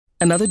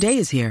Another day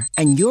is here,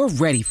 and you're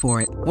ready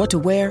for it. What to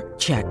wear?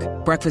 Check.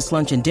 Breakfast,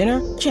 lunch, and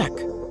dinner? Check.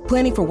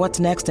 Planning for what's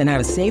next and how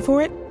to save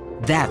for it?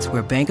 That's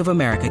where Bank of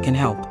America can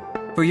help.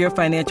 For your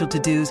financial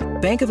to-dos,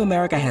 Bank of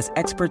America has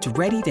experts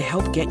ready to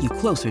help get you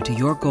closer to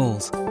your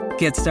goals.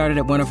 Get started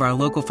at one of our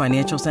local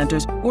financial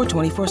centers or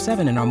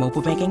 24/7 in our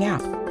mobile banking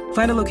app.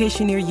 Find a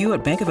location near you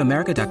at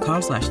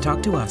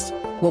bankofamerica.com/talktous.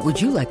 What would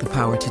you like the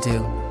power to do?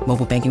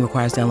 Mobile banking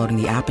requires downloading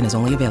the app and is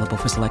only available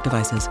for select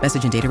devices.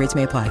 Message and data rates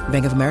may apply.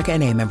 Bank of America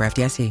N.A., member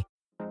FDIC.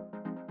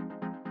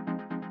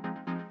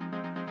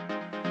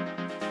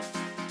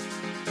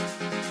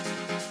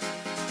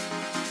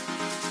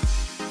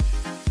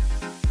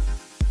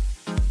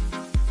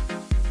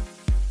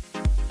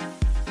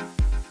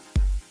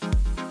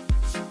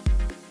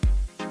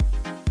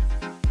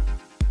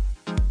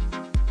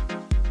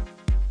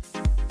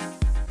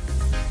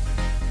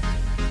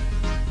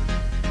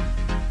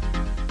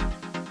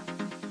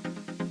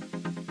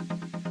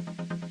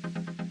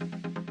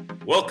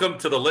 Welcome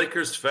to the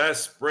Lakers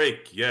Fast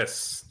Break.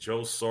 Yes,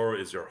 Joe Soro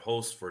is your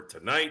host for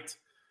tonight,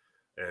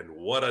 and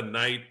what a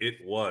night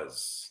it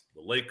was.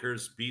 The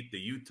Lakers beat the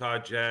Utah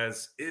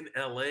Jazz in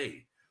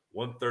LA.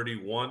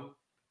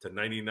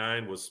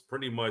 131-99 was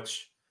pretty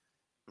much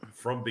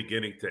from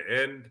beginning to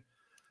end.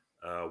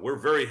 We're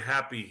very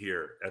happy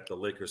here at the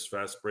Lakers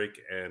Fast Break,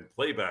 and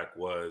playback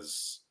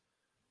was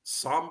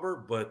somber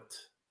but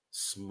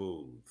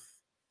smooth.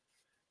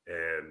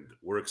 And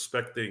we're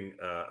expecting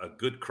a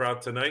good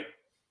crowd tonight.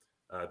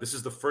 This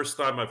is the first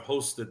time I've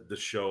hosted the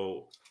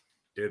show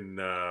in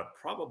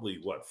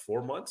probably,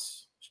 4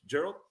 months,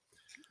 Gerald?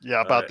 Yeah,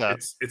 about that.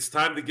 It's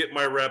time to get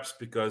my reps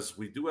because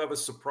we do have a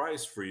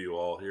surprise for you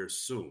all here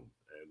soon.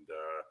 And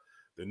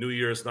the new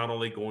year is not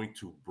only going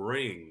to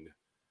bring,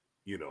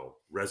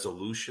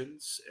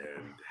 resolutions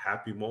and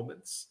happy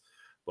moments,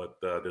 but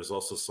there's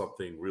also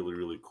something really,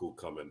 really cool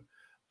coming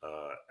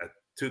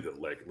to the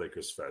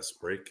Lakers Fast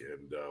Break,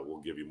 and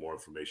we'll give you more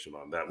information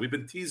on that. We've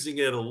been teasing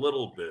it a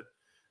little bit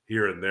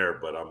here and there,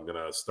 but I'm going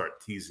to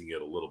start teasing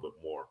it a little bit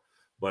more.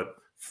 But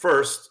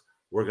first,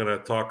 we're going to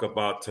talk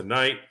about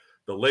tonight.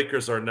 The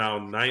Lakers are now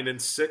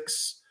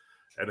 9-6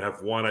 and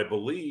have won, I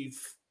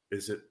believe,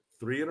 is it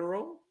 3 in a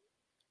row?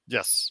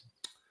 Yes.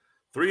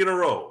 3 in a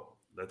row.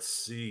 Let's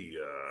see.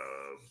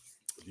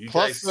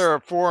 Plus, they're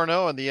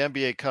 4-0 in the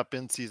NBA Cup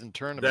in-season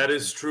tournament. That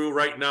is true.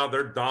 Right now,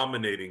 they're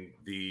dominating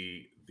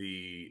the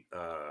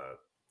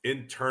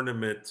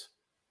in-tournament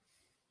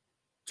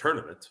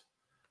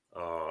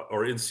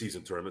or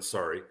in-season tournament,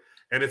 sorry.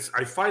 And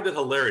I find it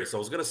hilarious. I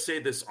was going to say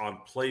this on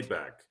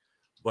playback,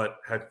 but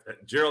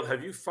Gerald,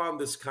 have you found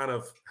this kind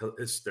of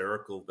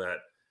hysterical that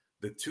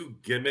the two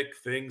gimmick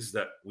things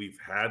that we've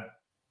had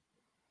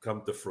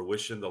come to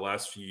fruition the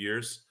last few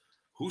years,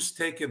 who's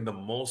taken the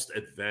most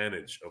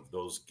advantage of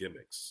those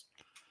gimmicks?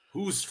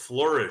 Who's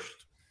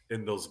flourished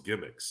in those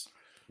gimmicks?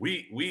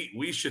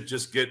 We should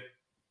just get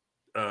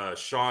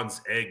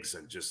Sean's eggs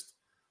and just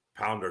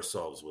pound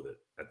ourselves with it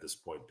at this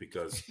point,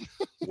 because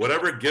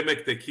whatever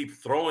gimmick they keep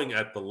throwing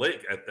at the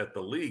league,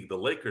 the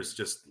Lakers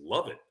just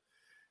love it.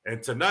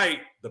 And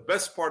tonight, the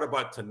best part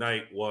about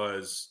tonight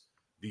was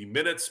the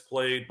minutes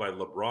played by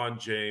LeBron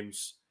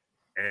James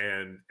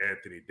and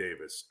Anthony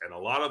Davis. And a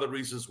lot of the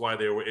reasons why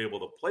they were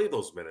able to play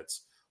those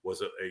minutes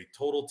was a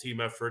total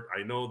team effort.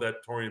 I know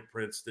that Taurean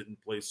Prince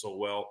didn't play so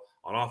well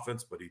on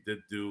offense, but he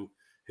did do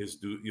his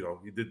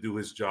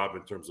job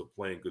in terms of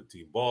playing good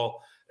team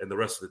ball, and the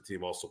rest of the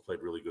team also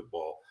played really good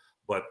ball.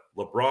 But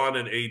LeBron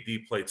and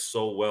AD played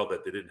so well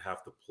that they didn't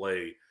have to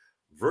play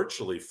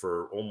virtually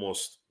for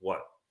almost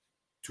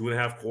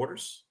 2.5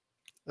 quarters?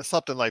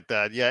 Something like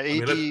that. Yeah,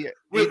 AD,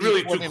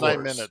 really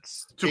 29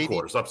 minutes. 2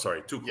 quarters. I'm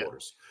sorry, 2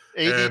 quarters.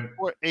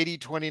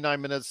 AD,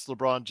 29 minutes,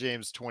 LeBron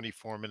James,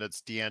 24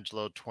 minutes,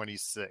 D'Angelo,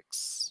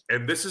 26.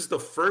 And this is the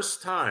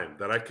first time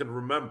that I can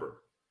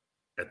remember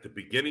at the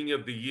beginning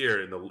of the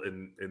year in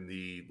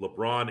the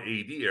LeBron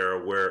AD era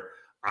where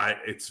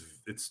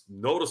it's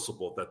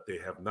noticeable that they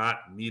have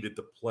not needed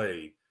to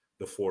play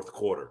the fourth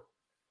quarter.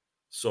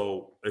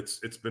 So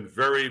it's been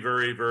very,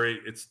 very,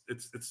 very it's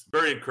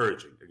very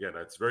encouraging. Again,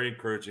 it's very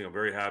encouraging. I'm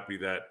very happy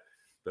that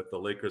the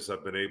Lakers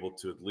have been able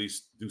to at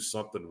least do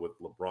something with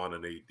LeBron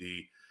and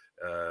AD,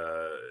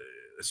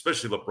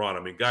 especially LeBron. I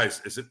mean,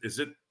 guys, is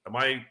it? Am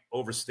I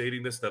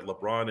overstating this that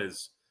LeBron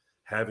is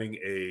having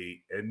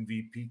a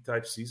MVP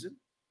type season?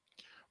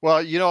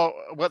 Well,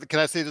 what can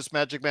I say this,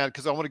 Magic Man?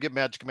 Because I want to get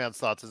Magic Man's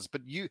thoughts on this.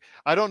 But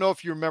I don't know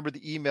if you remember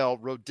the email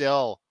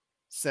Rodell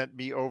sent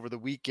me over the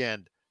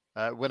weekend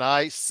when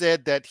I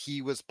said that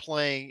he was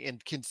playing in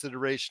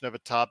consideration of a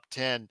top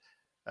 10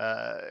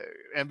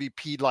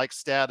 MVP-like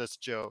status,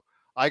 Joe.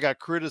 I got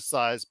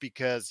criticized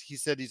because he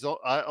said he's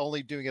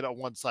only doing it on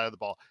one side of the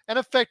ball. And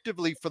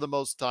effectively, for the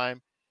most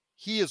time,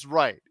 he is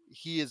right.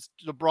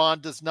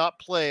 LeBron does not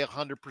play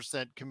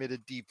 100%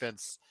 committed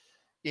defense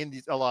in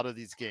a lot of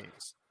these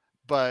games.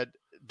 But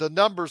the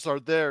numbers are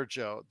there,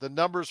 Joe. The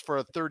numbers for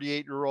a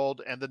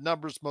 38-year-old and the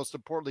numbers, most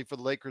importantly, for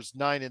the Lakers,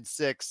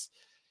 9-6.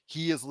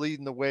 He is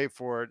leading the way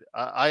for it.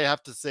 I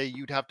have to say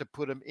you'd have to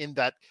put him in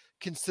that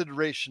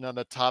consideration on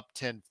a top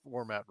 10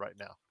 format right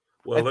now.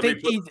 Well, let me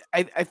put.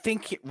 I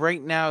think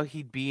right now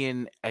he'd be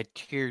in a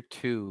tier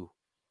 2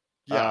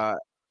 Yeah,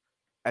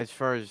 as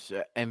far as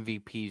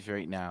MVPs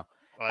right now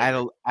I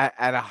agree.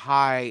 at a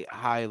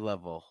high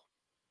level.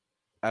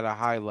 At a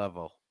high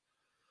level.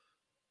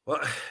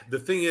 Well, the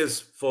thing is,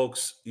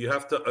 folks, you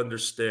have to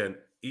understand.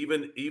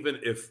 Even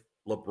if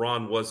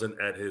LeBron wasn't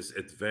at his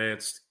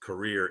advanced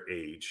career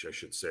age, I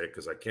should say,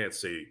 because I can't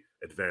say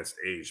advanced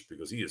age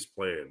because he is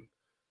playing.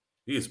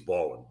 He is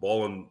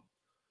balling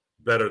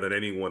better than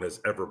anyone has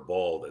ever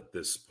balled at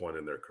this point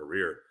in their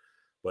career.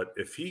 But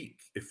if he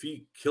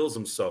kills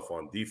himself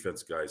on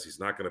defense, guys, he's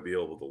not going to be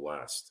able to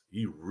last.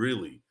 He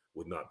really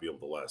would not be able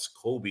to last.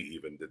 Kobe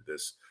even did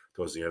this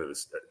towards the end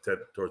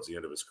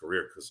of his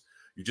career because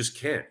you just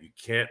can't. You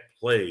can't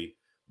play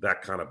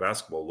that kind of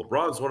basketball.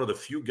 LeBron's one of the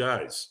few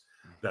guys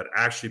that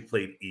actually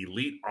played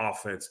elite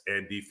offense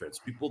and defense.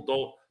 People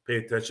don't pay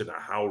attention to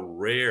how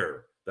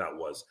rare that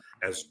was.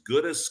 As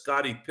good as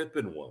Scottie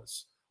Pippen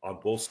was on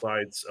both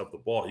sides of the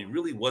ball, he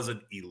really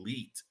wasn't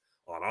elite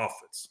on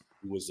offense.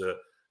 He was a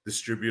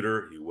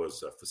distributor, he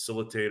was a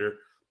facilitator.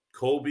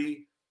 Kobe,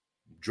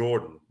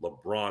 Jordan,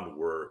 LeBron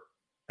were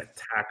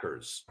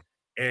attackers,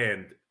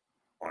 and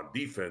on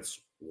defense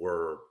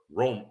were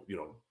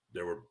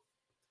they were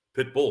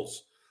pit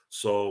bulls.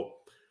 So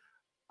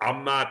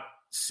I'm not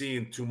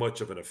seeing too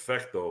much of an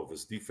effect though of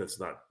his defense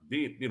not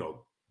being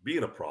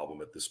a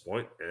problem at this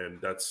point.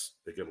 And that's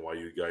again why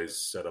you guys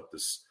set up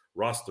this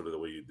roster the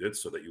way you did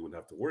so that you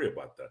wouldn't have to worry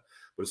about that.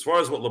 But as far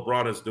as what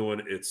LeBron is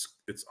doing, it's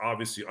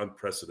obviously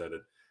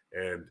unprecedented.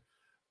 And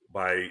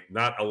by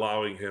not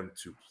allowing him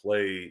to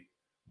play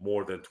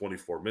more than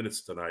 24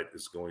 minutes tonight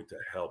is going to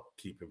help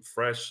keep him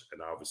fresh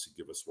and obviously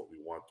give us what we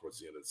want towards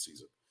the end of the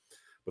season.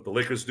 But the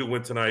Lakers do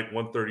win tonight,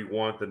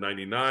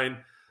 131-99.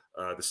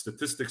 The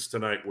statistics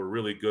tonight were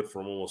really good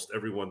from almost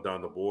everyone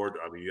down the board.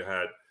 I mean, you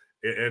had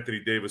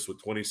Anthony Davis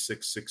with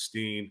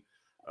 26-16,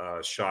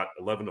 shot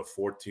 11 of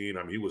 14.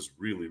 I mean, he was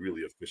really,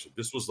 really efficient.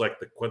 This was like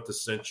the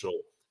quintessential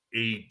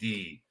AD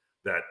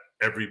that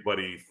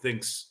everybody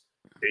thinks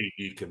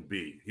AD can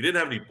be. He didn't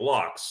have any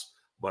blocks,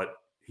 but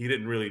he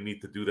didn't really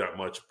need to do that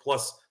much.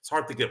 Plus, it's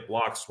hard to get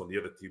blocks when the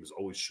other team is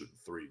always shooting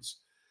threes.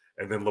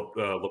 And then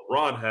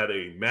LeBron had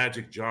a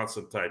Magic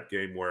Johnson type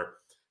game where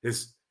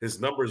his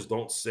numbers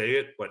don't say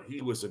it, but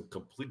he was in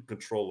complete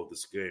control of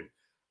this game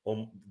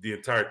the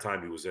entire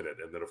time he was in it.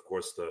 And then, of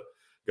course, the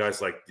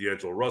guys like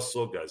D'Angelo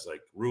Russell, guys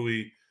like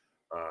Rui.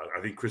 I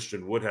think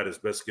Christian Wood had his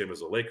best game as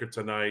a Laker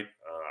tonight.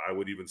 I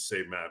would even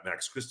say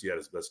Max Christie had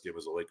his best game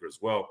as a Laker as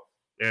well.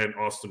 And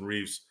Austin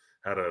Reeves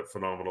had a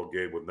phenomenal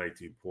game with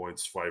 19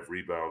 points, 5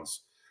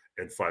 rebounds,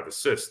 and 5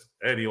 assists.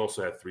 And he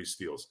also had 3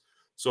 steals.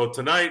 So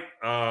tonight,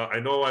 I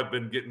know I've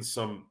been getting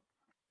some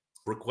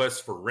requests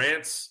for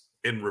rants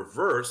in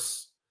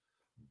reverse,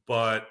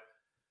 but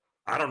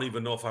I don't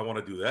even know if I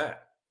want to do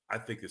that. I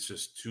think it's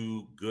just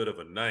too good of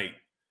a night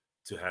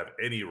to have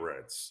any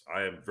rants.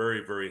 I am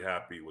very, very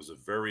happy. It was a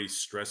very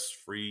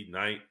stress-free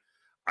night.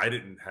 I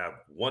didn't have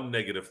one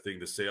negative thing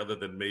to say other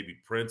than maybe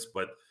Prince,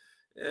 but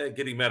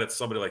getting mad at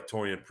somebody like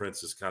Torian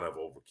Prince is kind of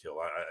overkill.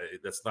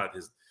 That's not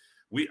his.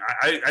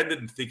 I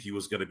didn't think he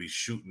was going to be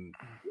shooting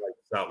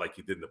lights out like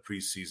he did in the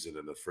preseason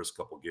and the first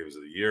couple of games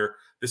of the year.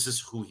 This is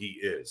who he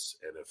is,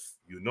 and if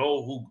you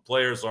know who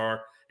players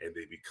are and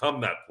they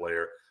become that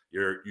player,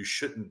 you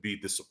shouldn't be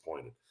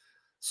disappointed.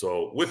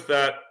 So with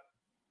that,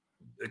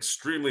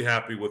 extremely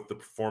happy with the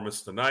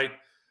performance tonight.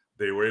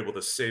 They were able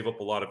to save up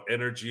a lot of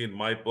energy in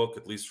my book,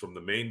 at least from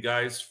the main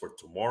guys, for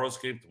tomorrow's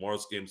game.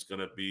 Tomorrow's game is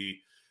going to be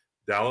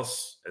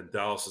Dallas, and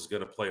Dallas is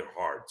going to play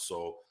hard.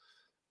 So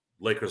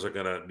Lakers are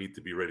going to need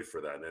to be ready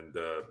for that. And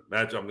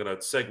Magic, I'm going to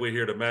segue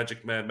here to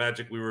Magic Man.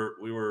 Magic, we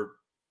were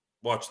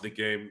watching the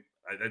game.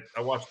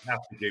 I watched half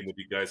the game with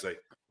you guys. I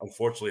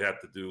unfortunately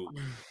had to do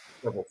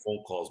several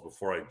phone calls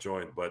before I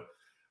joined, but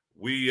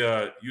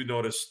you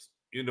noticed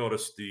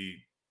the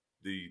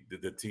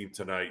team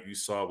tonight. You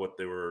saw what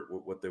they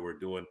were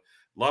doing.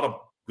 A lot of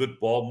good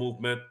ball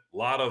movement, a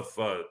lot of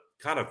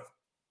kind of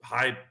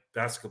high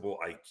basketball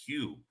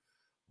IQ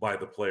by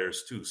the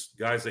players too.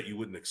 Guys that you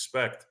wouldn't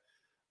expect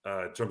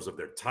in terms of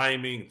their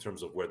timing, in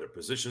terms of where their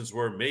positions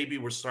were. Maybe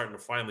we're starting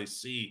to finally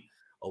see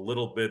a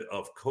little bit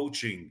of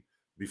coaching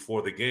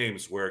before the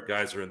games where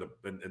guys are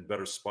in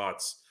better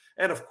spots.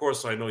 And of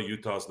course, I know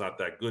Utah's not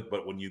that good,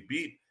 but when you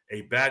beat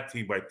a bad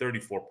team by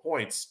 34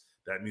 points,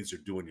 that means you're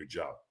doing your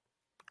job.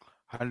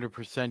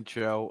 100%,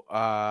 Joe.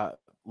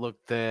 Look,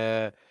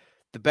 the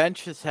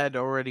bench has had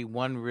already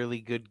one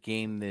really good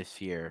game this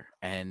year,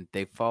 and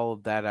they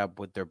followed that up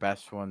with their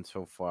best one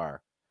so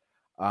far.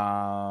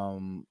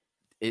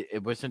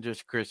 It wasn't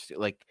just Chris.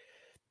 Like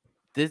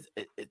this,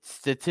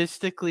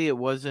 statistically, it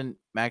wasn't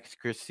Max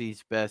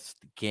Christie's best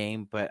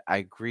game, but I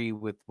agree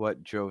with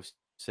what Joe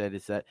said.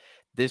 Is that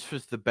this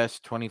was the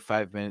best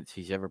 25 minutes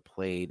he's ever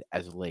played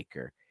as a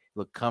Laker.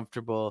 Looked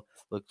comfortable,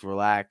 looked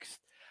relaxed.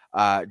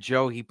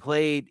 Joe, he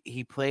played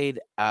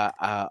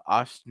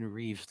Austin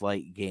Reeves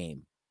light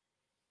game,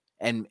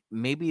 and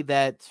maybe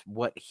that's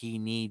what he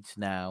needs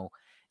now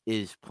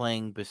is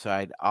playing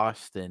beside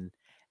Austin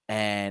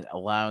and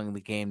allowing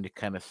the game to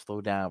kind of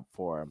slow down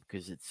for him,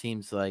 because it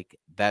seems like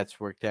that's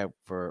worked out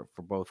for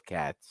both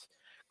cats.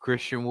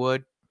 Christian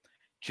Wood,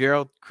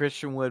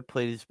 Christian Wood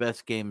played his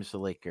best game as a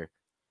Laker,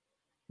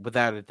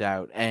 without a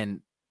doubt.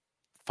 And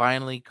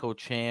finally,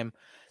 Coach Ham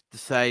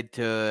decided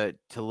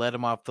to let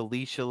him off the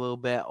leash a little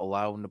bit,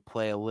 allow him to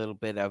play a little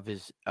bit of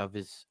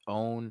his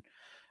own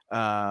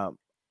uh,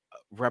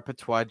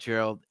 repertoire.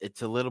 Gerald,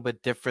 it's a little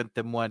bit different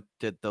than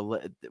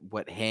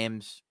what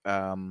Ham's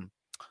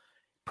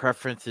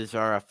preferences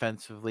are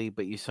offensively,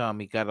 but you saw him.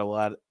 He got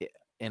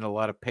in a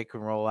lot of pick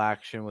and roll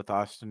action with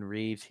Austin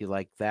Reeves. He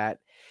liked that.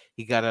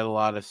 He got a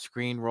lot of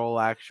screen roll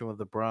action with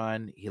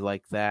LeBron. He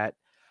liked that.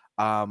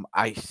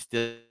 I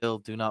still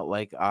do not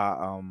like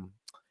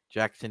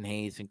Jackson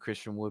Hayes and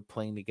Christian Wood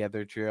playing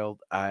together,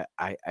 Gerald. I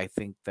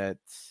think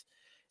that's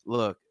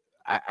look.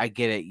 I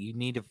get it. You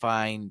need to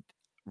find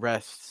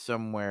rest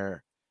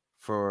somewhere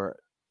for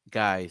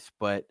guys,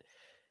 but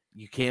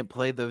you can't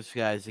play those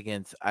guys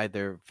against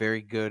either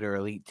very good or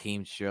elite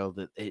teams,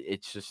 Gerald.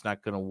 It's just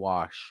not going to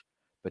wash.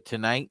 But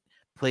tonight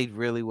played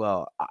really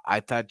well.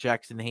 I thought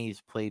Jackson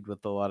Hayes played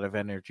with a lot of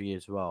energy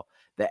as well.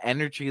 The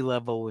energy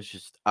level was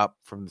just up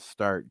from the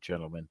start,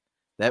 gentlemen.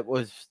 What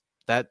was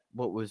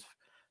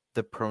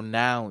the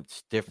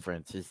pronounced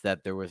difference is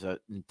that there was an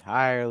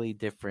entirely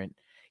different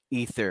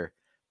ether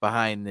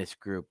behind this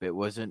group. It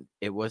wasn't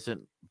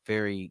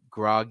very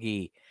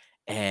groggy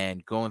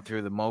and going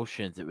through the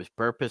motions. It was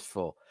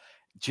purposeful.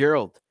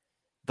 Gerald,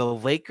 the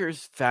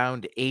Lakers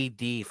found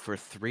AD for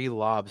 3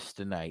 lobs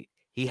tonight.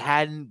 He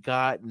hadn't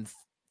gotten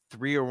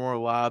 3 or more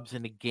lobs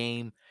in a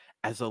game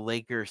as a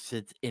Laker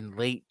since in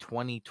late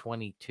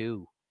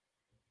 2022.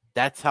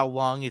 That's how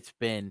long it's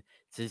been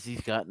since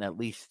he's gotten at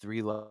least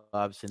 3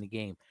 lobs in a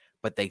game.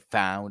 But they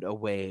found a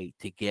way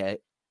to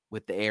get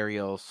with the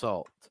aerial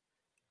assault.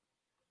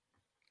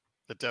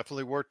 It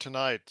definitely worked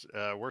tonight,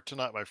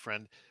 my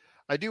friend.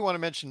 I do want to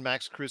mention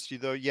Max Christie,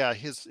 though. Yeah,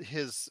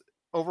 his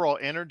overall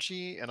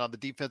energy and on the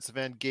defensive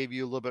end gave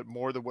you a little bit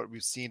more than what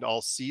we've seen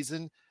all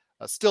season.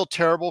 Still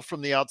terrible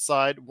from the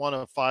outside, 1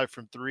 of 5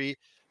 from three.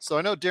 So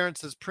I know Darren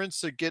says Prince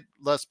should get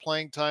less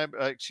playing time.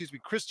 Excuse me,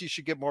 Christie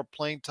should get more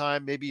playing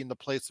time, maybe in the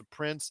place of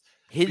Prince.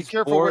 Be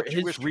careful what you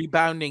His wish.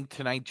 rebounding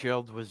tonight,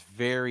 Gerald, was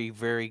very,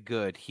 very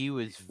good. He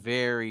was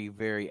very,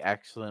 very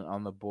excellent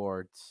on the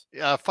boards.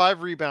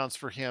 5 rebounds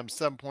for him,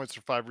 7 points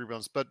for 5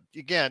 rebounds. But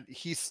again,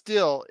 he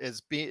still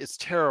is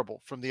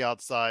terrible from the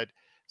outside.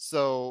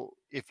 So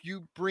if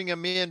you bring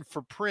him in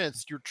for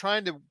Prince, you're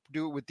trying to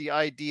do it with the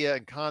idea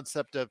and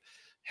concept of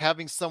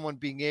having someone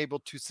being able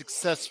to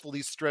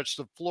successfully stretch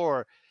the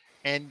floor.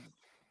 And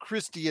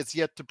Christie has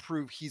yet to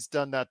prove he's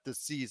done that this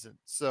season.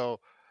 So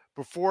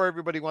before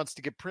everybody wants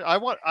to get Prince,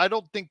 I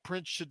don't think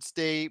Prince should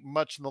stay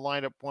much in the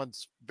lineup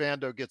once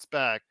Vando gets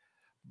back,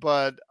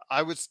 but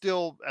I would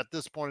still, at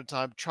this point in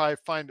time, try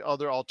find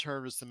other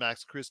alternatives to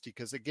Max Christie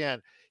because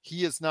again,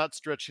 he is not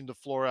stretching the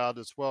floor out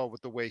as well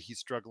with the way he's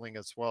struggling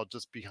as well,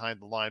 just behind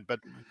the line.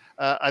 But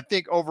I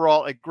think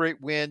overall a great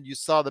win. You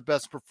saw the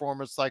best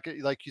performance, like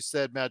you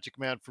said, Magic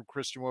Man from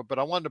Christian Wood. But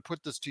I wanted to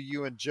put this to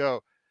you and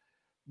Joe.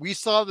 We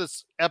saw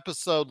this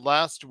episode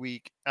last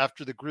week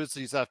after the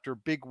Grizzlies, after a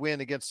big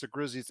win against the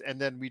Grizzlies, and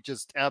then we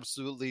just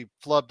absolutely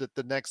flubbed it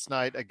the next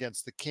night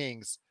against the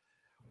Kings.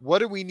 What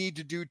do we need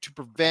to do to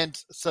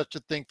prevent such a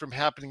thing from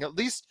happening? At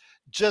least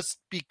just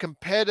be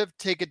competitive,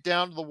 take it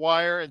down to the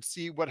wire, and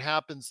see what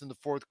happens in the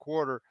fourth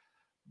quarter.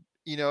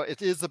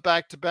 It is a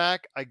back to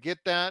back. I get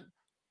that.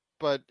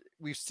 But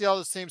we saw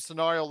the same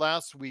scenario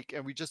last week,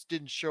 and we just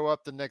didn't show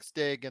up the next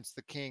day against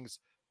the Kings.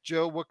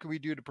 Joe, what can we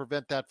do to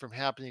prevent that from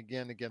happening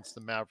again against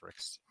the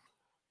Mavericks?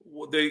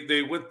 Well,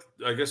 they went.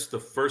 I guess the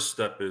first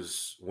step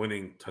is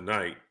winning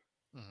tonight,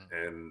 Mhm.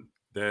 and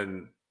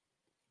then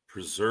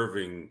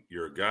preserving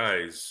your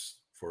guys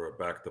for a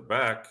back to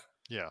back.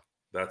 Yeah.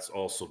 That's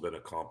also been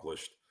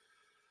accomplished.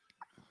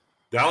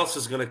 Dallas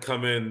is going to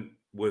come in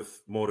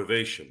with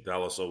motivation.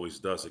 Dallas always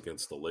does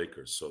against the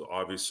Lakers. So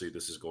obviously,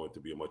 this is going to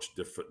be a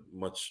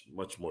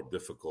much more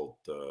difficult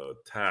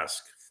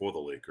task for the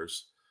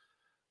Lakers.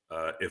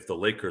 If the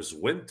Lakers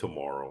win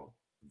tomorrow,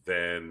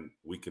 then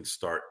we can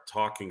start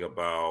talking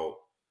about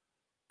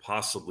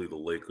possibly the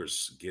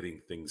Lakers getting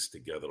things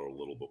together a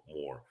little bit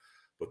more.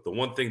 But the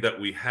one thing that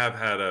we have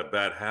had a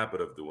bad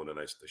habit of doing, and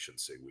I shouldn't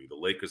say the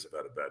Lakers have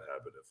had a bad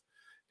habit of,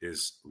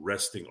 is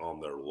resting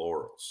on their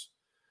laurels.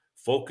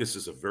 Focus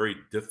is a very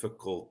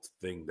difficult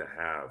thing to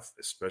have,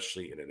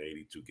 especially in an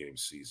 82-game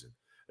season,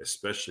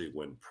 especially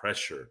when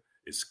pressure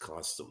is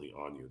constantly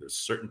on you. There's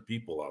certain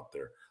people out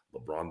there,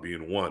 LeBron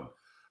being one,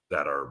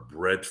 that are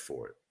bred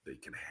for it. They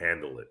can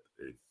handle it.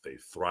 They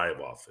thrive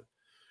off it,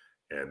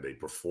 and they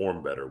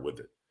perform better with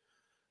it.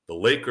 The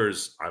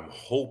Lakers, I'm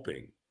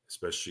hoping,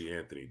 especially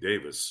Anthony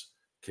Davis,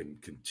 can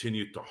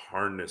continue to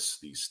harness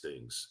these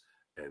things.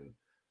 And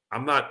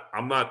I'm not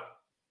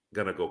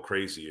gonna go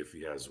crazy if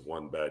he has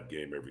one bad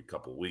game every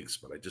couple of weeks,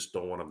 but I just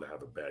don't want him to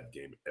have a bad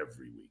game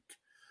every week.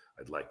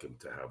 I'd like him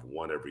to have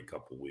one every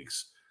couple of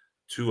weeks.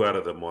 2 out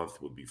of the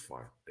month would be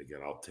fine.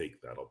 Again, I'll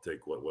take that. I'll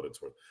take what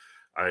it's worth.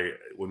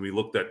 When we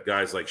looked at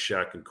guys like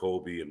Shaq and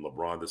Kobe and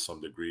LeBron to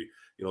some degree,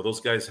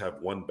 those guys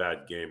have one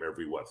bad game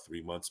every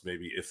 3 months,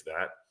 maybe, if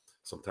that.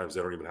 Sometimes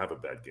they don't even have a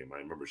bad game. I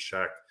remember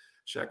Shaq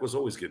was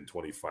always getting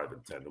 25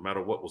 and 10, no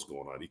matter what was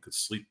going on. He could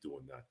sleep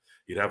doing that.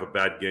 He'd have a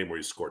bad game where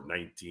he scored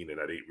 19 and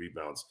had 8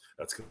 rebounds.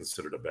 That's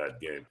considered a bad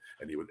game,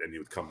 and he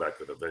would come back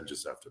with a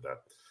vengeance after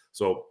that.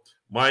 So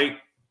my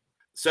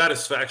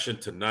satisfaction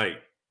tonight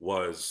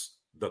was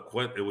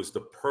it was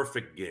the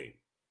perfect game.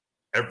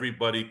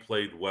 Everybody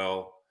played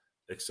well,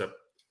 except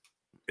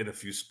in a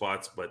few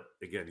spots. But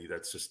again,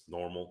 that's just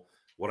normal.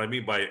 What I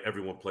mean by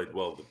everyone played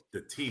well,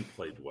 the team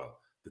played well.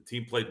 The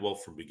team played well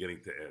from beginning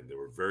to end. They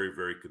were very,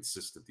 very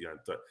consistent the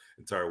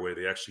entire way.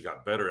 They actually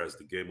got better as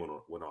the game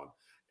went on.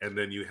 And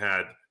then you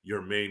had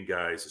your main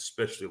guys,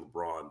 especially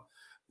LeBron,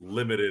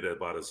 limited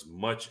about as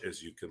much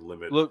as you can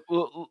limit. Look,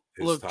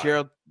 time.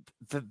 Gerald,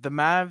 the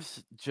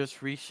Mavs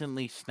just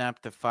recently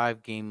snapped a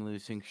 5-game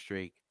losing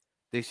streak.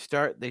 They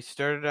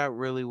started out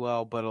really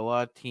well, but a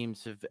lot of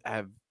teams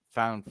have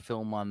found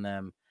film on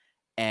them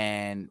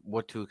and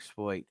what to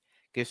exploit.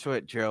 Guess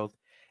what, Gerald?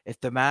 If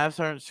the Mavs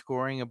aren't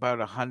scoring about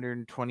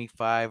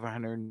 125,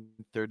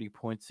 130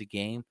 points a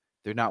game,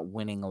 they're not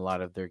winning a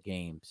lot of their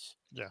games.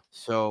 Yeah.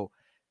 So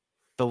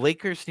the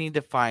Lakers need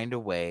to find a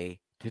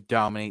way to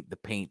dominate the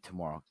paint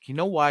tomorrow. You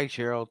know why,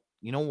 Gerald?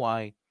 You know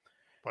why?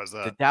 Why is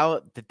that?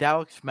 The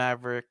Dallas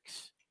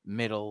Mavericks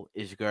middle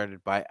is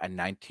guarded by a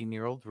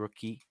 19-year-old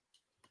rookie,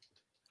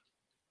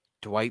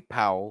 Dwight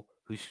Powell,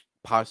 who's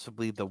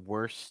possibly the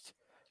worst,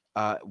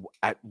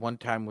 at one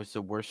time was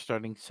the worst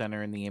starting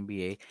center in the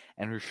NBA,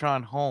 and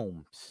Rashawn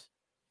Holmes,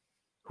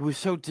 who was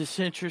so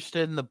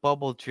disinterested in the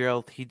bubble,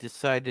 Gerald, he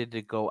decided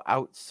to go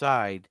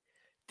outside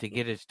to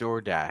get his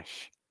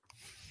DoorDash.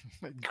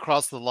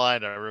 Cross the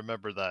line, I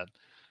remember that.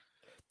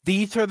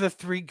 These are the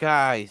 3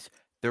 guys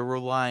they're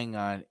relying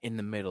on in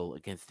the middle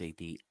against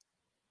AD.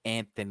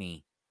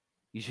 Anthony,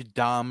 you should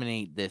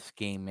dominate this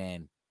game,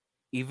 man.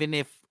 Even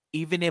if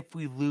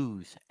we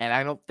lose, and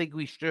I don't think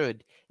we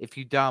should if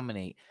you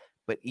dominate,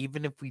 but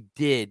even if we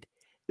did,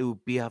 it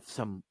would be off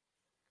some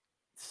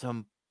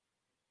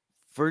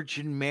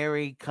Virgin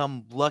Mary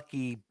come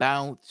lucky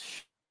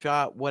bounce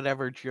shot,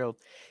 whatever, Gerald.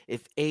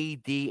 If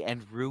AD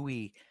and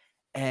Rui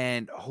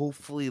and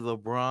hopefully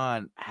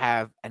LeBron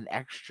have an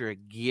extra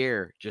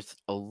gear,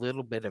 just a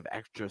little bit of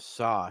extra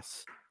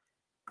sauce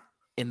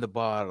in the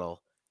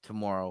bottle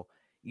tomorrow,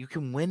 you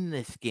can win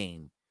this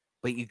game.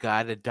 But you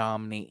got to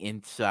dominate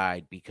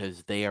inside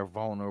because they are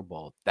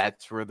vulnerable.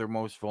 That's where they're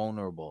most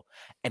vulnerable.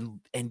 And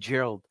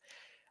Gerald,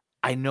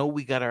 I know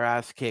we got our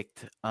ass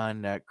kicked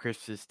on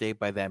Christmas Day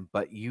by them,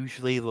 but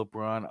usually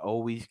LeBron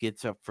always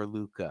gets up for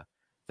Luka.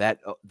 That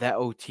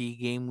OT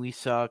game we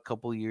saw a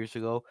couple years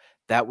ago,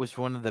 that was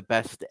one of the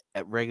best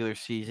regular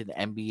season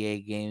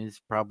NBA games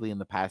probably in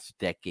the past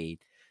decade.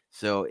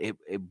 So it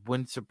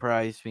wouldn't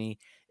surprise me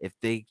if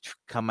they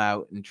come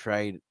out and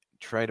try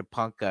to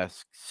punk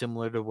us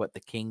similar to what the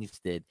Kings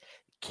did.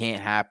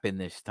 Can't happen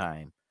this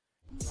time.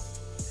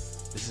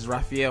 This is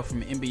Raphael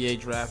from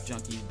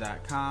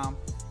NBADraftJunkies.com,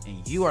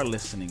 and you are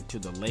listening to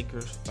the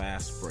Lakers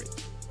Fast Break.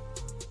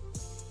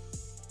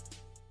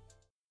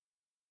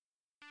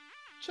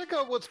 Check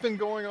out what's been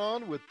going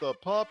on with the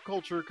Pop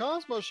Culture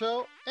Cosmos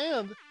Show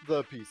and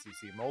the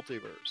PCC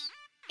Multiverse.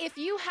 If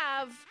you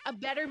have a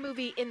better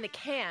movie in the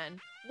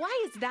can,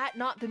 why is that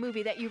not the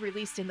movie that you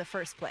released in the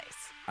first place?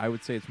 I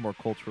would say it's more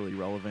culturally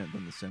relevant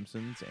than The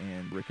Simpsons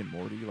and Rick and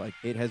Morty. Like,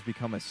 it has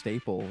become a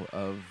staple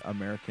of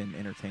American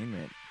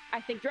entertainment. I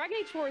think Dragon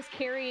Age 4 is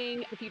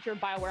carrying the future of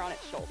BioWare on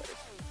its shoulders.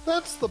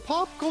 That's the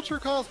Pop Culture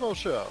Cosmos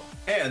Show.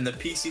 And the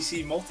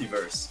PCC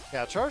Multiverse.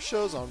 Catch our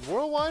shows on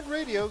Worldwide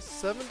Radio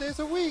 7 days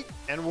a week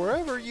and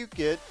wherever you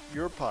get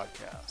your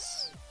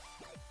podcasts.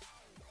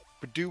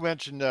 But do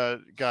mention,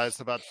 guys,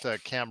 about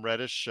Cam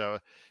Reddish. He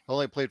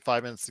only played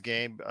 5 minutes a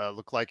game.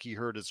 Looked like he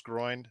hurt his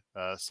groin.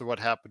 So what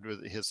happened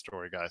with his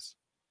story, guys?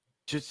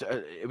 Just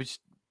it was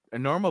a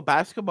normal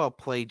basketball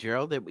play,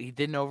 Gerald. He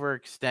didn't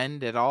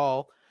overextend at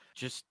all.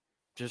 Just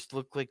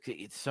looked like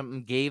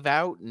something gave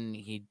out, and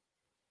he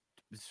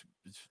was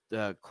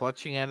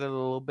clutching at it a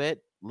little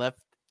bit.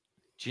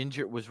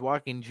 Was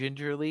walking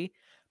gingerly,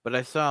 but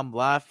I saw him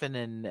laughing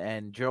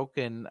and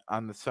joking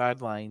on the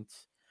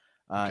sidelines.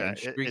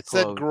 Okay. It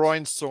said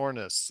groin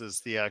soreness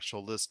is the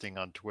actual listing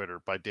on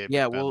Twitter by David.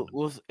 Yeah, Benman,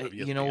 well,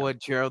 you know what,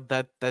 Gerald?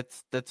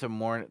 That's a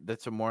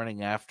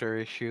morning after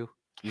issue.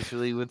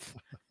 Usually with,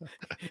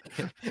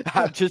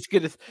 I'm just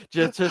gonna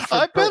just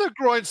I bet a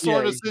groin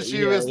soreness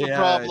issue is the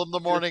problem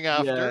the morning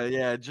after.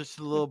 Yeah, just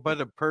a little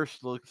bit of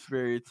personal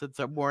experience. It's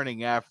a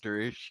morning after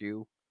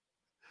issue.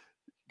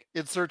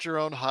 Insert your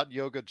own hot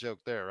yoga joke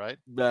there, right?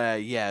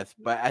 Yes,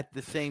 but at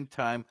the same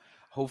time,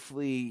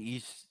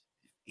 hopefully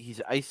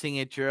he's icing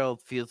it.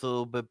 Gerald feels a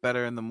little bit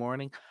better in the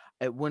morning.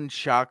 It wouldn't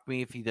shock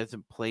me if he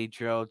doesn't play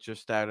Gerald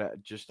just out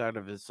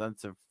of his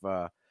sense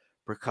of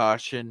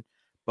precaution.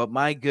 But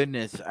my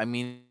goodness, I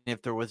mean,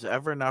 if there was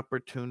ever an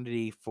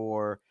opportunity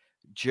for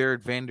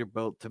Jared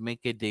Vanderbilt to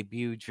make a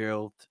debut,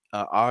 Gerald,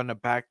 on a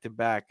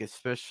back-to-back,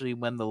 especially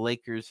when the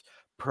Lakers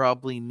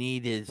probably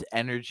need his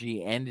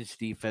energy and his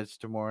defense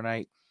tomorrow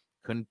night.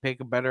 Couldn't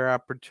pick a better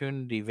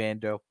opportunity,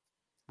 Vando.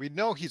 We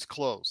know he's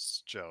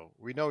close, Joe.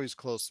 We know he's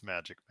close,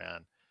 Magic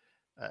Man.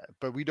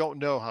 But we don't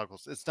know how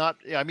close. It's not.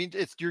 I mean,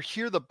 it's you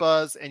hear the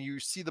buzz and you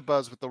see the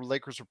buzz with the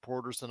Lakers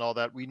reporters and all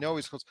that. We know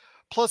he's close.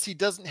 Plus, he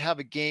doesn't have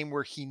a game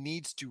where he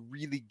needs to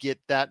really get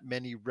that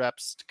many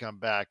reps to come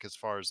back. As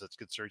far as that's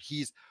concerned,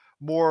 he's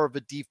more of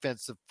a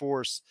defensive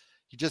force.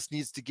 He just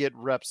needs to get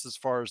reps as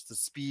far as the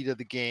speed of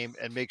the game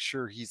and make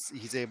sure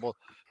he's able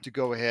to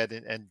go ahead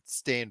and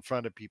stay in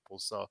front of people.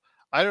 So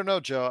I don't know,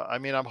 Joe. I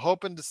mean, I'm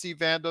hoping to see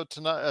Vando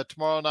tonight,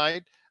 tomorrow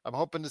night. I'm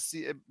hoping to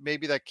see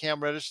maybe that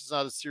Cam Reddish is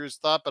not a serious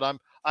thought, but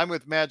I'm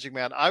with Magic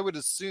Man. I would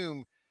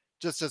assume,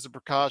 just as a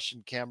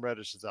precaution, Cam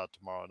Reddish is out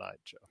tomorrow night,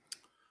 Joe.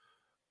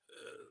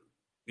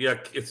 Yeah,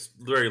 it's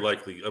very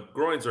likely.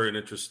 Groins are an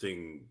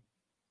interesting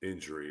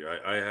injury.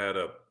 I had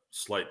a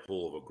slight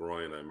pull of a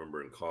groin. I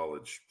remember in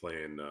college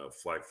playing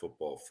flag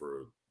football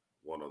for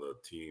one of the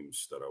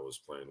teams that I was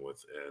playing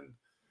with, and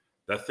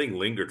that thing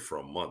lingered for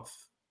a month.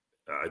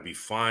 I'd be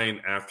fine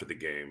after the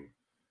game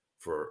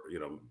or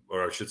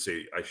I should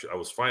say, I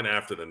was fine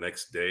after the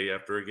next day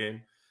after a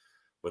game,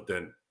 but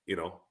then,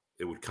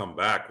 it would come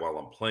back while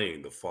I'm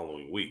playing the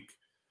following week.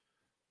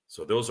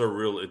 So those are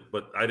real,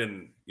 but I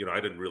didn't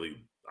really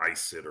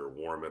ice it or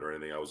warm it or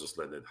anything. I was just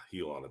letting it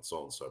heal on its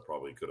own. So I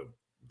probably could have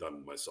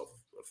done myself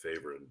a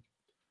favor and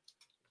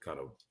kind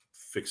of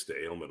fixed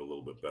the ailment a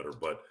little bit better.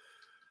 But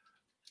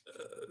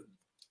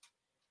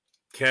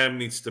Cam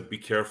needs to be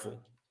careful.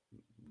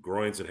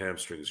 Groins and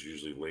hamstrings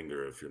usually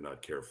linger if you're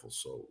not careful.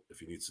 So if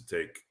he needs to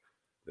take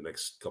the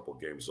next couple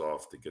games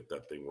off to get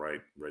that thing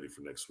ready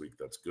for next week,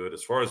 that's good.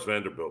 As far as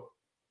Vanderbilt,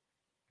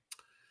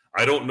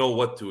 I don't know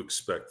what to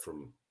expect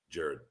from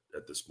Jared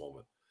at this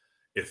moment.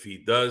 If he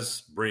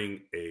does bring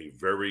a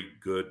very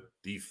good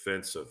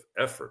defensive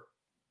effort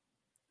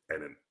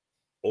and an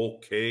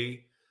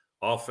okay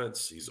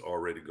offense, he's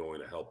already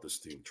going to help this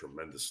team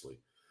tremendously.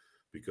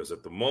 Because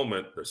at the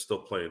moment, they're still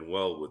playing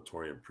well with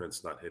Taurean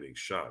Prince not hitting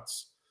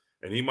shots.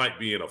 And he might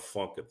be in a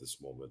funk at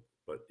this moment,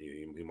 but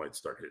he might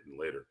start hitting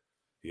later.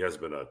 He has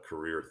been a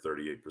career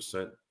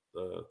 38%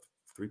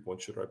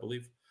 three-point shooter, I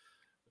believe.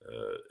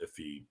 If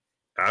he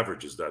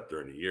averages that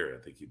during the year,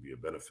 I think he'd be a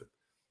benefit.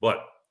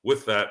 But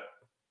with that,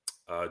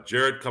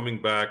 Jared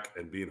coming back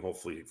and being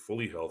hopefully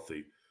fully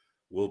healthy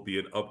will be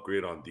an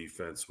upgrade on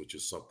defense, which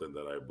is something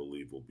that I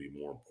believe will be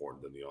more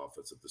important than the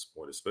offense at this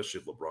point,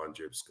 especially if LeBron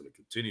James is going to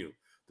continue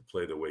to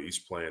play the way he's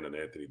playing and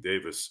Anthony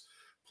Davis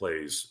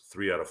plays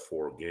 3 out of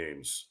 4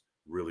 games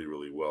really,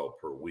 really well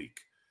per week.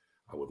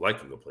 I would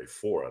like him to play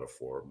 4 out of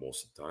 4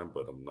 most of the time,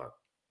 but I'm not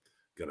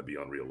going to be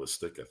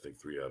unrealistic. I think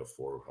 3 out of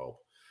 4 will help.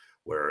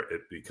 Where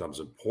it becomes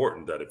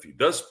important that if he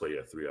does play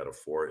at 3 out of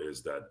 4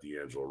 is that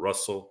D'Angelo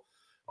Russell,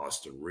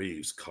 Austin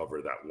Reeves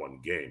cover that one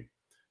game.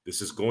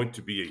 This is going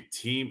to be a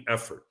team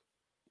effort.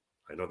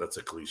 I know that's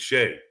a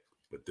cliche,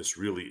 but this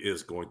really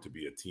is going to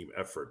be a team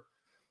effort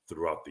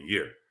throughout the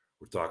year.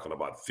 We're talking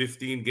about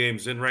 15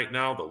 games in right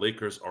now. The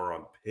Lakers are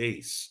on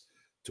pace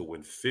to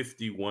win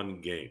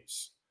 51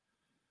 games.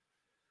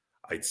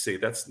 I'd say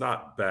that's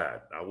not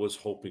bad. I was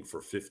hoping for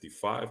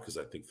 55 because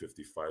I think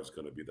 55 is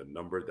going to be the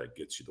number that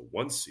gets you the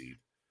 1 seed.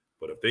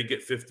 But if they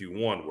get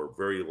 51, we're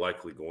very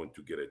likely going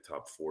to get a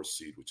top 4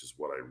 seed, which is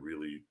what I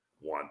really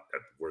want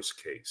at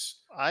worst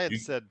case. I had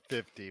said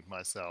 50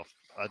 myself.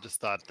 I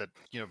just thought that,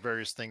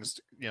 various things,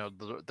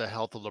 the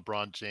health of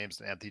LeBron James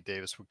and Anthony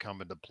Davis would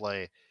come into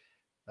play.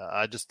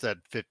 I just said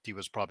 50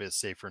 was probably a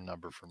safer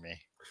number for me.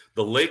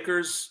 The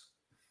Lakers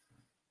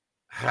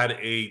had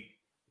a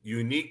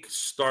unique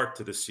start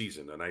to the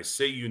season. And I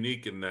say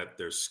unique in that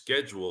their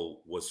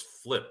schedule was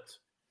flipped.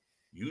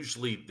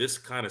 Usually this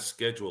kind of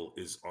schedule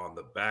is on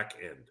the back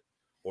end,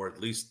 or at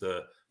least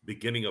the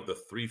beginning of the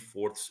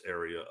 3/4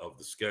 area of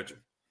the schedule.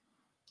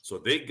 So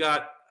they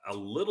got a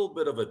little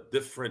bit of a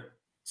different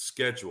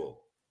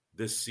schedule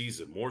this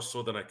season, more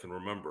so than I can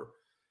remember.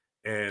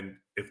 And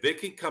if they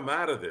can come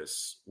out of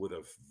this with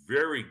a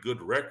very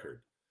good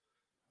record,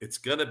 it's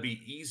going to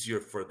be easier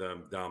for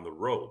them down the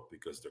road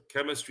because their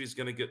chemistry is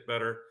going to get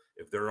better.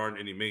 If there aren't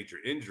any major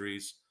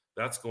injuries,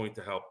 that's going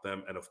to help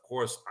them. And of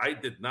course, I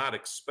did not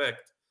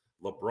expect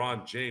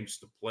LeBron James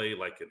to play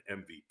like an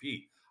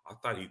MVP. I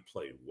thought he'd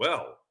play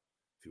well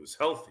if he was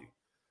healthy,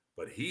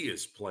 but he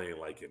is playing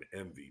like an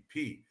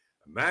MVP.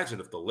 Imagine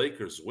if the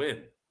Lakers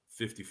win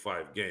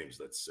 55 games,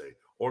 let's say,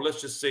 or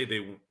let's just say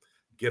they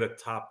get a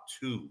top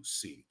 2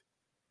 seed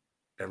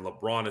and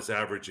LeBron is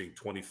averaging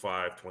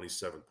 25,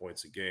 27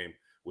 points a game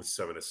with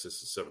 7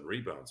 assists and 7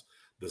 rebounds.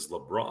 Does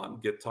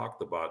LeBron get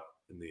talked about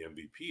in the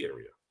MVP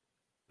area?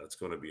 That's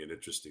going to be an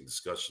interesting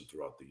discussion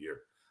throughout the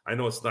year. I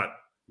know it's not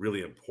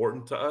really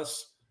important to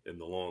us in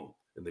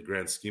the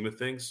grand scheme of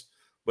things,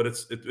 but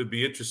it would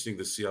be interesting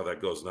to see how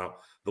that goes. Now,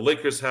 the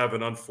Lakers have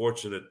an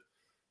unfortunate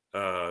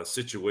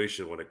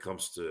situation when it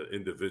comes to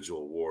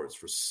individual awards.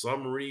 For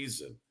some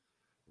reason,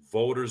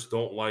 voters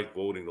don't like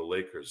voting the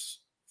Lakers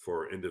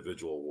for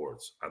individual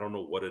awards. I don't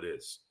know what it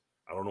is.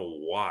 I don't know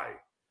why,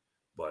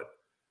 but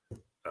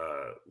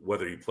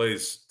Whether he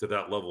plays to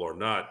that level or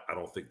not, I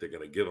don't think they're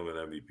going to give him an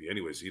MVP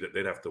anyways.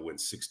 They'd have to win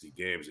 60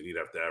 games, and he'd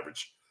have to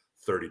average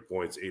 30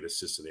 points, 8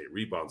 assists, and 8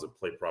 rebounds, and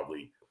play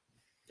probably,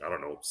 I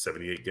don't know,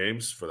 78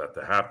 games for that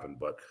to happen.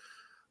 But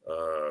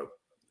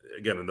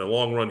again, in the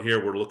long run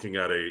here, we're looking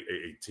at a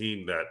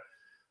team that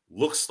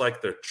looks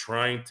like they're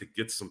trying to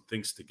get some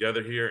things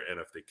together here. And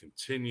if they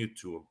continue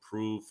to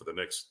improve for the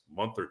next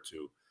month or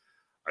two,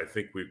 I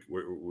think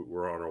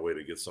we're on our way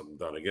to get something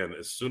done. Again,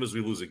 as soon as we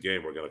lose a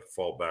game, we're going to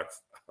fall back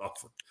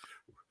off.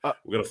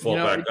 We're going to fall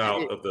back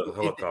out of the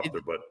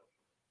helicopter. But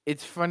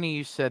it's funny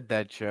you said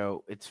that,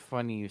 Joe. It's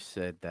funny you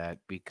said that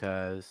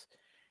because,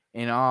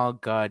 in all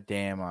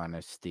goddamn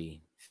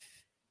honesty,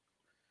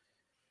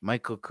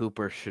 Michael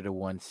Cooper should have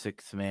won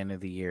Sixth Man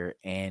of the Year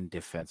and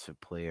Defensive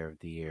Player of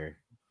the Year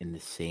in the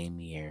same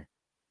year.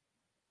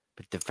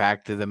 But the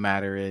fact of the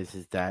matter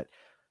is that,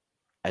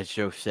 as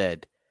Joe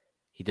said,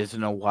 he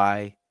doesn't know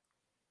why.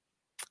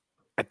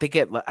 I think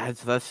it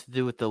has less to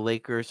do with the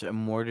Lakers and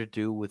more to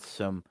do with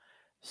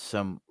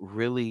some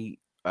really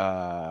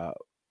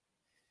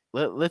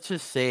let's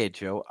just say it,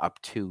 Joe,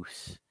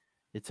 obtuse.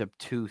 It's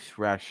obtuse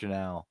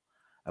rationale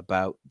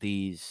about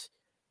these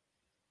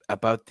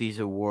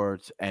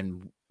awards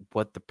and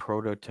what the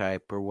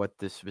prototype or what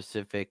the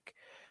specific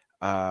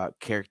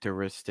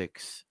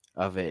characteristics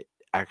of it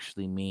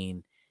actually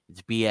mean.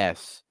 It's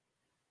BS.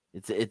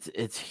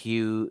 It's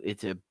huge.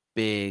 It's a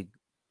big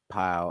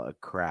pile of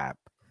crap,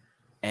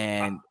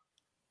 and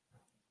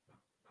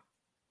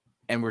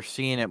we're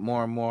seeing it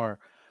more and more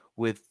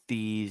with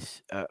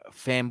these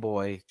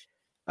fanboy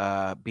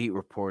beat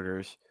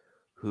reporters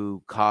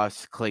who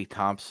cost Klay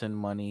Thompson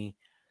money,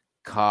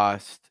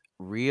 cost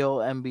real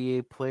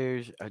NBA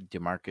players,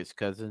 DeMarcus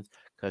Cousins,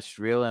 cost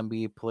real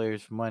NBA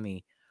players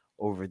money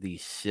over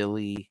these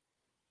silly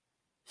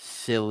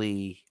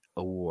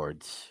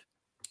awards.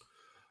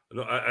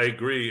 No, I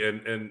agree,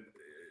 and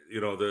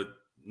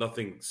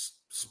nothing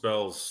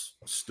spells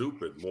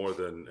stupid more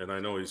than, and I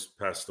know he's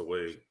passed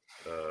away,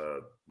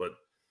 but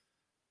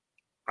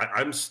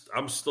I'm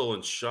still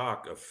in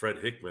shock of Fred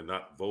Hickman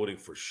not voting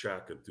for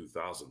Shaq in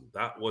 2000.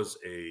 That was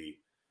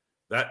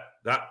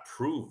that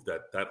proved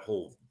that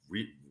whole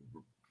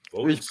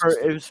voting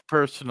system. It was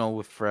personal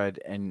with Fred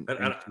and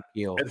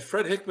Shaquille. And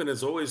Fred Hickman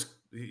is always,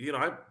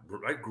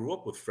 I grew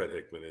up with Fred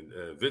Hickman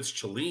and Vince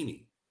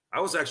Cellini. I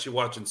was actually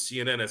watching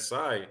CNN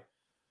SI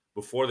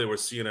before they were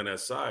CNN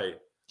SI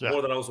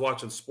more than I was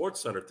watching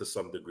SportsCenter to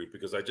some degree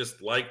because I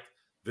just liked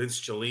Vince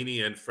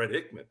Cellini and Fred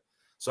Hickman.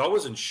 So I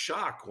was in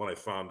shock when I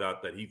found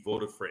out that he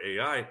voted for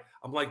AI.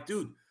 I'm like,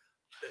 dude,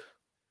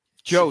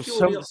 Joe,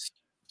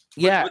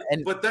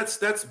 but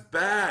that's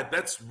bad.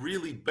 That's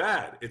really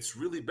bad. It's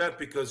really bad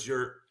because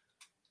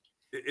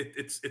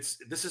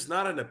this is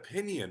not an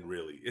opinion,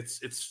 really.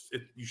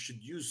 You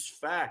should use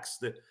facts.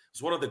 That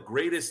it's one of the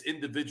greatest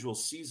individual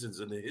seasons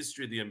in the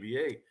history of the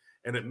NBA,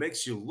 and it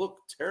makes you look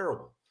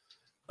terrible.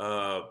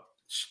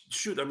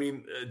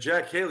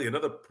 Jack Haley,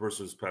 another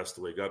person who's passed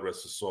away, God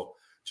rest his soul.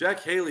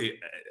 Jack Haley,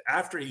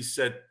 after he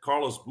said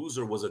Carlos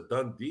Boozer was a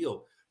done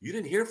deal, you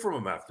didn't hear from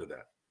him after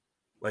that.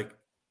 Like,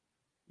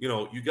 you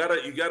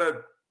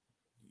gotta.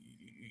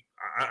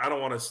 I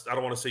don't want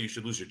to say you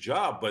should lose your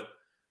job, but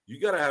you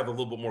got to have a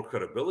little bit more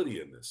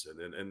credibility in this.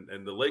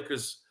 And the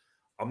Lakers,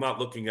 I'm not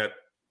looking at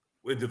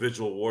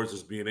individual awards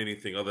as being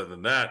anything other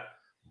than that,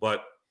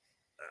 but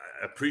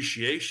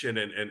appreciation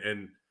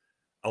and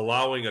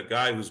allowing a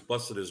guy who's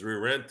busted his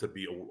rear end to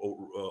be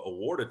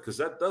awarded, because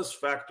that does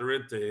factor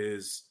into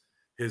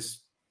his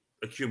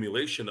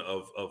accumulation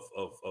of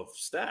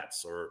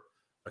stats or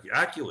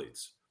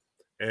accolades.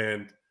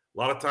 And a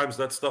lot of times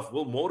that stuff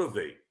will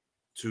motivate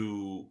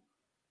to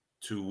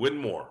win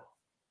more,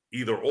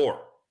 either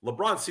or.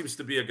 LeBron seems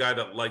to be a guy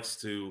that likes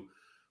to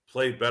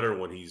play better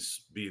when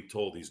he's being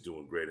told he's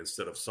doing great,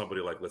 instead of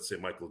somebody like, let's say,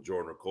 Michael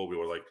Jordan or Kobe,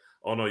 or like,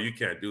 oh no, you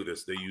can't do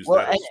this. They use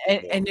that.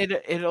 And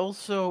it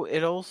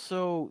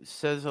also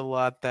says a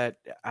lot that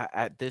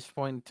at this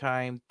point in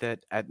time, that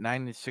at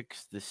 9-6,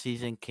 the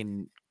season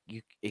can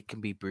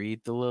be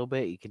breathed a little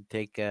bit. You can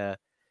take a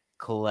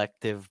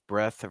collective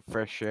breath of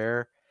fresh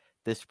air.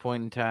 This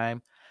point in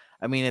time,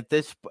 I mean, at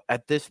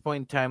this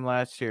point in time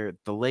last year,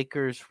 the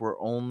Lakers were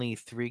only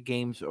 3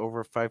 games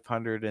over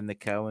 500 in the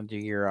calendar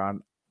year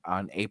on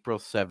April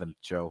 7th,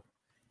 Joe.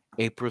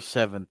 April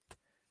 7th,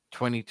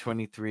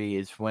 2023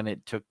 is when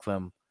it took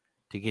them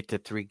to get to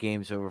 3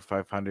 games over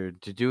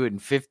 500. To do it in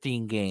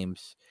 15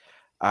 games,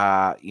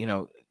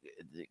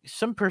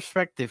 some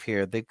perspective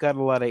here. They've got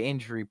a lot of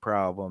injury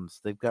problems.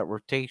 They've got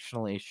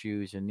rotational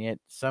issues, and yet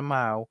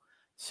somehow,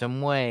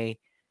 some way,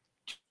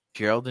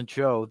 Gerald and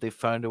Joe, they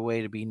found a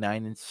way to be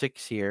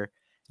 9-6 here,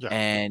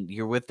 and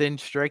you're within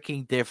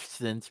striking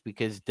distance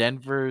because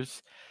Denver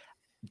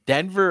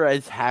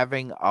is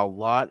having a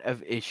lot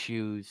of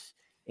issues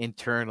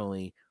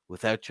internally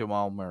without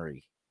Jamal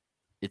Murray.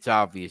 It's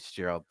obvious,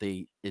 Gerald.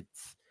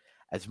 It's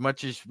as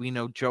much as we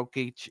know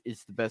Jokic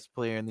is the best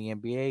player in the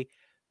NBA,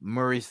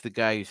 Murray's the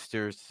guy who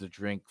stirs the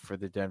drink for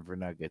the Denver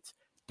Nuggets.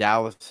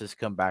 Dallas has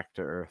come back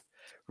to earth.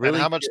 And really.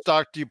 how much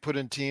stock do you put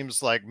in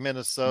teams like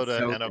Minnesota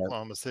and Minnesota.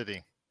 Oklahoma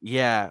City?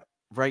 Yeah,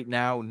 right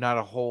now, not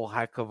a whole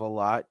heck of a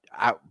lot.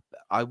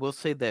 I will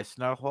say this,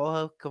 not a whole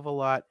heck of a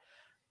lot.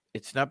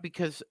 It's not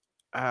because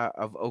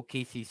of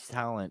OKC's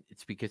talent.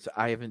 It's because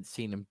I haven't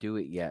seen him do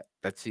it yet.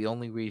 That's the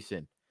only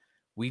reason.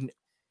 We,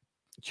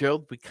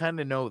 Gerald, we kind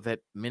of know that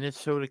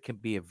Minnesota can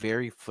be a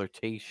very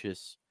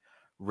flirtatious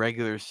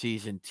regular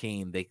season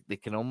team. They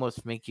can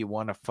almost make you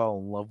want to fall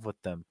in love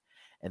with them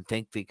and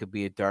think they could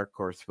be a dark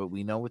horse. But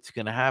we know what's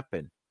going to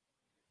happen.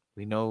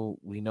 We know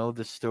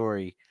the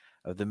story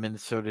of the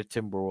Minnesota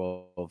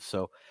Timberwolves.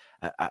 So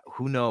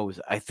who knows?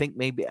 I think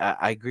maybe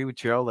I agree with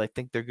Gerald. I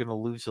think they're going to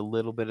lose a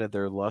little bit of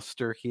their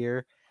luster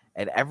here,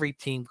 and every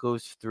team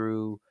goes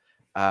through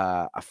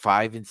a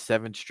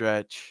 5-7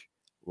 stretch.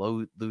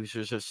 Low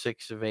losers are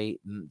 6 of 8,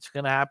 and it's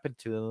going to happen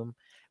to them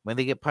when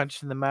they get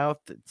punched in the mouth.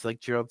 It's like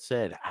Gerald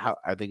said. How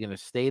are they going to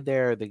stay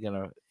there? Are they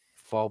going to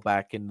fall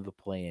back into the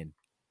play-in?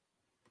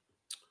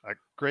 A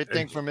great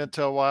thing from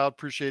Intel Wild.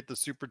 Appreciate the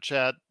super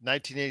chat.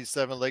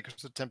 1987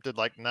 Lakers attempted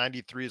like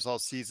 93s all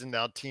season.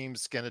 Now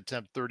teams can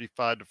attempt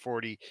 35 to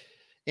 40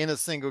 in a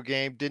single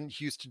game. Didn't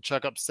Houston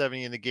chuck up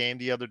 70 in the game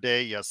the other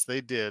day? Yes,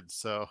 they did.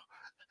 So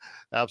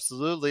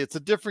absolutely. It's a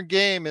different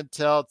game,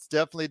 Intel. It's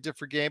definitely a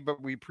different game,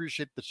 but we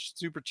appreciate the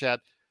super chat.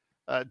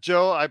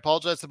 Joe, I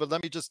apologize, but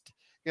let me just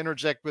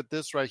interject with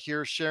this right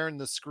here, sharing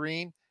the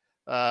screen.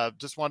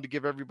 Just wanted to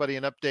give everybody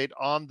an update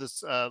on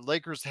this.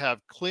 Lakers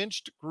have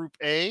clinched Group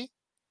A.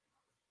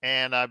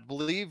 And I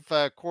believe,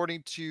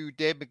 according to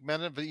Dave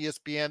McMenamin of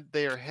ESPN,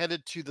 they are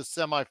headed to the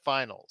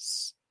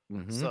semifinals.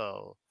 Mm-hmm.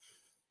 So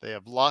they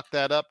have locked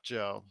that up,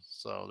 Joe.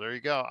 So there you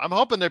go. I'm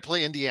hoping they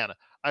play Indiana.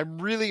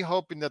 I'm really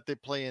hoping that they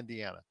play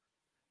Indiana.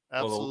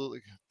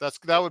 Absolutely.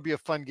 That would be a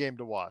fun game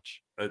to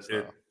watch. I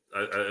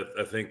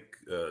think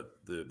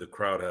the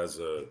crowd has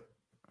a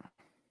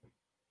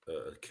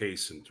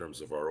case in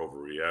terms of our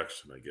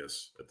overreaction, I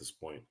guess, at this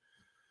point.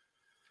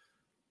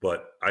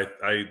 But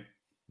the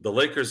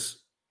Lakers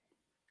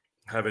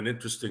have an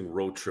interesting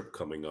road trip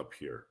coming up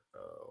here.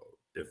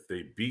 If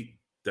they beat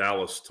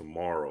Dallas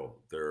tomorrow,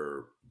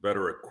 they're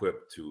better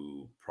equipped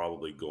to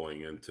probably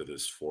going into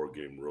this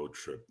 4-game road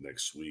trip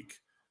next week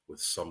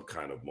with some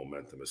kind of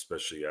momentum,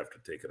 especially after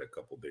taking a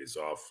couple of days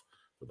off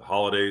for the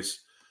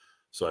holidays.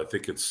 So I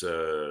think it's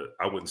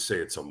I wouldn't say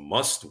it's a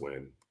must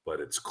win,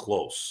 but it's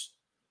close.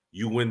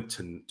 You win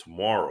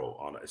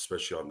tomorrow,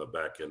 especially on the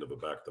back end of a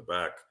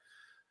back-to-back,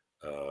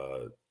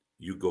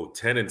 you go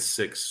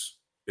 10-6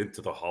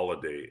 into the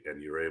holiday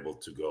and you're able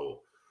to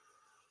go.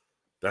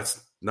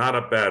 That's not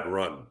a bad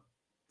run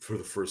for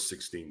the first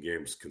 16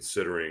 games,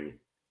 considering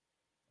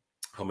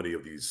how many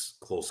of these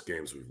close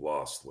games we've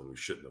lost when we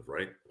shouldn't have,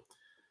 right?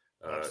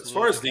 As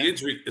far as the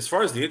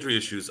injury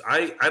issues,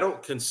 I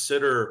don't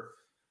consider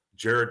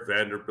Jared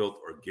Vanderbilt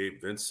or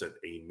Gabe Vincent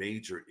a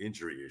major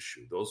injury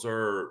issue. Those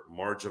are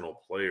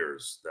marginal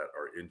players that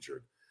are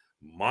injured.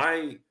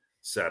 My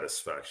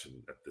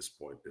satisfaction at this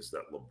point is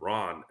that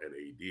LeBron and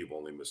AD have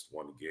only missed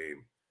one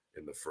game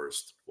in the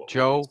first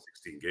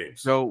 16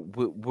 games. So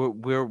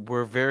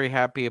we're very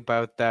happy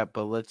about that,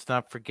 but let's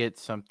not forget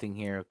something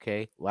here,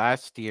 okay?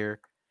 Last year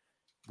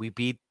we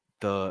beat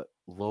the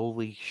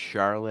lowly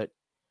Charlotte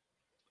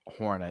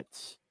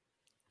Hornets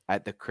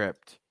at the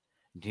Crypt.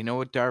 Do you know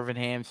what Darvin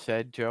Ham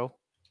said, Joe?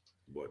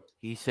 What?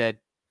 He said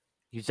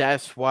he's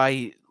asked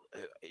why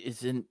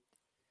isn't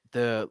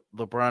the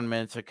LeBron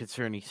minutes a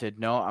concern. He said,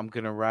 "No, I'm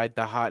gonna ride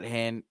the hot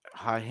hand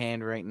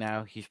right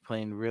now. He's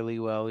playing really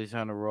well. He's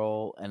on a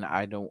roll, and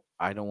I don't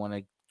want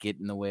to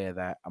get in the way of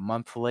that." A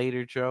month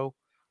later, Joe,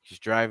 he's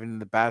driving in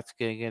the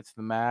basket against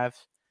the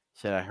Mavs.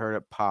 Said, "I heard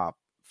it pop,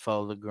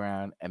 fell to the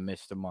ground, and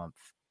missed a month."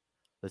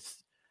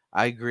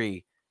 I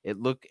agree. It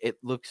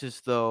looks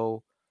as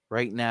though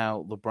right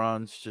now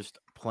LeBron's just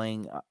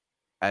playing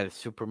at a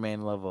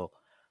Superman level.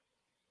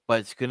 But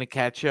it's going to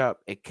catch up.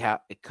 It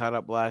caught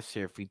up last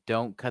year. If we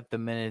don't cut the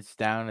minutes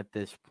down at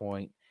this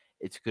point,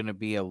 it's going to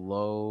be a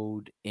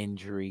load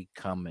injury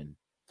coming.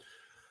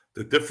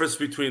 The difference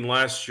between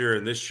last year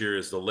and this year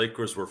is the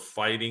Lakers were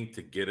fighting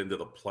to get into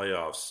the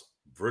playoffs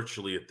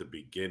virtually at the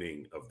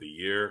beginning of the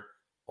year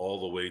all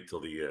the way till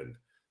the end.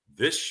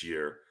 This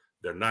year,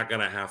 they're not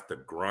going to have to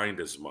grind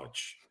as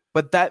much.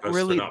 But that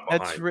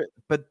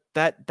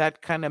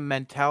that kind of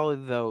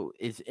mentality though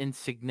is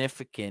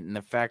insignificant in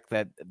the fact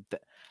that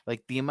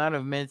like the amount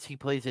of minutes he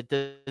plays, it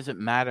doesn't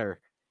matter.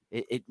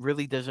 It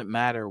really doesn't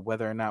matter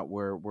whether or not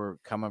we're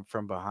coming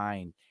from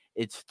behind.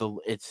 It's the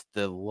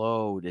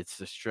load, it's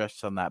the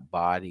stress on that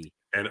body.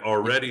 And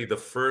already the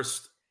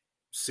first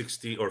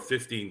 16 or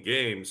 15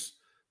 games,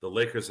 the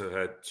Lakers have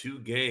had 2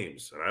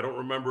 games, and I don't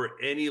remember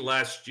any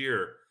last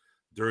year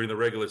during the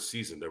regular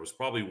season. There was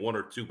probably 1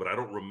 or 2, but I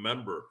don't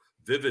remember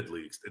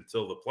vividly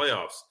until the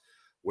playoffs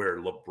where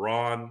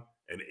LeBron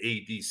and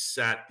AD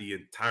sat the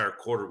entire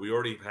quarter. We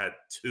already had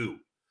 2.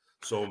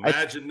 So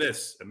imagine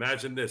this.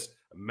 Imagine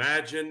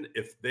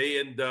if they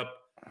end up,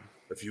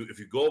 if you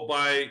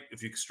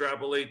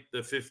extrapolate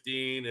the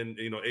 15 and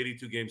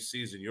 82 game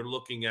season, you're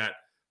looking at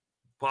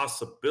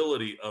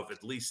possibility of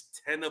at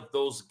least 10 of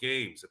those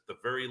games, at the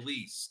very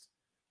least,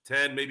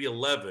 10, maybe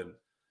 11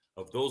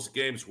 of those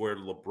games where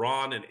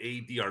LeBron and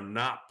AD are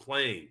not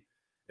playing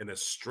in a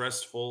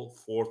stressful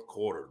fourth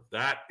quarter.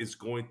 That is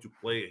going to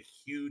play a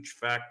huge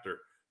factor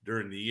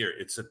during the year.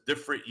 It's a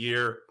different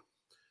year,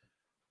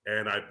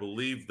 and I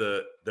believe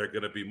that they're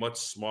going to be much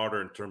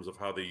smarter in terms of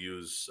how they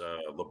use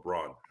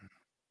LeBron.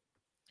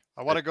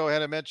 I want to go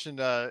ahead and mention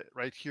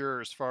right here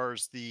as far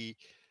as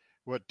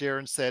what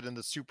Darren said in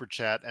the super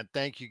chat, and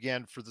thank you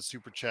again for the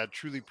super chat.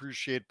 Truly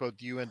appreciate both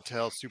you and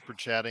Tel super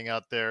chatting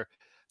out there,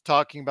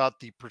 talking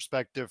about the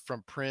perspective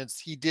from Prince.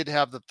 He did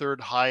have the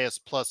third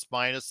highest plus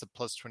minus at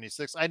plus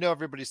 26. I know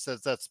everybody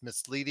says that's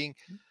misleading.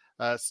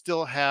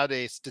 Still had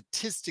a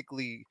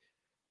statistically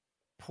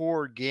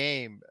poor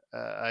game.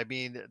 I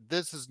mean,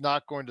 this is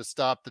not going to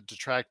stop the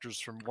detractors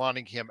from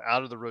wanting him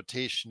out of the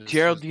rotation.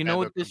 Gerald, you know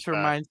what this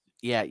reminds?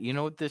 Yeah, you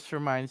know what this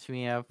reminds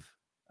me of?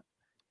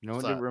 You know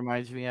what it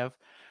reminds me of?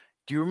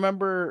 Do you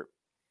remember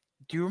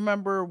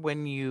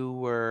when you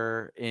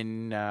were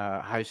in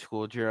high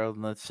school, Gerald?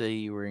 And let's say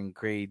you were in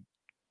grade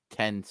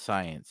 10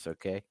 science,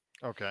 okay?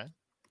 Okay.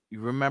 You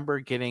remember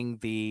getting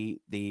the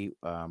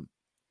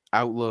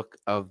outlook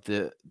of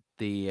the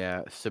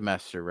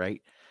semester,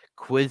 right?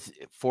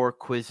 4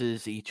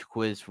 quizzes, each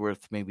quiz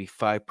worth maybe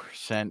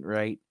 5%,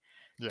 right?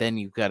 Yeah. Then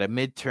you've got a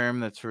midterm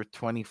that's worth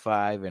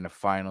 25 and a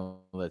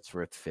final that's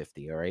worth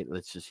 50. All right,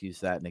 let's just use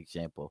that as an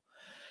example.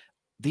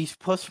 These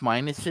plus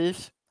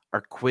minuses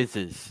are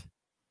quizzes.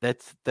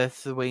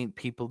 That's the way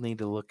people need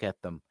to look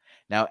at them.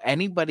 Now,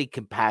 anybody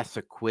can pass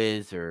a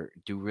quiz or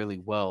do really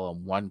well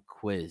on one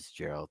quiz,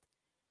 Gerald.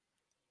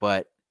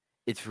 But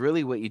it's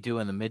really what you do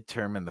in the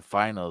midterm and the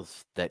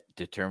finals that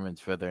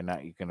determines whether or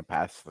not you're going to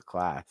pass the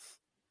class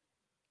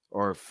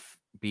or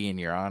be in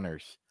your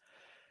honors.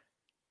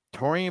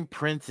 Taurean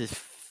Prince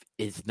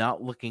is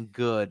not looking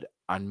good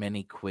on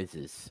many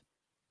quizzes,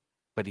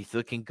 but he's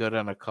looking good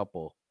on a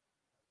couple.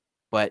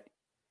 But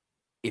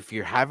if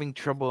you're having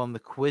trouble on the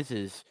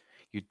quizzes,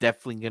 you're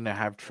definitely going to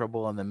have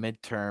trouble on the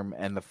midterm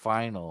and the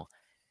final.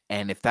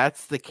 And if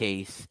that's the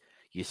case,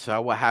 you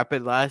saw what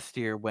happened last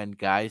year when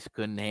guys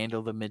couldn't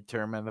handle the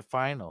midterm and the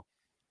final.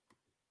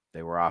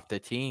 They were off the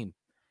team.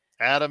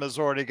 Adam has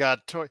already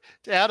got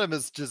Adam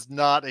is just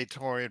not a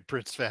Taurean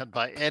Prince fan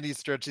by any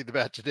stretch of the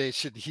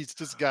imagination. He's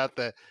just got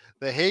the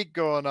hate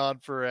going on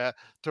for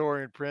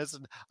Taurean Prince,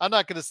 and I'm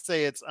not going to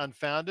say it's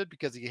unfounded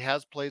because he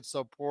has played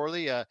so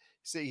poorly.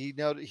 He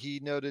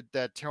noted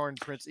that Taurean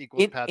Prince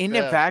equals Pat in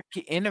Bev.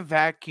 In a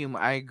vacuum.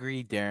 I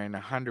agree, Darren,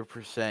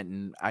 100%.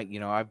 And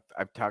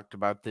I've talked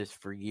about this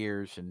for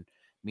years, and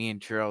me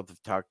and Gerald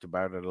have talked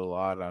about it a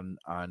lot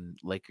on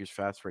Lakers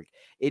Fast Break.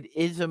 It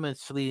is a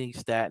misleading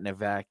stat in a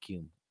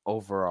vacuum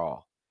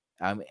overall.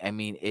 I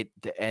mean it,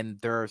 and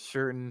there are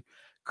certain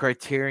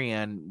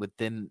criterion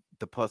within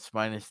the plus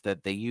minus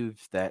that they use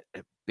that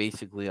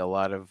basically a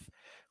lot of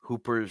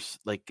hoopers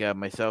like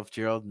myself,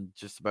 Gerald, and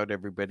just about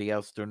everybody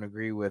else don't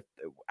agree with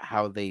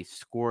how they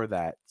score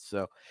that.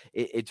 So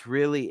it's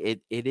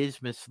really it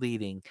is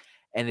misleading.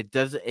 And it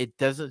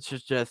doesn't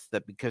suggest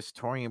that because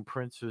Taurean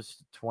Prince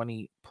was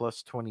 20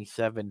 plus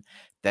 27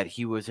 that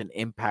he was an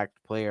impact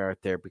player out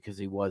there, because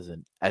he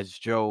wasn't. As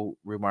Joe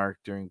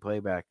remarked during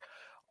playback,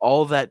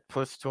 all that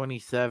plus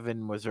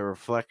 27 was a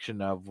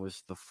reflection of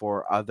was the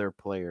 4 other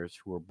players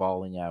who were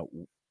balling out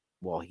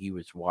while he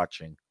was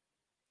watching.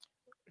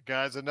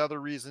 Guys,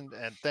 another reason,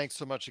 and thanks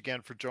so much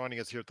again for joining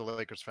us here at the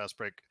Lakers Fast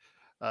Break.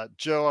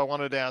 Joe, I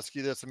wanted to ask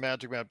you this, and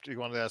Magic Man, you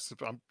wanted to ask,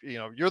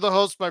 you're the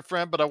host, my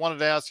friend, but I wanted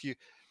to ask you,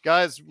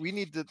 guys, we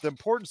need the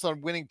importance on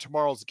winning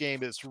tomorrow's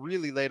game is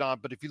really late on.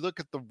 But if you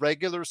look at the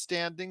regular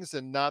standings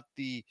and not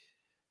the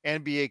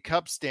NBA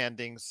Cup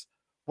standings,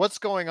 what's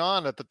going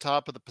on at the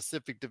top of the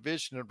Pacific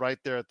Division and right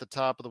there at the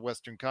top of the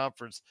Western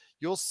Conference?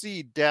 You'll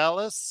see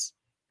Dallas,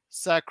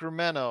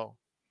 Sacramento,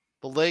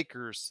 the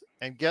Lakers,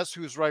 and guess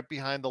who's right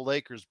behind the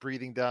Lakers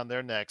breathing down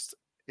their necks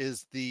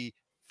is the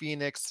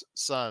Phoenix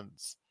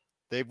Suns.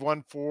 They've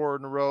won 4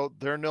 in a row.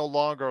 They're no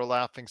longer a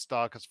laughing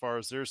stock as far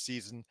as their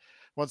season.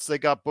 Once they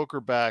got Booker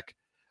back,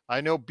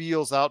 I know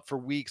Beal's out for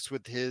weeks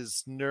with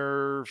his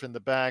nerve in the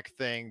back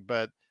thing,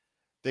 but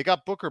they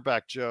got Booker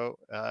back, Joe,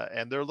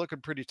 and they're looking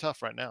pretty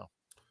tough right now.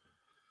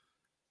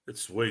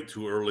 It's way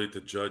too early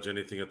to judge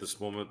anything at this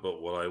moment,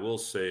 but what I will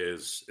say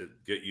is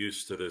get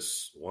used to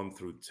this 1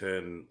 through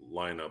 10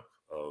 lineup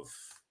of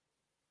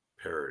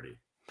parity.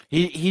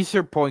 He's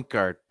their point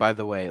guard, by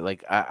the way.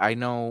 Like I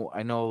know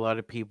a lot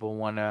of people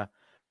wanna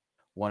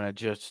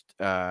just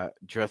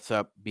dress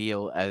up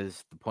Beal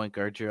as the point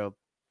guard. Gerald,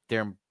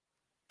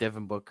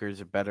 Devin Booker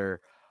is a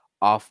better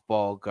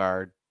off-ball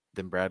guard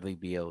than Bradley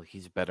Beal.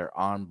 He's a better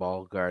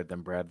on-ball guard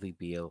than Bradley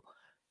Beal.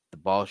 The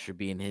ball should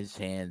be in his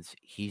hands.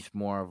 He's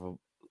more of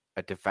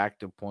a de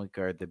facto point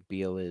guard than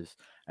Beal is.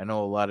 I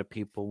know a lot of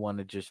people want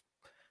to just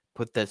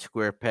put that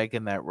square peg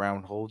in that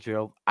round hole,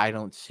 Gerald. I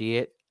don't see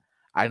it.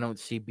 I don't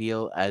see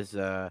Beal as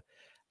a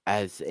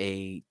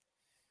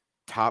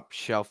top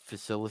shelf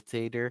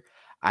facilitator.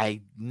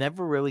 I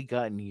never really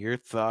gotten your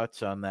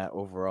thoughts on that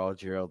overall,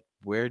 Gerald.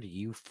 Where do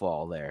you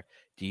fall there?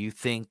 Do you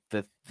think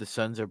that the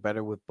Suns are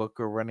better with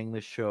Booker running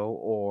the show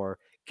or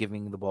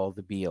giving the ball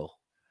to Beal?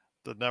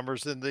 The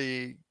numbers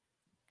numbers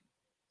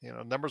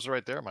are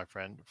right there, my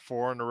friend.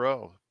 4 in a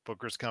row.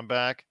 Booker's come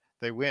back.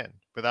 They win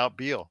without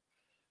Beal.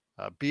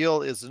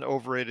 Beal is an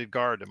overrated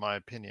guard, in my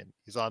opinion.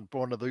 He's on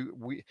one of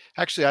the.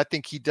 Actually, I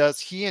think he does.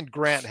 He and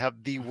Grant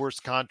have the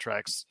worst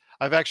contracts.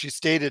 I've actually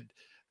stated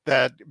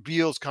that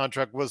Beal's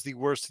contract was the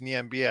worst in the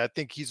NBA. I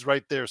think he's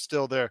right there,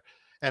 still there.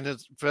 And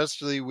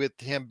especially with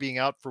him being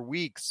out for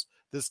weeks,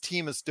 this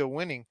team is still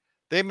winning.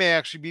 They may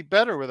actually be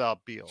better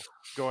without Beal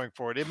going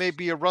forward. It may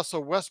be a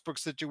Russell Westbrook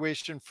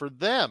situation for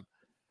them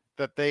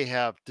that they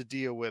have to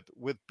deal with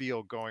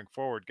Beal going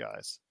forward,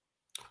 guys.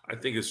 I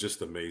think it's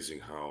just amazing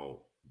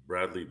how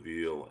Bradley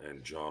Beal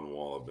and John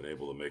Wall have been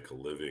able to make a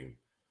living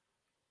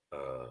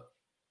of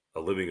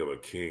a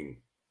king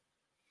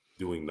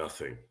doing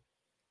nothing.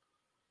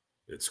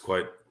 It's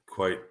quite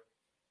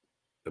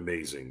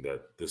amazing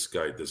that this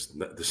guy this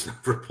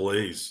never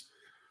plays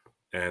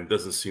and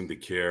doesn't seem to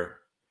care,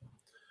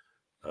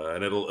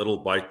 and it'll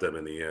bite them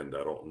in the end.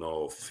 I don't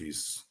know if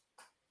he's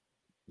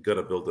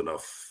gonna build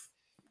enough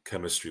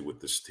chemistry with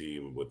this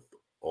team with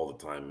all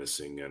the time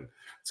missing, and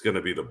it's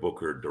gonna be the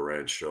Booker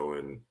Durant show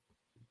and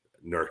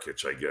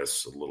Nurkic, I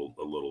guess, a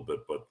little bit,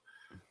 but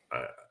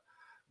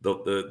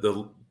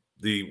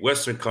the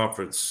Western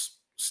Conference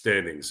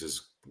standings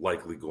is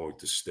likely going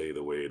to stay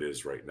the way it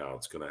is right now.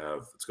 It's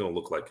gonna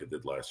look like it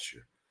did last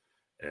year,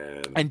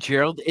 And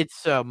Gerald,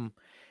 it's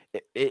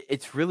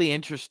really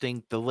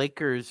interesting. The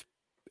Lakers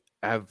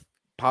have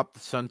popped the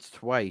Suns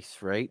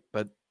twice, right?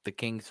 But the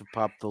Kings have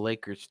popped the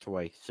Lakers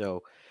twice.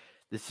 So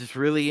this is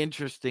really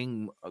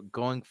interesting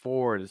going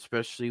forward,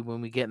 especially when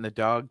we get in the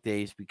dog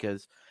days,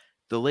 because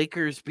the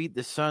Lakers beat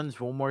the Suns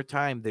one more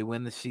time. They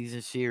win the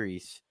season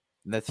series.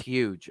 And that's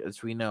huge,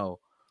 as we know,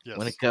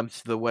 when it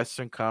comes to the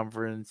Western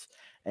Conference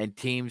and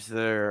teams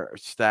that are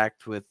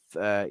stacked with,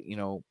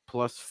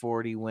 plus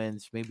 40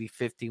 wins, maybe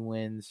 50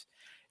 wins.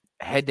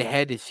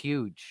 Head-to-head is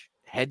huge.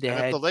 And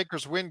if the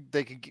Lakers win,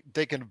 they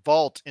can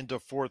vault into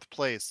 4th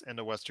place in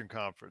the Western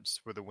Conference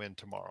with a win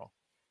tomorrow.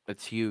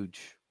 That's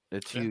huge.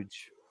 That's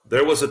huge.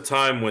 There was a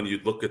time when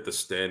you'd look at the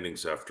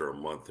standings after a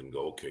month and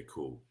go, okay,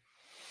 cool.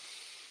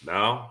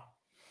 Now,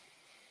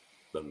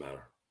 doesn't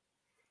matter.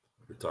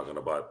 We're talking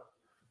about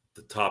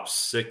the top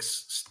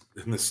 6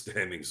 in the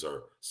standings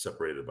are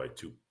separated by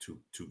two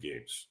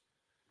games.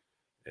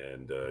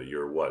 And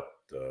you're what,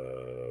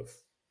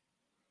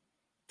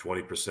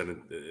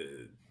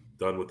 20%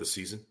 done with the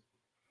season?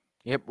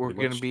 Yep, we're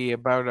going to be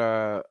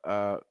about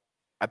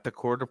at the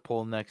quarter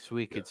pole next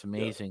week. It's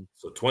amazing. Yeah.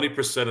 So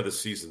 20% of the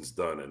season's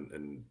done,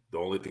 and the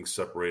only thing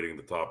separating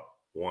the top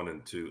 1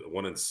 and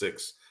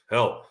 6,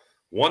 hell,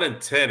 1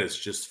 and 10 is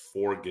just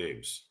 4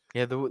 games.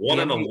 Yeah, 1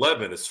 and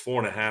 11 is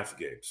 4.5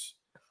 games.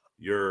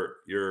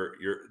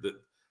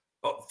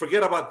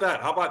 Forget about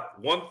that. How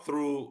about 1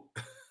 through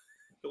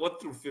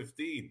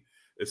 15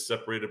 is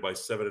separated by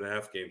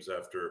 7.5 games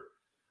after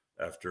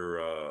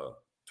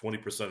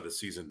 20% of the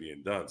season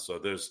being done. So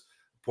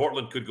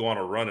Portland could go on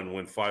a run and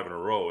win 5 in a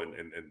row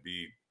and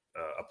be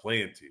a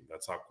play-in team.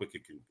 That's how quick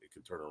it can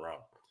turn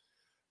around.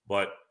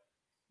 But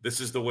this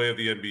is the way of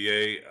the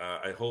NBA.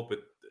 I hope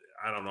it.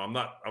 I don't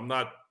know. I'm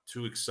not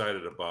too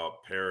excited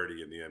about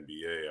parity in the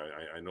NBA.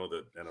 I know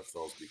that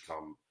NFL's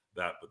become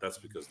that, but that's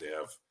because they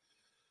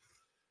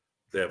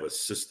have a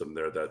system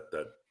there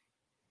that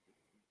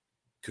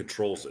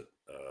controls it,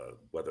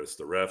 whether it's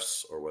the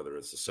refs or whether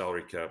it's the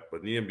salary cap.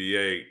 But in the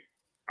NBA,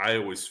 I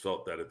always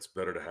felt that it's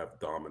better to have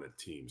dominant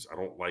teams. I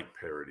don't like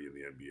parity in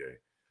the NBA,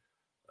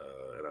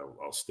 and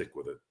I'll stick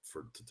with it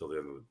till the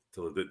end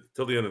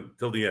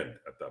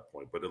at that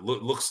point. But it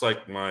looks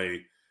like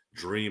my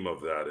dream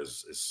of that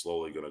is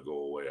slowly going to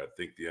go away. I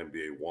think the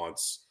NBA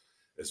wants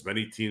as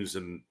many teams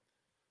in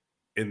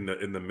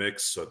the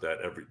mix so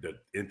that that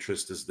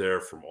interest is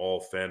there from all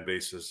fan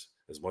bases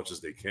as much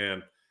as they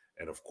can.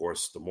 And of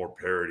course, the more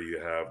parity you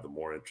have, the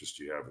more interest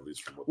you have, at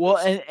least from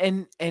what.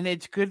 And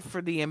it's good for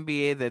the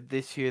NBA that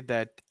this year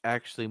that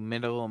actually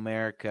Middle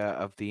America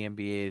of the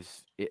NBA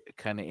is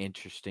kind of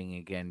interesting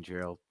again,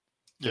 Gerald.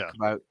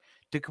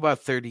 Took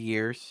about 30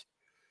 years,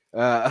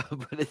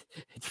 but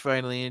it's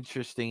finally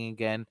interesting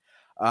again.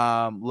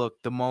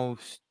 Look, the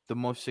most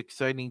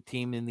exciting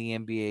team in the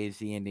NBA is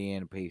the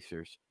Indiana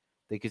Pacers.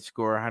 They could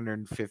score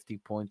 150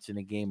 points in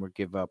a game or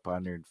give up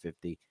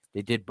 150.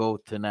 They did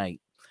both tonight.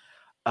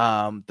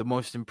 The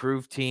most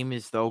improved team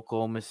is the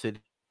Oklahoma City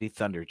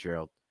Thunder,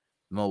 Gerald.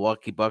 The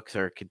Milwaukee Bucks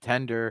are a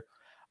contender,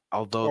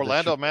 although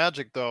Orlando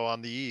Magic, though,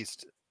 on the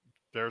East,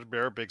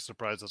 they're a big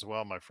surprise as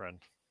well, my friend.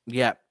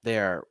 Yeah, they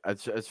are.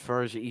 As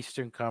far as the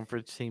Eastern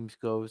Conference teams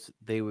goes,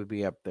 they would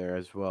be up there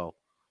as well.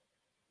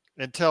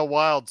 Intel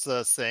Wild's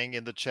saying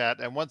in the chat,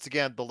 and once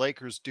again, the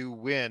Lakers do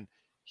win.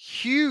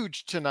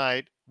 Huge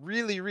tonight.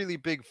 Really, really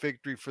big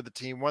victory for the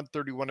team,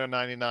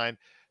 131-99.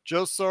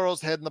 Joe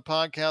Soros heading the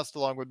podcast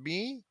along with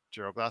me,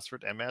 Gerald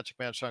Glassford, and Magic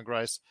Man Sean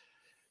Grice.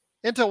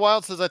 Intel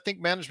Wild says, I think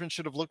management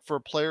should have looked for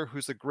a player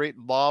who's a great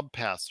lob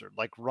passer,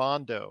 like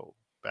Rondo.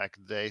 back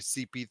in the day.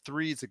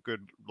 CP3 is a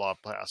good lob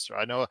passer.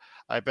 I know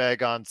I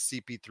bag on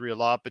CP3 a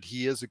lot, but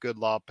he is a good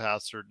lob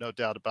passer, no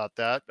doubt about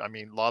that. I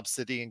mean, Lob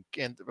City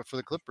and for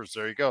the Clippers,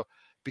 there you go.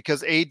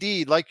 Because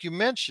AD, like you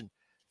mentioned,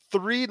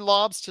 3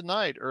 lobs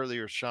tonight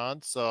earlier,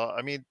 Sean. So,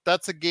 I mean,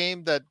 that's a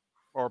game that,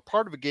 or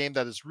part of a game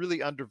that is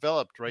really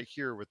undeveloped right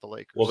here with the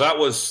Lakers. Well, that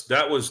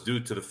was due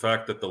to the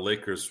fact that the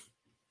Lakers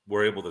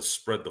were able to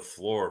spread the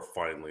floor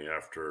finally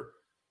after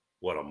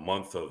a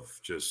month of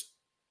just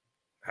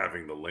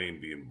having the lane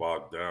being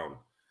bogged down.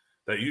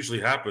 That usually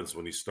happens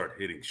when you start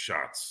hitting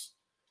shots.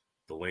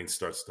 The lane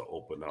starts to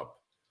open up.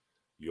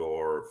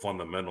 Your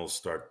fundamentals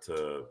start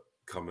to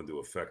come into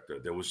effect.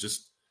 There was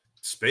just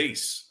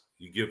space.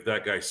 You give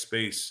that guy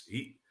space.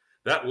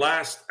 That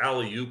last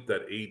alley-oop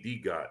that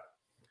AD got,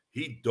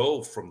 he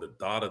dove from the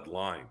dotted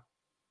line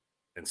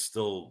and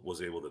still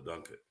was able to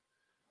dunk it.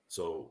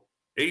 So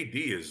AD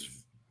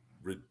is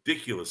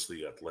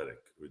ridiculously athletic,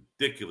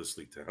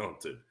 ridiculously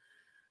talented.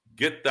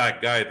 Get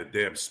that guy the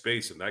damn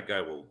space, and that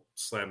guy will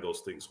slam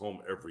those things home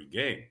every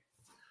game.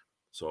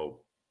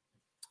 So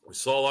we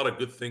saw a lot of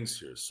good things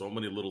here. So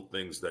many little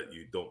things that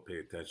you don't pay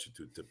attention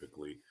to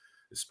typically,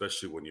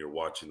 especially when you're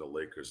watching the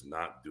Lakers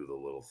not do the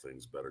little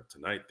things better.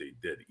 Tonight they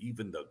did.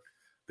 Even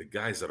the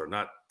guys that are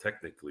not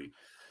technically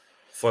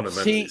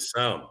fundamentally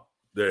sound.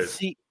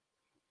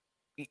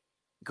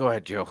 Go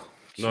ahead, Joe.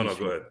 No,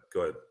 go ahead.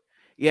 Go ahead.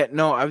 Yeah,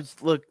 no,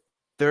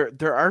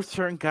 there are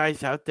certain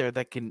guys out there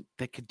that can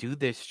do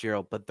this,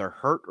 Gerald, but they're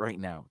hurt right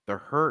now. They're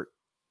hurt.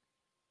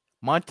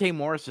 Monte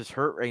Morris is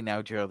hurt right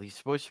now, Gerald. He's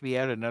supposed to be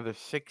out another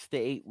 6 to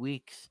 8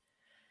 weeks.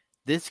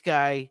 This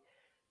guy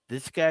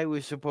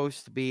was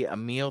supposed to be a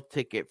meal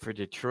ticket for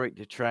Detroit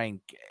to try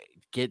and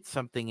get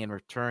something in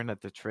return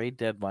at the trade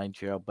deadline,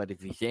 Gerald. But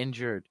if he's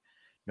injured,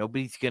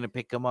 nobody's going to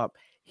pick him up.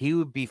 He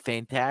would be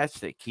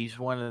fantastic. He's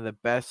one of the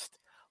best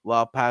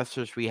lob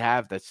passers we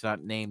have that's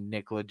not named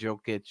Nikola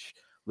Jokic,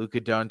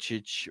 Luka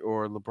Doncic,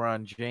 or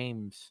LeBron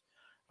James.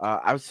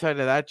 Outside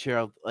of that,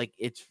 Gerald, like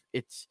it's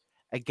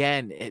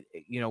again,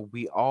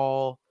 we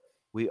all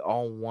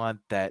want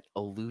that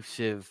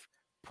elusive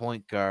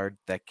point guard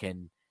that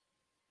can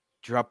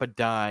drop a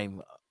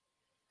dime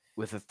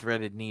with a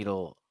threaded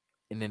needle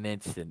in an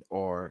instant,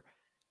 or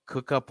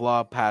cook up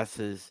lob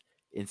passes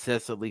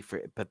incessantly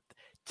but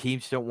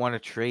teams don't want to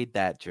trade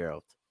that,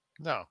 Gerald.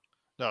 No,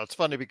 it's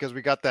funny because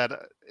we got that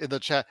in the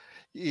chat.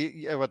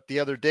 The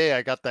other day,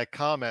 I got that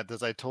comment,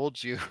 as I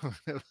told you.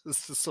 It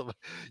was just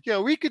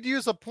we could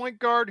use a point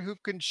guard who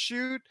can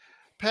shoot,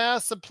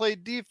 pass, and play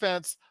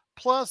defense,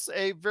 plus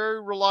a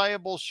very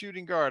reliable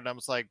shooting guard. And I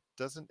was like,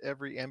 doesn't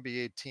every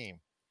NBA team?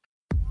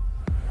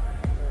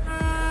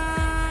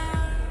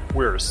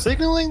 We're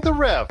signaling the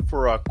ref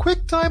for a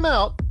quick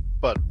timeout,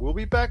 but we'll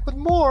be back with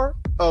more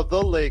of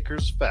the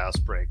Lakers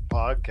Fast Break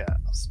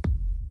podcast.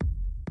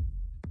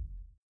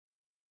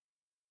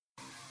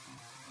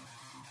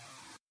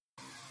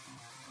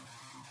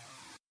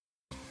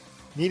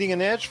 Needing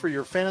an edge for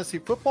your fantasy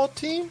football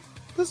team?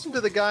 Listen to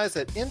the guys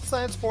at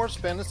Inside Sports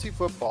Fantasy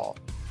Football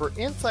for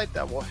insight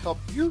that will help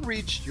you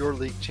reach your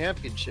league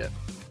championship.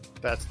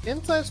 That's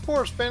Inside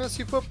Sports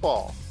Fantasy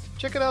Football.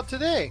 Check it out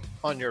today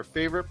on your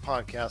favorite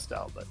podcast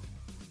outlet.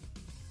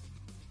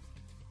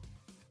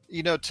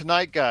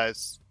 Tonight,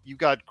 guys, you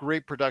got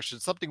great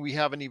production, something we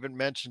haven't even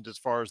mentioned as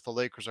far as the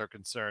Lakers are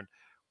concerned.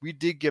 We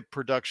did get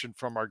production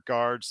from our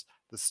guards,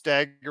 the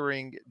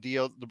staggering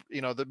deal,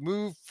 the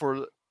move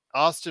for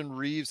Austin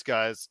Reeves,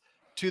 guys,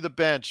 to the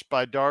bench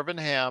by Darvin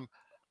Ham,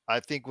 I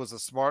think was a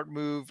smart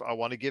move. I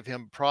want to give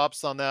him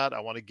props on that.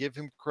 I want to give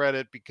him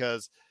credit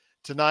because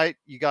tonight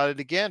you got it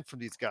again from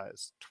these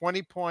guys.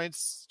 20 points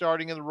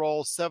starting in the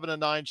role, 7 of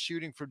 9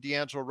 shooting for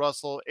D'Angelo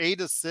Russell,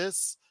 8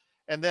 assists,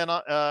 and then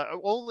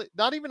only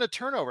not even a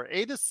turnover.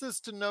 8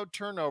 assists to no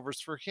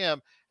turnovers for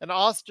him. And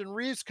Austin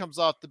Reeves comes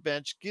off the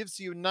bench, gives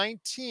you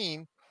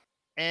 19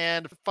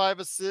 and 5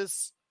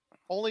 assists,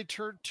 only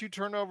 2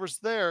 turnovers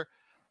there.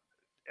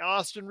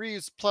 Austin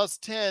Reeves plus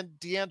 10,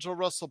 D'Angelo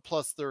Russell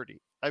plus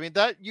 30. I mean,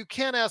 that you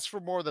can't ask for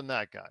more than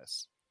that,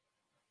 guys.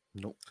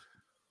 Nope.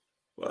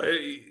 Well,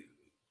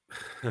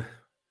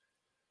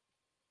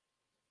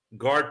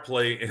 guard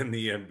play in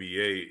the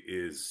NBA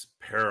is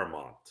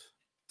paramount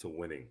to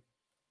winning.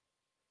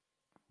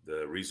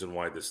 The reason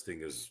why this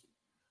thing is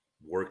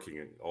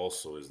working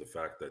also is the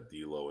fact that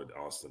D'Lo and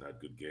Austin had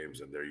good games,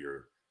 and they're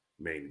your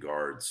main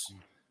guards.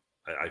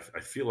 I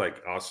feel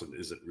like Austin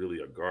isn't really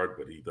a guard,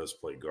 but he does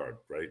play guard,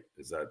 right?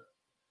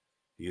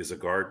 He is a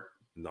guard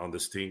on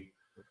this team.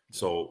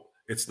 So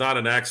it's not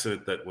an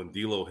accident that when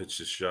D'Lo hits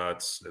his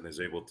shots and is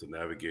able to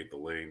navigate the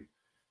lane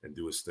and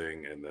do his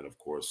thing, and then, of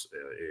course,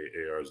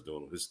 AR is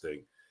doing his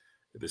thing,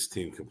 this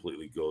team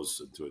completely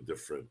goes into a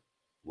different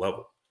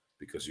level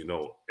because,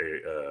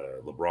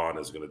 LeBron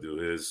is going to do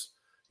his,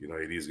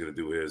 AD is going to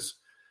do his.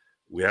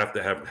 We have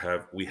to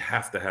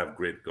have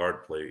great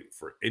guard play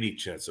for any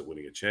chance at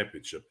winning a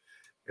championship.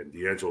 And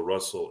D'Angelo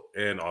Russell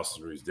and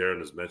Austin Reeves, Darren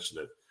has mentioned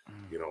it.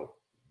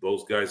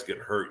 Those guys get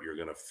hurt, you're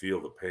going to feel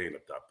the pain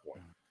at that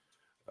point.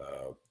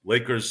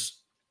 Lakers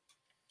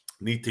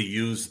need to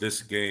use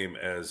this game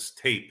as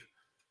tape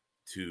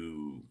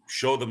to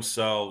show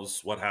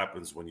themselves what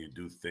happens when you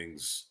do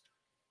things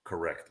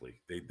correctly.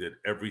 They did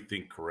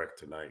everything correct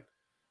tonight.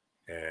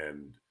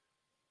 And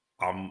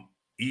I'm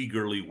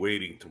eagerly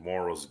waiting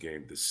tomorrow's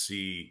game to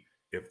see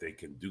if they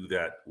can do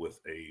that with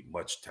a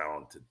much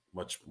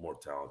more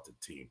talented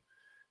team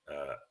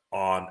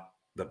on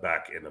the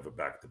back end of a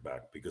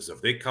back-to-back. Because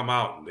if they come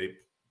out and they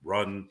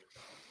run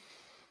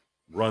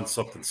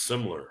something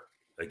similar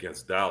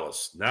against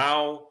Dallas,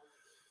 now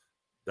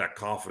that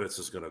confidence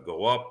is going to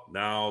go up.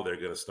 Now they're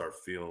going to start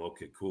feeling,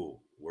 okay,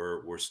 cool.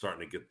 We're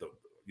starting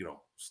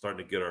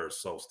to get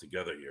ourselves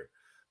together here.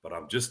 But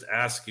I'm just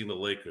asking the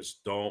Lakers,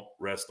 don't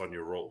rest on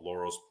your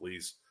laurels,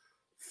 please.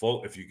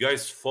 If you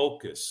guys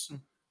focus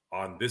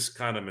on this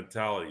kind of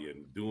mentality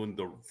and doing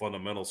the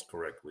fundamentals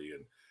correctly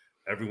and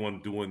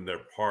everyone doing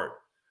their part,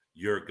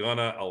 you're going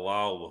to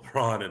allow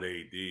LeBron and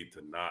AD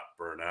to not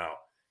burn out.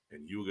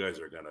 And you guys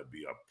are going to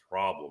be a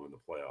problem in the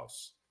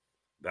playoffs.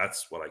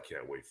 That's what I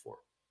can't wait for.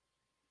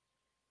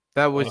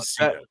 That was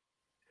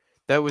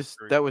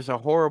a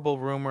horrible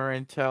rumor,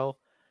 Intel.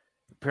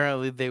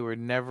 Apparently they were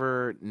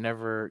never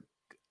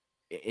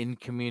in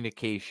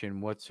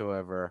communication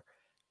whatsoever.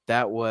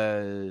 That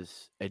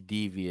was a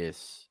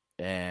devious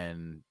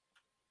and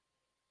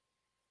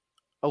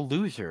a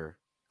loser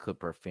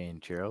Clipper fan,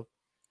 Gerald,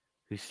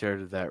 who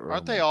started that rumor.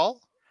 Aren't they all?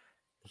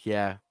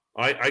 Yeah.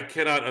 I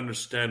cannot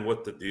understand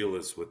what the deal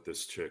is with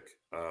this chick.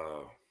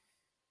 I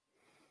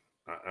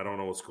don't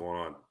know what's going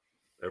on.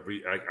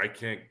 I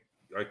can't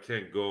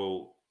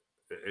go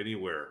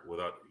anywhere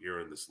without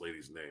hearing this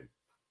lady's name.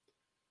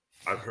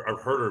 I've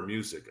heard her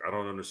music. I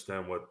don't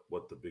understand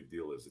what the big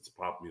deal is. It's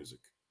pop music.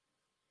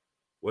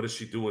 What is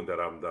she doing that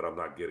I'm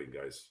not getting,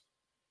 guys?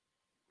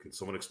 Can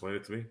someone explain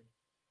it to me?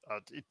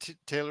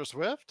 Taylor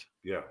Swift?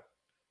 Yeah.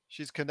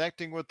 She's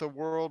connecting with the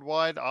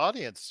worldwide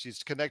audience.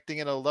 She's connecting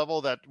in a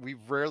level that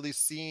we've rarely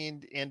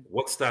seen in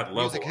what's that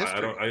level? music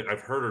history.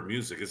 I've heard her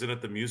music. Isn't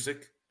it the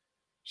music?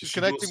 She's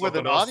connecting with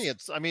an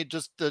audience. I mean,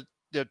 just the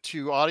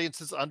two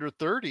audiences under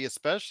 30,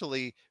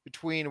 especially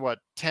between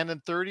 10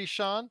 and 30,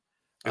 Sean?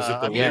 Is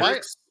it the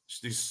lyrics?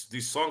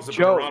 These songs have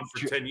been around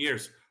for 10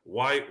 years.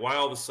 Why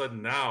all of a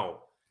sudden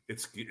now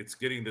it's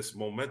getting this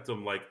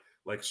momentum like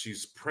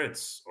she's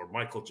Prince or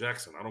Michael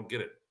Jackson? I don't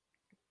get it.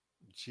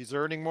 She's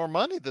earning more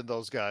money than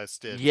those guys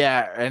did.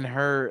 Yeah, and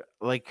her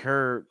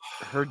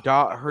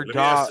dog.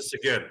 Let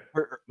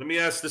me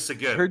ask this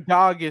again. Her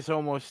dog is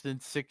almost in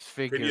six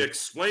figures. Can you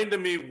explain to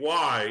me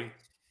why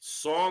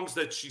songs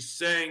that she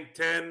sang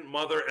 10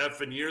 mother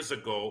effing years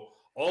ago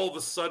all of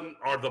a sudden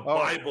are the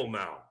Bible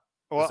now?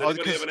 Does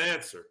anybody have an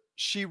answer?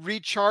 She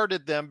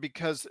recharted them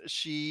because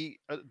the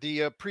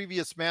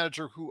previous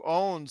manager who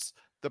owns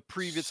the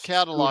previous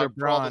catalog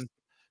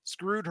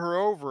screwed her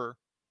over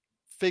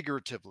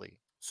figuratively.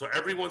 So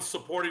everyone's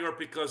supporting her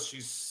because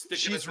she's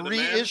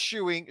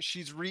reissuing.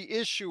 She's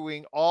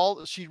reissuing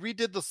all. She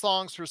redid the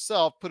songs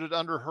herself, put it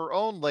under her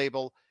own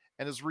label,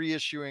 and is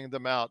reissuing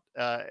them out.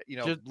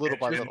 Little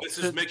by little. This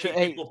is making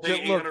people pay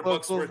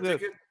 $800 for a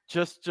ticket.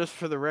 Just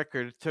for the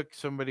record, it took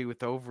somebody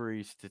with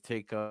ovaries to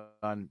take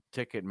on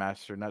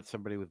Ticketmaster, not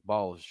somebody with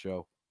balls,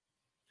 Joe.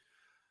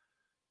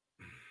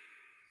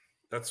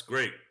 That's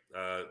great.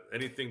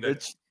 Anything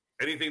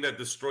that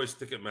destroys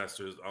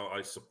Ticketmaster,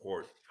 I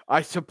support.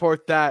 I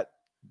support that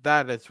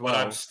as well.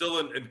 But I'm still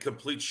in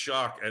complete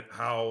shock at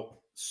how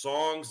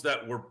songs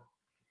that were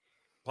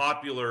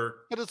popular.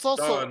 But it's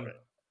also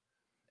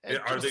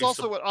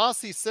what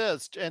Aussie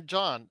says, and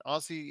John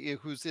Aussie,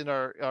 who's in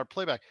our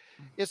playback.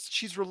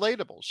 She's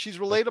relatable. She's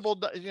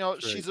relatable.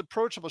 She's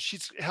approachable.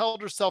 She's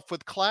held herself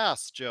with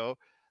class, Joe.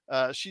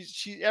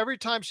 She every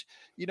time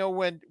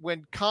when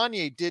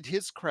Kanye did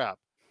his crap,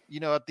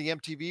 at the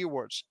MTV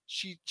Awards,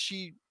 she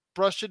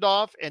brushed it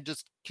off and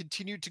just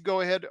continued to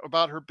go ahead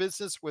about her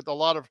business with a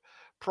lot of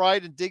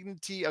pride and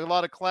dignity, a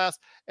lot of class,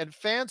 and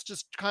fans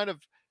just kind of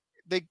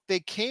they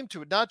came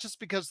to it not just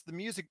because of the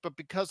music, but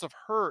because of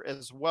her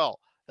as well.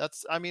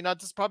 That's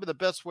probably the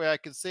best way I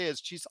can say is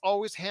she's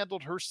always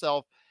handled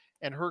herself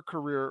and her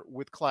career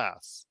with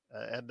class,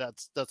 and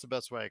that's the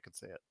best way I could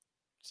say it.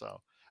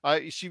 So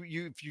if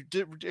you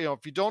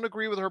don't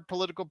agree with her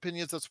political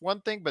opinions, that's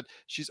one thing, but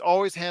she's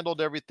always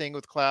handled everything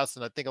with class,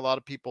 and I think a lot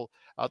of people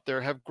out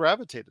there have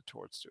gravitated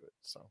towards it.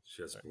 So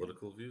she has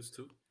political views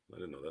too. I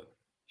didn't know that.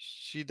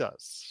 She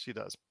does,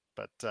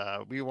 but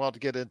we won't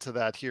get into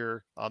that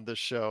here on this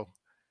show.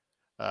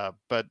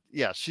 But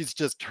yeah, she's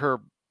just her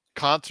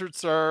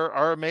concerts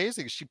are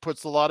amazing. She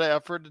puts a lot of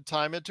effort and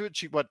time into it.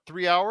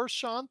 3 hours,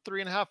 Sean?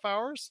 3.5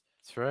 hours?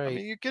 That's right. I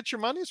mean, you get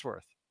your money's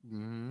worth.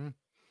 Mm-hmm.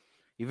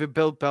 Even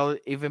Bill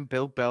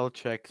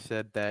Belichick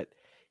said that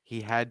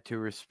he had to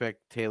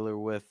respect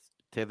Taylor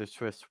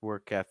Swift's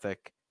work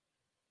ethic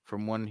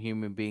from one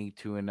human being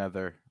to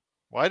another.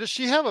 Why does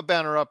she have a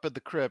banner up at the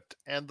crypt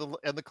and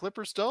the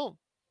Clippers don't?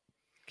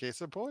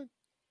 Case in point.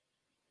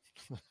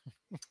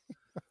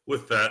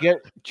 With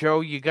that,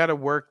 Joe, you got to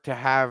work to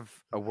have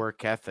a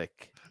work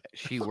ethic.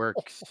 She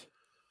works.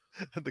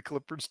 The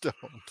Clippers don't.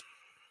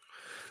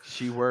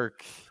 She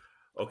works.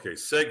 Okay,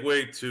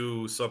 segue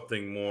to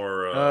something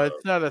more.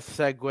 It's not a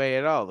segue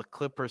at all. The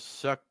Clippers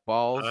suck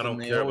balls, I and don't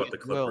they care about always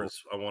the will.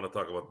 Clippers. I want to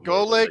talk about more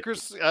Go of the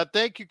Lakers. Lakers.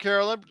 Thank you,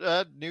 Carolyn.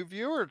 New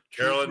viewer.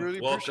 Carolyn, Really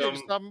appreciate you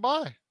welcome. stopping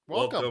by.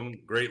 Welcome.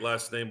 Great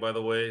last name, by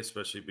the way,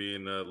 especially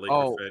being a Laker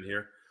Oh, fan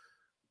here.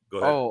 Go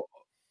ahead.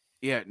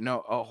 Yeah,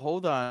 no. Oh,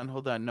 hold on.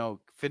 No,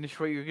 finish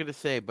what you're gonna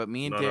say. But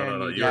me and No, Darren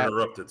need you're that.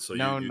 interrupted, so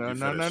No, you no,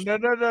 no, no, finish. no,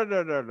 no, no,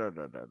 no, no, no,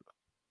 no, no.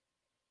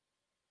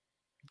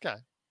 Okay.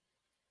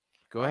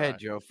 Go ahead,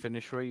 Joe.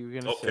 Finish what you were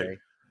gonna say.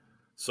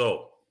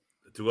 So,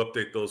 to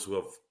update those who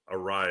have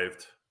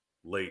arrived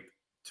late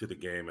to the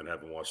game and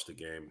haven't watched the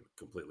game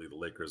completely, the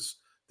Lakers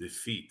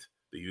defeat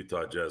the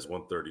Utah Jazz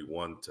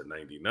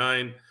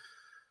 131-99.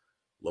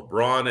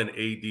 LeBron and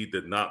AD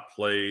did not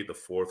play the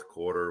fourth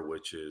quarter,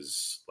 which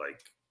is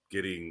like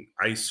getting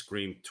ice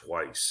cream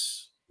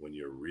twice when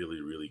you're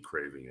really, really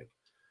craving it.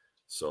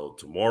 So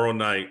tomorrow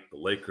night, the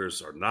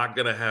Lakers are not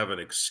going to have an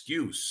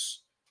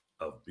excuse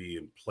of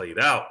being played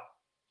out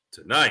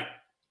tonight.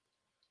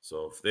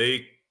 So if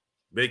they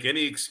make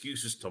any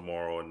excuses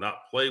tomorrow and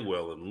not play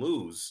well and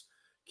lose,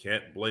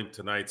 can't blame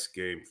tonight's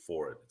game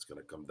for it. It's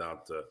going to come down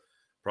to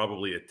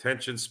probably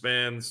attention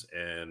spans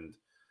and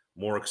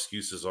more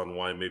excuses on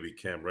why maybe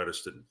Cam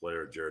Reddish didn't play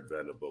or Jared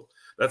Vanderbilt.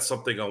 That's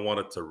something I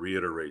wanted to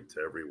reiterate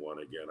to everyone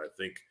again. I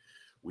think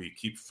we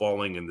keep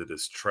falling into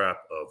this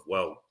trap of,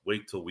 well,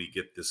 wait till we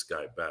get this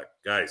guy back.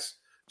 Guys,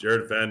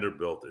 Jared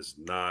Vanderbilt is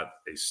not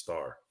a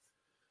star.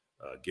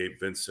 Gabe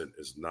Vincent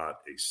is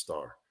not a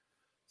star.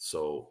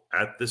 So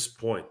at this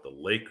point, the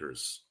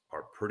Lakers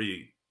are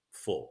pretty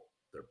full.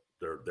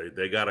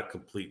 They got a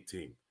complete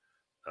team.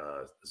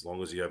 As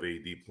long as you have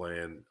AD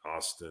playing,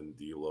 Austin,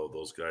 D'Lo,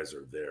 those guys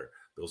are there.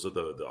 Those are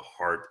the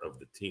heart of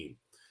the team.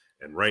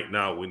 And right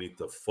now, we need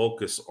to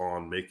focus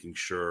on making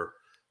sure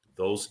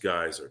those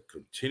guys are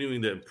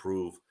continuing to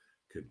improve,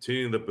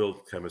 continuing to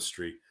build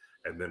chemistry.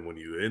 And then when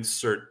you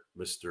insert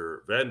Mr.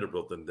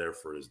 Vanderbilt in there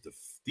for his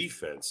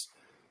defense,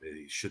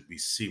 he should be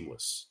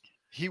seamless.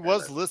 He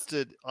was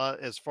listed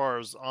as far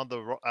as on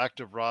the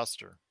active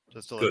roster,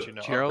 just to let you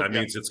know. Gerald, that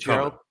means it's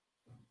coming.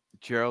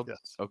 Gerald,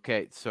 yes.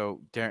 Okay, so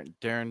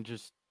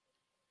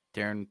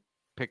Darren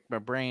picked my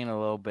brain a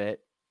little bit,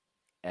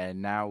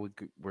 and now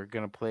we're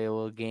gonna play a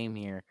little game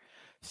here.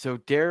 So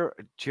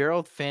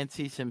Gerald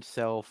fancies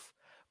himself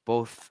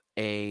both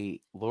a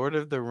Lord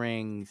of the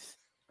Rings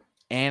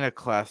and a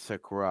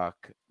classic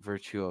rock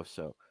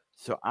virtuoso.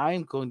 So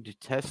I'm going to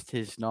test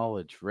his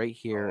knowledge right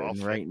here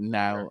and right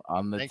now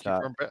on the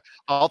top.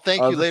 I'll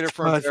thank you later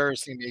for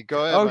embarrassing me.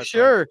 Go ahead. Oh,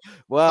 sure.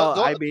 Well,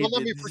 don't I mean,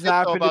 let me this forget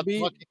happened about to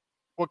be.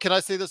 well, can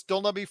I say this?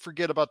 Don't let me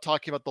forget about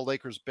talking about the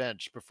Lakers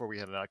bench before we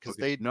head out, because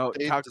they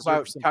talk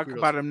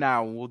about him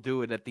now, and we'll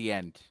do it at the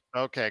end.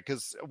 Okay,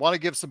 because I want to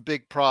give some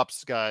big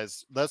props,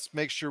 guys. Let's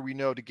make sure we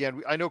note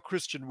again. I know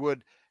Christian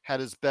Wood had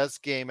his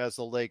best game as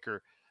a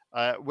Laker.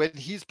 When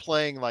he's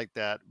playing like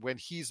that, when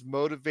he's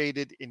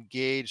motivated,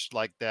 engaged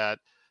like that,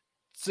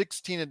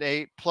 16 and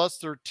 8 plus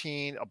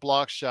 13, a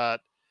block shot,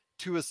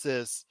 2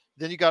 assists.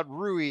 Then you got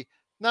Rui,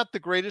 not the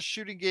greatest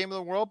shooting game in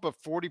the world, but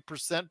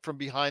 40% from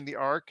behind the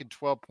arc and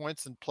 12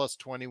 points and plus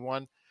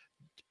 21.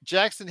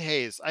 Jackson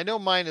Hayes, I know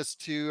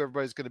 -2,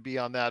 everybody's going to be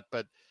on that,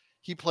 but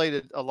he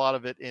played a lot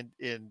of it in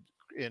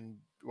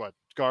what,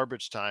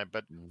 garbage time,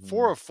 but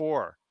 4 of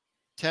 4,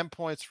 10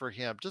 points for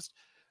him. Just,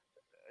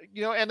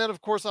 and then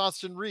of course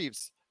Austin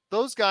Reeves.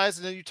 Those guys,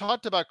 and then you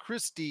talked about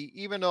Christie,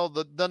 even though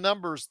the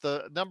numbers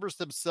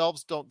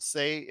themselves don't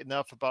say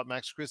enough about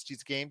Max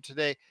Christie's game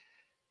today.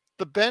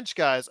 The bench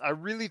guys, I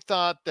really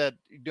thought that,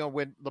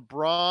 when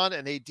LeBron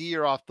and AD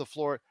are off the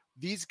floor,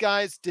 these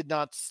guys did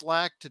not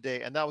slack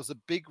today, and that was a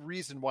big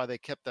reason why they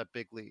kept that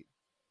big lead.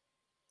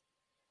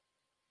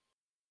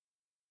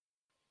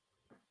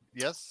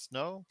 Yes?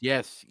 No?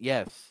 Yes.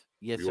 You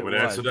want me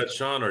to answer that,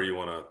 Sean, or you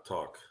want to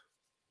talk?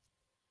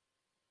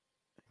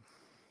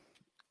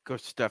 Go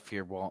stuff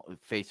your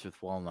face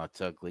with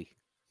walnuts, ugly.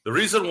 The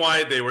reason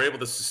why they were able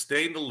to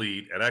sustain the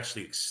lead and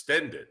actually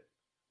extend it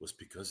was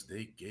because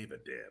they gave a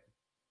damn.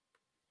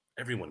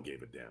 Everyone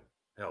gave a damn.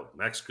 Hell,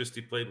 Max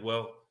Christie played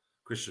well.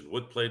 Christian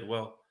Wood played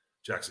well.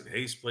 Jackson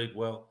Hayes played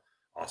well.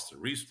 Austin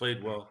Reeves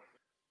played well.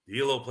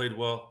 D'Lo played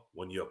well.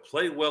 When you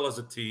play well as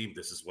a team,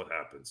 this is what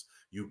happens.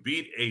 You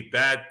beat a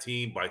bad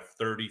team by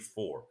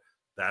 34.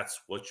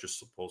 That's what you're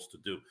supposed to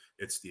do.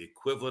 It's the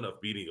equivalent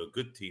of beating a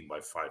good team by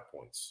 5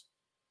 points.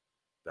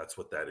 That's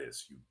what that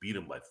is. You beat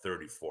them by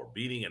 34.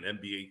 Beating an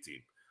NBA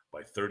team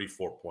by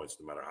 34 points,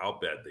 no matter how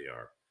bad they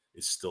are,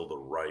 is still the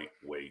right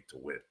way to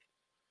win.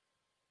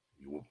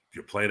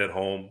 You're playing at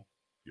home.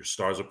 Your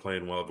stars are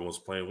playing well. Everyone's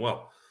playing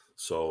well.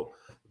 So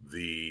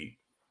the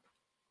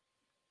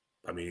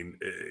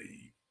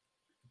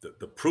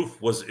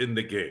proof was in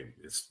the game.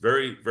 It's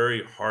very,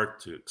 very hard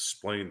to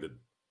explain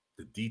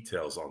the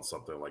details on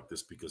something like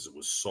this because it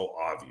was so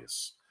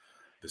obvious.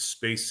 The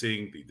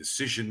spacing, the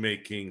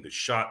decision-making, the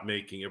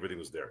shot-making, everything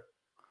was there.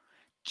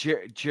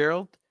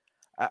 Gerald,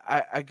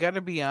 I got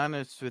to be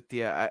honest with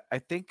you. I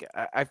think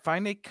I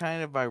find it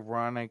kind of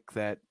ironic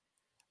that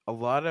a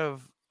lot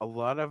of a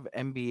lot of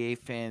NBA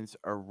fans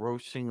are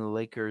roasting the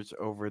Lakers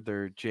over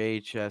their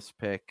JHS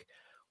pick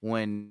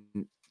when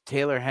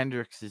Taylor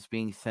Hendricks is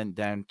being sent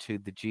down to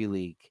the G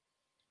League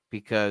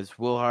because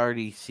Will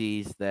Hardy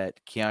sees that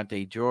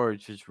Keontae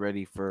George is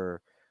ready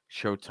for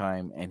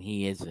Showtime and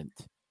he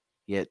isn't.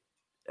 Yet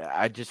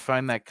I just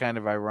find that kind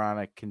of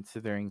ironic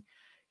considering,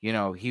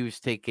 he was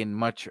taken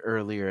much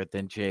earlier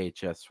than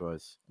JHS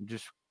was.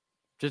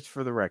 Just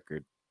for the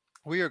record.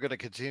 We are going to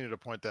continue to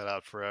point that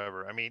out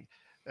forever. I mean,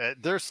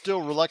 they're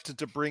still reluctant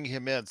to bring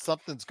him in.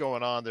 Something's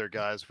going on there,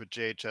 guys, with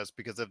JHS,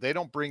 because if they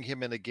don't bring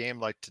him in a game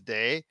like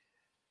today,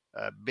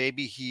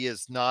 maybe he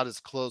is not as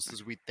close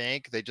as we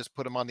think. They just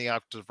put him on the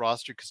active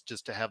roster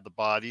just to have the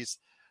bodies,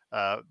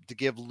 to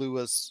give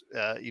Lewis,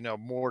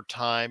 more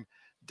time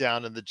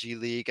down in the G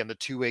League, and the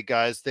two-way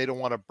guys. They don't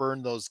want to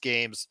burn those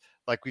games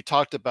like we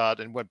talked about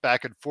and went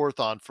back and forth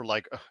on for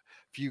like a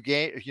few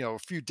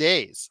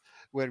days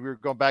when we were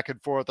going back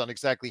and forth on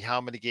exactly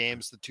how many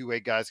games the two-way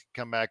guys could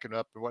come back and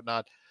up and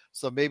whatnot.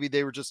 So maybe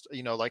they were just,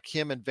 like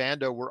him and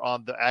Vando were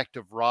on the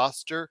active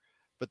roster,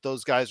 but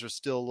those guys are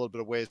still a little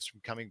bit of ways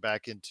from coming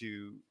back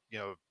into,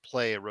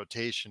 play a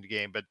rotation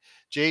game. But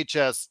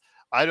JHS,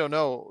 I don't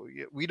know.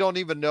 We don't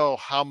even know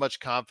how much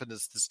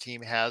confidence this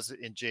team has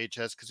in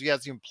JHS because he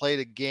hasn't even played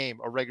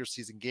a regular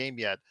season game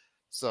yet.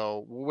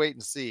 So we'll wait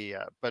and see.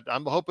 But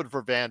I'm hoping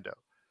for Vando.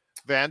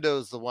 Vando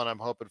is the one I'm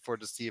hoping for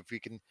to see if we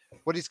can,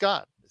 what he's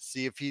got,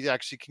 see if he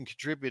actually can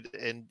contribute.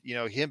 And,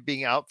 him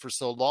being out for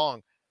so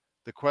long,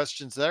 the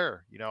question's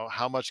there,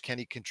 how much can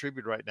he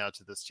contribute right now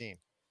to this team?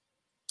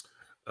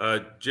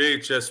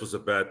 JHS was a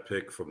bad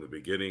pick from the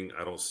beginning.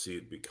 I don't see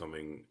it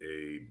becoming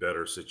a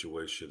better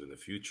situation in the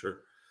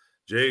future.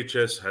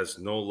 JHS has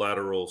no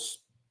lateral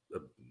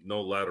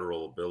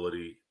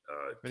ability.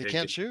 But he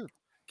can't shoot.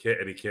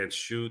 And he can't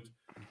shoot.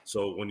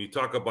 So when you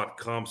talk about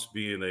comps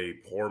being a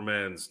poor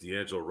man's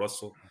D'Angelo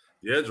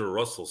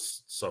Russell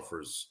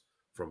suffers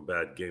from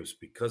bad games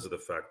because of the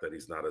fact that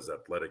he's not as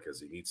athletic as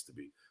he needs to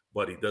be.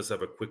 But he does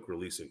have a quick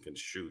release and can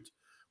shoot,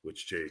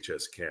 which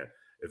JHS can't.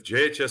 If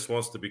JHS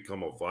wants to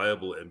become a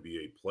viable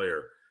NBA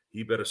player,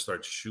 he better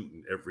start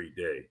shooting every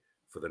day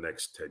for the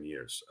next 10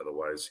 years.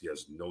 Otherwise, he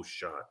has no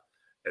shot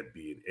at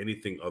being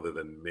anything other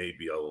than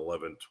maybe an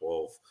 11,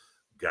 12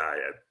 guy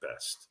at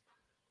best.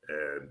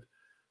 And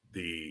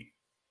the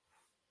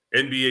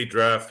NBA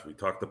draft, we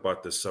talked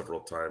about this several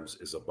times,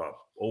 is about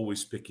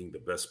always picking the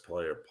best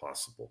player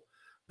possible.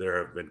 There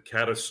have been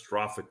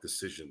catastrophic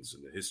decisions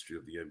in the history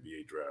of the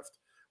NBA draft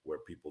where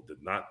people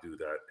did not do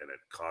that, and it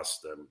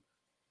cost them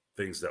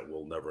things that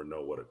we'll never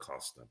know what it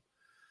cost them.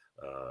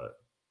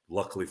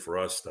 Luckily for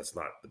us, that's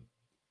not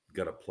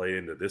going to play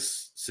into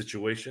this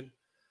situation.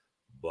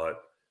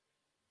 But,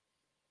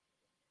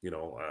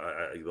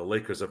 the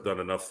Lakers have done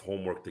enough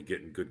homework to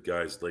get in good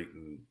guys late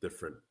in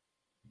different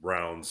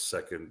rounds,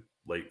 second,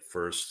 late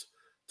first,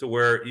 to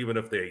where even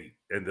if they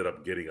ended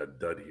up getting a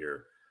dud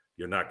here,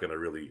 you're not going to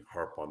really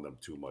harp on them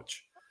too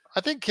much.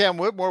 I think Cam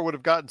Whitmore would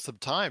have gotten some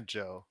time,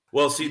 Joe.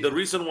 Well, see, the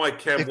reason why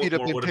Cam if he'd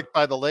have Whitmore been picked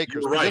by the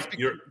Lakers, you're right.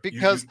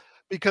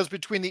 Because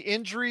between the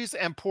injuries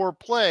and poor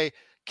play,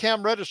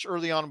 Cam Reddish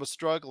early on was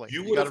struggling.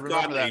 You would have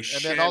gotten a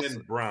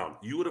Shannon Brown.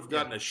 You would have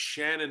gotten a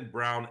Shannon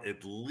Brown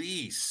at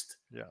least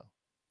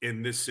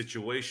in this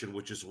situation,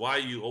 which is why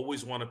you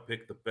always want to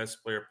pick the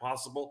best player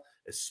possible,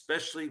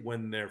 especially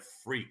when they're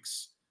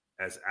freaks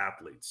as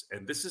athletes.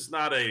 And this is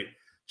not a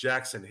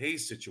Jackson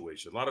Hayes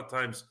situation. A lot of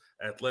times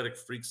athletic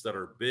freaks that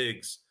are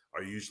bigs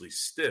are usually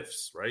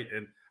stiffs, right?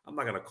 And I'm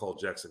not going to call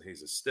Jackson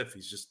Hayes a stiff.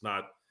 He's just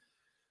not,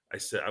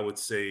 I would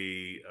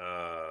say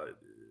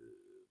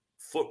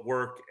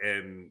footwork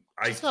and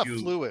IQ. He's not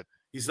fluid.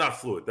 He's not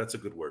fluid. That's a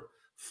good word.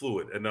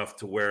 Fluid enough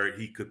to where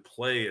he could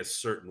play a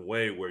certain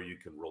way where you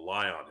can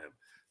rely on him.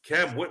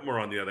 Cam Whitmore,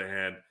 on the other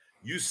hand,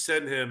 you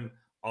send him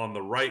on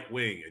the right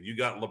wing and you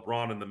got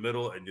LeBron in the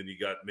middle, and then you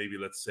got maybe,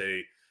 let's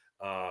say,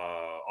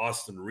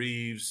 Austin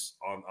Reeves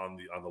on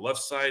the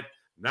left side.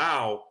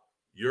 Now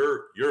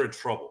you're in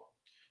trouble.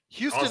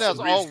 Houston has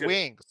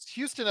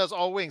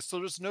all wings, so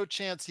there's no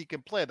chance he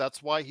can play.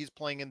 That's why he's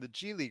playing in the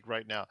G League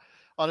right now.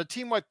 On a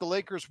team like the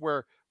Lakers,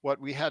 where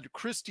we had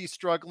Christie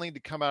struggling to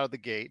come out of the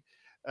gate,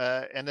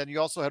 and then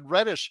you also had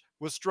Reddish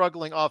was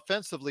struggling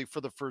offensively for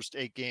the first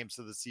 8 games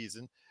of the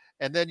season,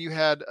 and then you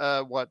had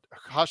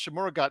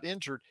Hashimura got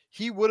injured.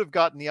 He would have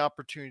gotten the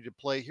opportunity to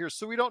play here,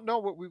 so we don't know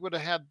what we would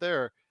have had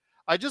there.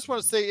 I just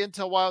want to say,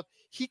 Intel Wild,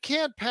 he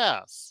can't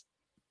pass,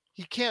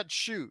 he can't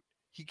shoot.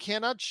 He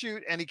cannot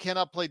shoot, and he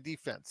cannot play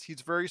defense.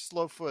 He's very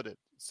slow-footed.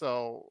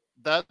 So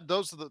that's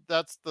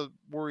the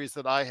worries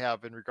that I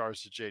have in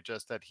regards to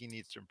JHS that he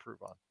needs to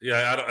improve on.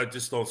 Yeah, I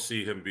just don't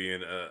see him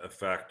being a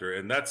factor,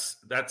 and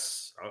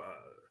that's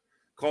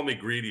call me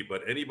greedy,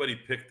 but anybody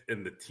picked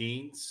in the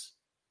teens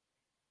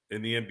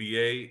in the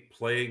NBA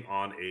playing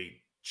on a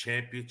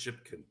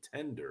championship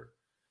contender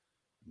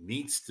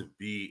needs to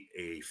be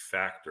a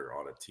factor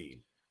on a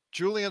team.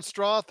 Julian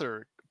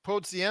Strother,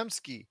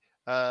 Podziemski.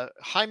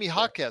 Jaime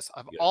Jaquez,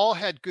 have all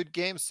had good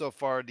games so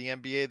far in the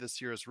NBA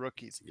this year as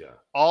rookies. Yeah.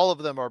 All of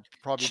them are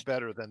probably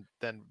better than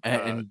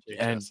and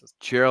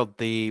Gerald,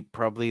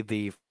 probably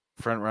the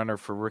front runner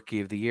for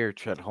Rookie of the Year,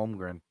 Chet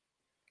Holmgren.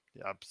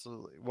 Yeah,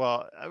 absolutely.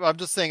 Well, I'm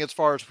just saying as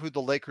far as who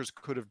the Lakers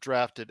could have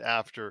drafted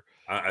after.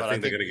 I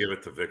think they're going to give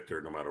it to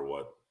Victor no matter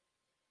what.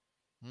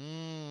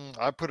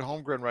 I put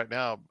Holmgren right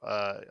now.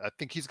 I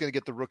think he's going to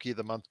get the Rookie of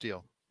the Month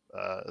deal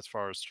as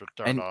far as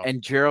starting off.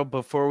 And Gerald,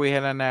 before we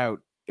head on out,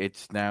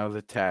 it's now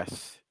the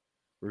test.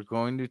 We're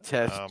going to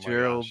test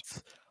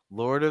Gerald's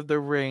Lord of the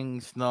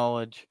Rings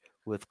knowledge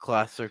with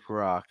classic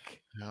rock.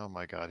 Oh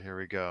my God, here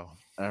we go.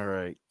 All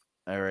right.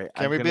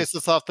 Can we base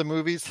this off the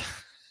movies?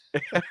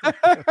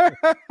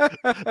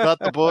 Not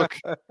the book.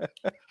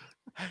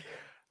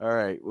 All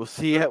right. We'll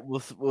see it.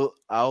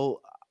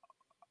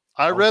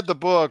 I read the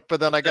book, but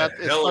then I got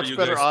it's much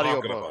better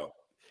audio book. About?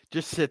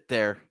 Just sit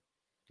there.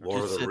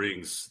 Lord of the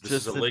Rings. This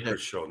is a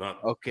Lakers show,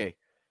 not okay.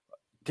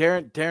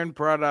 Darren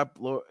brought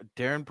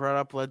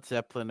up Led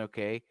Zeppelin.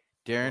 Okay,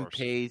 Darren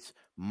pays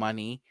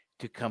money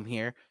to come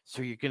here,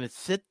 so you're gonna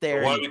sit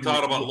there. So why are we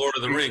talking about Lord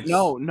of the Rings?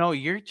 No,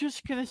 you're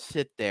just gonna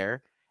sit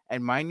there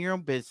and mind your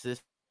own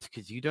business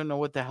because you don't know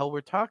what the hell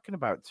we're talking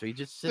about. So you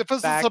just sit back. If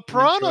it's The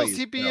Sopranos,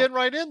 he'd be in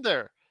right in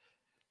there.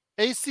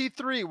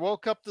 AC3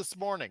 woke up this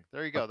morning.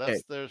 There you go.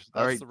 Okay. That's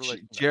all right, the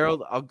relationship.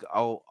 Gerald.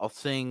 I'll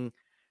sing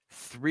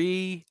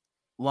 3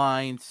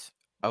 lines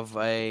of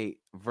a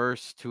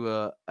verse to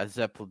a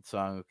Zeppelin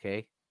song.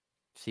 Okay,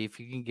 see if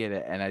you can get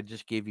it. And I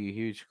just gave you a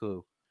huge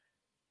clue.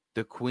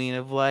 The Queen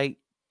of Light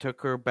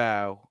took her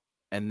bow,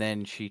 and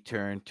then she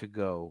turned to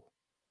go.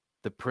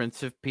 The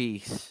Prince of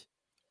Peace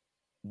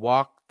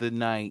walked the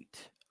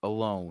night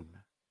alone.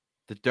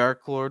 The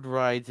Dark Lord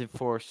rides in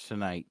force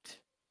tonight.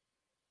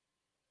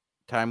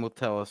 Time will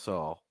tell us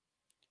all.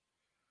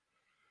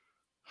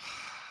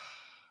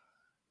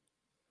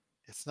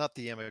 It's not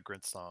the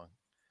Immigrant Song.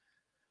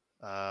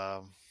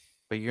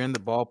 But you're in the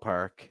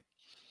ballpark.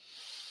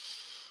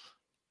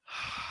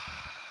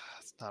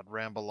 It's not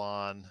Ramble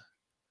On.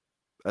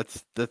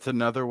 That's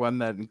another one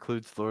that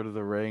includes Lord of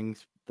the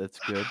Rings. That's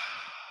good.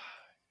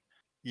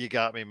 You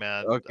got me,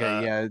 man.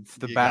 Okay, yeah, it's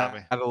the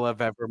Battle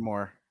of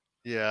Evermore.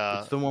 Yeah,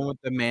 it's the one with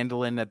the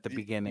mandolin at the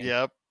beginning.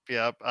 Yep.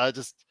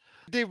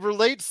 They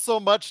relate so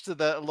much to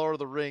that Lord of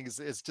the Rings.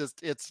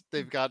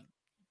 They've got.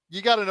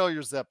 You got to know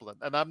your Zeppelin,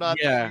 and I'm not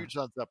huge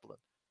on Zeppelin.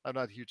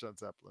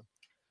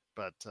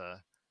 But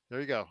there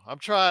you go. I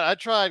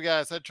tried,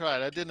 guys. I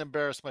didn't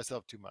embarrass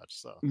myself too much.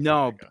 So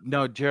no,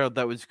 Gerald,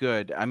 that was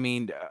good. I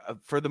mean,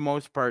 for the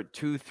most part,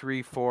 2,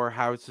 3, 4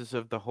 Houses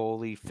of the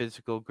Holy,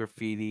 Physical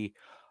Graffiti,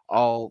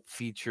 all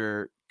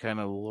feature kind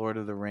of Lord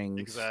of the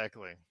Rings.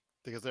 Exactly,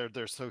 because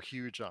they're so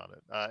huge on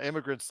it.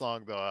 Immigrant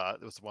Song, though,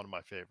 it was one of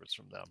my favorites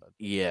from them.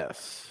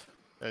 Yes.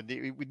 And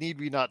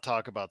we not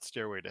talk about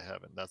Stairway to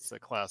Heaven. That's a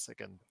classic,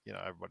 and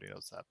everybody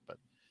knows that. But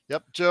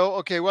yep, Joe.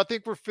 Okay, well I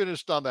think we're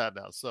finished on that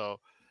now. So,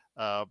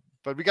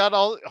 but we got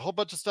a whole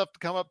bunch of stuff to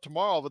come up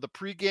tomorrow with the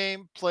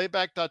pregame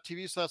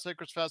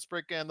playback.tv/Lakers Fast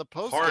Break and the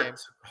postgame.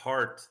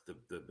 Heart.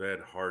 The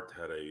band Heart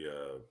had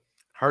a.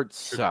 Heart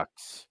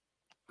sucks.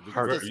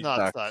 Heart does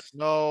not suck.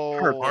 No.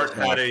 Heart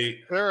had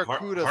a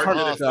Barracuda. Heart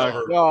did a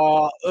cover.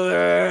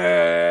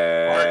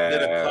 Heart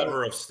did a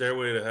cover of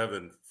Stairway to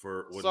Heaven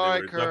for when they were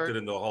inducted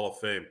into the Hall of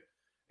Fame,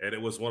 and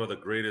it was one of the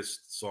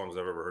greatest songs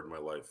I've ever heard in my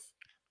life.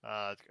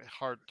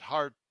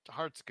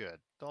 Heart's good.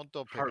 Don't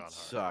pick on Heart.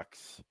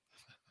 Sucks.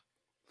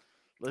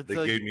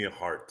 They gave me a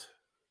heart.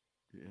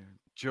 Yeah.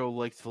 Joe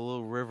likes the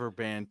Little River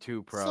Band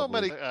too. Probably. So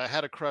many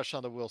had a crush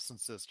on the Wilson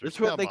sisters. That's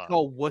what they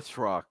call Wuss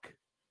Rock.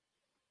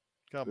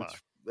 Come on.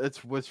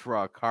 That's Wuss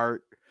Rock.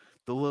 Heart,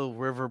 the Little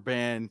River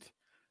Band.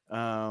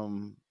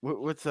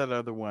 What's that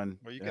other one?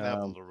 Well, you can have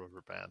the Little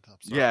River Band. I'm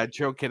sorry. Yeah,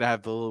 Joe can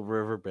have the Little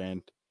River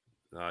Band.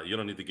 You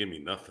don't need to give me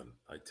nothing.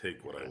 I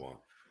take what I want.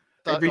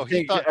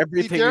 Everything.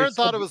 Darren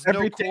thought it was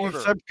no quarter.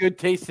 Some good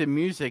taste in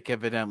music,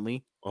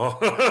 evidently. Oh.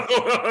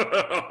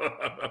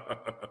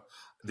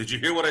 Did you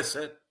hear what I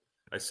said?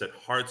 I said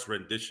Heart's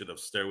rendition of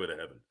Stairway to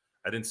Heaven.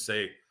 I didn't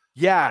say.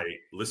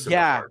 Listen to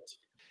Heart.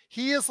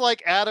 He is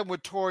like Adam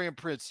with Tori and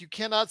Prince. You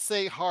cannot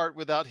say Heart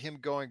without him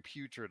going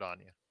putrid on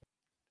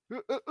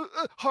you.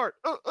 Heart.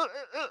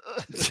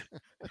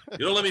 You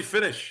don't let me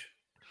finish.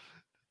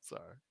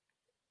 Sorry.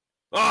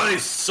 Oh, they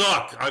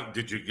suck.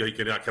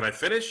 Can I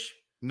finish?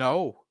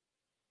 No.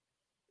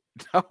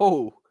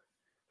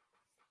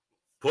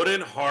 Put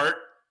in Heart.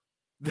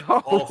 No.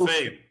 Hall of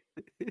Fame.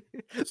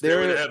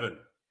 Stairway to Heaven.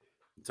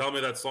 Tell me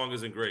that song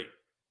isn't great.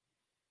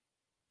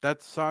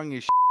 That song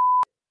is.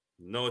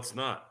 No, it's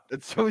not.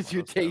 That shows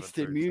your taste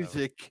in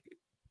music.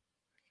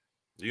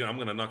 I'm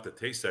going to knock the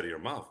taste out of your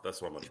mouth.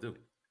 That's what I'm going to do.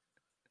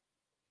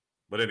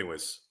 But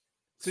anyways.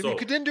 So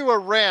you didn't do a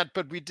rant,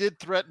 but we did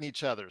threaten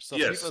each other. So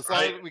yes,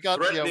 we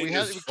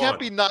can't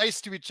be nice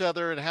to each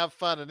other and have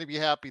fun and be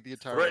happy the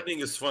entire Threatening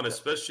is fun,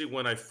 especially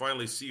when I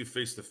finally see you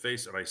face to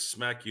face and I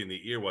smack you in the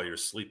ear while you're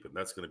sleeping.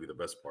 That's going to be the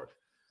best part.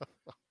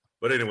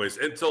 But anyways,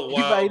 until you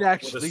might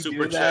actually with a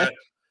super do that. chat.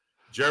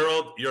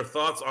 Gerald, your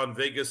thoughts on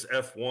Vegas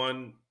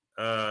F1?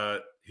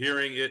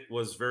 hearing it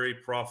was very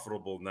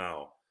profitable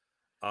now.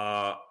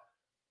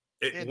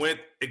 It It's- went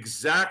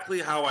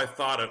exactly how I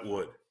thought it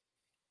would.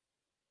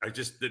 I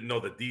just didn't know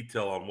the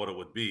detail on what it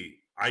would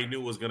be. I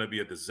knew it was going to be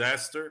a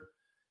disaster.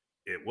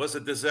 It was a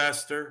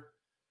disaster.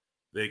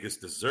 Vegas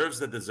deserves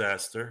the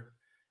disaster.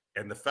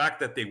 And the fact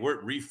that they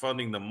weren't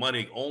refunding the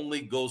money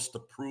only goes to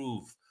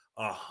prove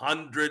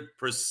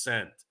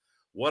 100%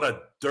 what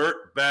a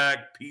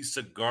dirtbag piece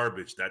of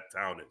garbage that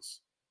town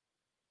is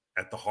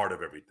at the heart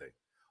of everything.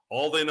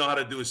 All they know how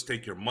to do is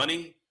take your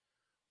money,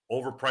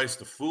 overprice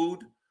the food,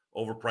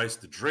 overprice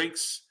the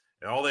drinks,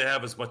 and all they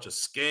have is a bunch of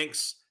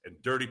skanks and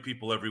dirty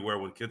people everywhere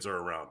when kids are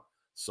around.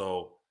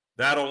 So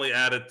that only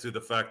added to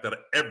the fact that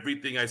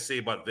everything I say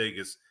about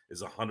Vegas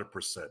is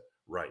 100%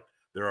 right.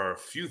 There are a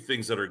few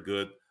things that are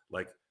good,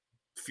 like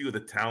a few of the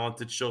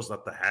talented shows,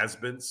 not the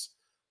has-beens,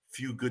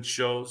 few good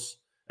shows,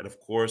 and of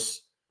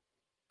course,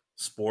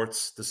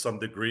 sports to some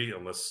degree,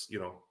 unless you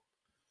know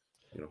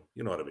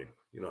what I mean.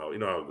 You know how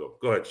it go.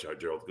 Go ahead,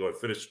 Gerald. Go ahead.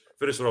 Finish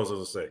what I was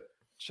going to say.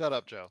 Shut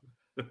up, Joe.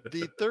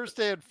 The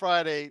Thursday and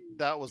Friday,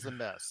 that was a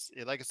mess.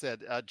 Like I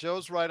said,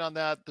 Joe's right on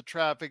that. The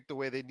traffic, the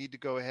way they need to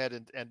go ahead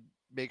and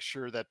make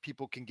sure that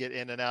people can get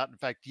in and out. In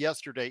fact,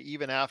 yesterday,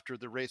 even after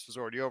the race was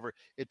already over,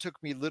 it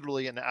took me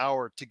literally an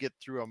hour to get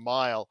through a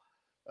mile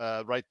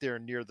right there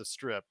near the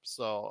strip.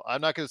 So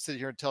I'm not going to sit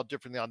here and tell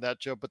differently on that,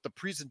 Joe. But the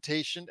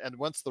presentation and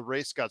once the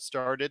race got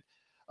started,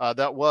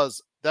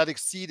 that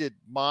exceeded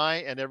my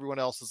and everyone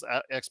else's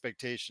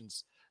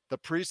expectations. The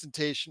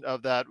presentation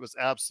of that was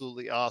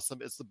absolutely awesome.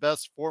 It's the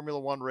best Formula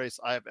One race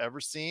I have ever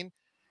seen.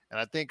 And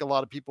I think a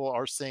lot of people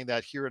are saying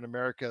that here in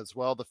America as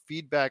well. The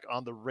feedback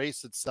on the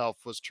race itself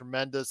was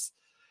tremendous.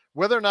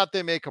 Whether or not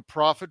they make a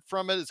profit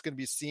from it is going to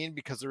be seen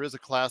because there is a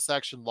class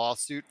action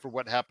lawsuit for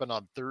what happened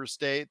on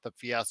Thursday, the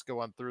fiasco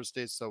on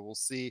Thursday. So we'll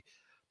see.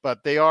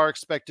 But they are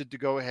expected to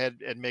go ahead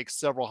and make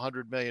several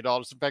 $100 million.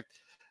 In fact,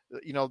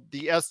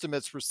 the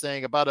estimates were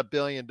saying about $1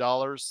 billion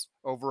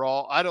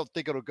overall. I don't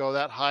think it'll go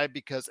that high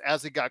because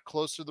as it got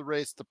closer to the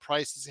race, the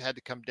prices had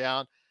to come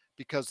down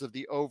because of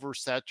the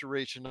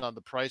oversaturation on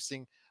the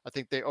pricing. I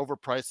think they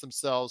overpriced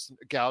themselves,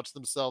 gouged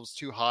themselves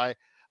too high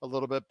a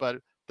little bit,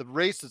 but the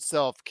race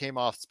itself came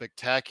off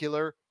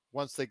spectacular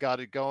once they got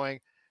it going.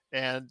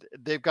 And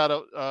they've got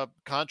a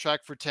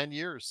contract for 10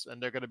 years,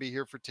 and they're going to be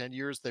here for 10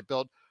 years. They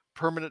built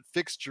permanent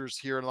fixtures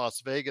here in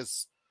Las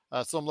Vegas.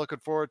 So I'm looking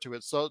forward to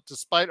it. So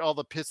despite all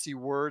the pissy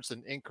words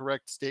and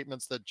incorrect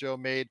statements that Joe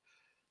made,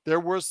 there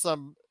were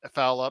some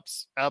foul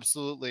ups,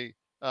 absolutely.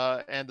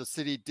 And the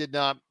city did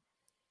not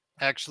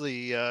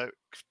actually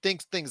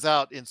think things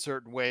out in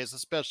certain ways,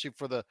 especially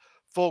for the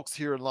folks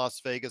here in Las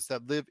Vegas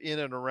that live in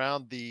and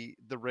around the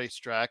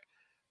racetrack.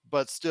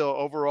 But still,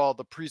 overall,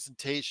 the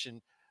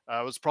presentation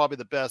was probably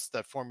the best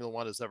that Formula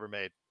One has ever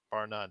made,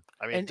 bar none.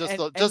 I mean,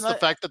 the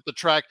fact that the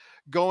track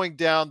going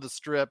down the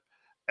strip,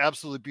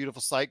 absolutely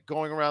beautiful sight.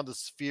 Going around the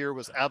sphere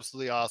was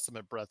absolutely awesome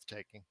and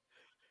breathtaking.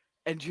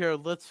 And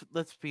Gerald,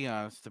 let's be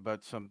honest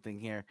about something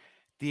here.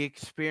 The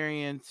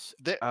experience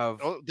they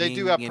being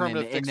do have in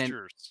permanent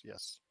fixtures.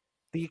 Yes.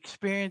 The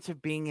experience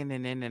of being in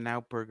an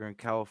In-N-Out Burger in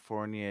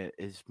California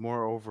is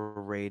more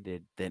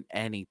overrated than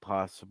any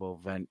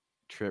possible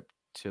trip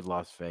to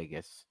Las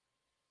Vegas.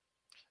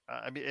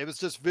 I mean, it was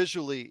just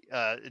visually,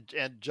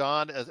 and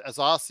John, as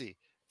Aussie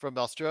from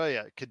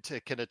Australia,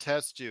 can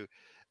attest to.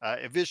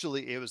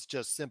 Visually, it was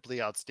just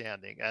simply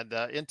outstanding. And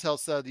Intel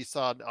said he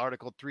saw an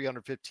article,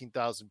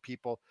 315,000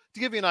 people. To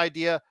give you an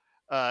idea,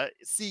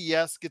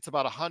 CES gets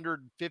about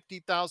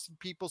 150,000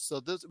 people. So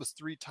this was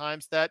 3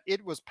 times that.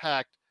 It was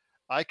packed.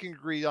 I can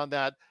agree on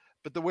that.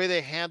 But the way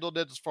they handled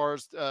it as far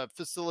as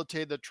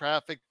facilitating the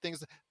traffic,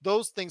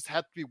 those things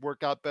have to be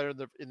worked out better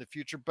in the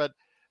future. But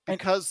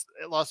because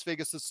Las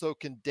Vegas is so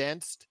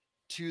condensed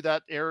to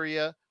that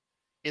area,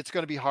 it's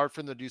going to be hard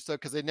for them to do so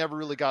because they never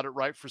really got it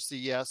right for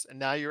CES. And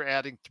now you're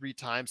adding 3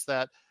 times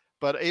that.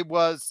 But it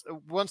was,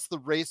 once the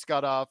race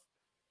got off,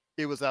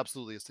 it was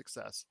absolutely a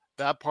success.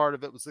 That part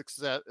of it was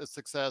a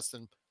success,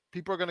 and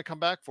people are going to come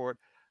back for it.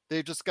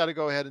 They've just got to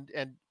go ahead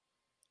and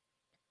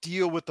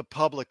deal with the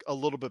public a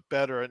little bit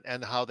better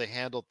and how they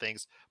handle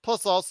things.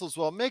 Plus also as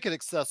well, make it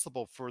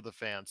accessible for the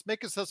fans,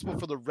 make it accessible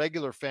for the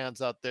regular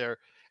fans out there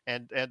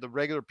and the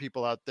regular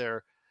people out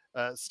there.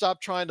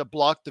 Stop trying to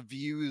block the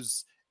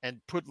views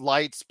and put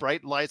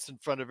bright lights in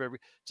front of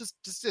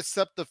just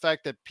accept the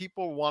fact that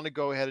people want to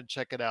go ahead and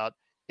check it out.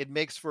 It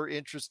makes for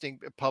interesting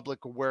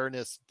public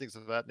awareness, things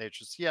of that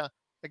nature. So yeah,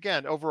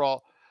 again,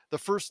 overall, the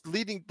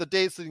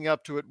days leading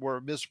up to it were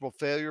a miserable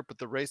failure, but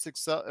the race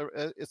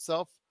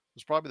itself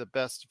was probably the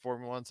best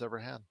Formula One's ever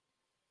had.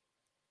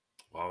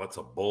 Wow, that's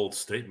a bold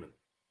statement.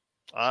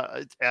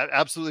 It's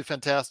absolutely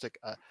fantastic.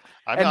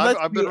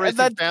 I've been a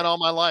racing fan all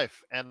my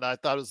life, and I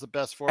thought it was the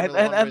best Formula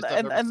One race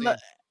I've ever seen.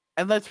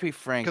 And let's be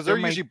frank, because they're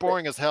usually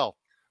boring as hell.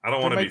 I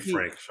don't want to be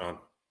Frank, Sean.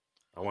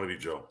 I want to be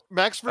Joe.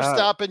 Max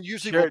Verstappen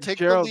usually will take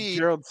the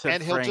lead,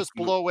 and he'll just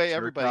blow away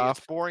everybody.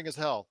 It's boring as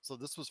hell. So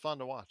this was fun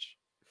to watch.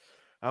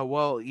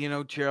 Well,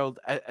 Gerald,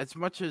 as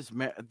much as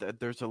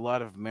there's a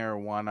lot of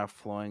marijuana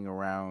flowing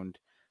around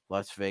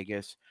Las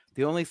Vegas,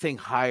 The only thing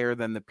higher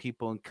than the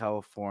people in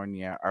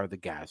California are the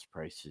gas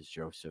prices,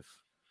 Joseph.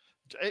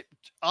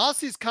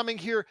 Aussie's coming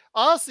here.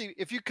 Aussie,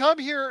 if you come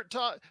here,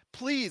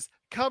 please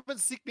come and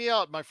seek me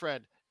out, my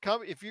friend.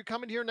 Come if you're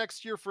coming here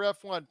next year for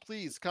F1.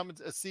 Please come and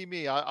see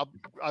me.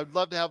 I'd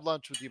love to have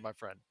lunch with you, my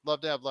friend.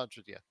 Love to have lunch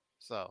with you.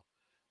 So,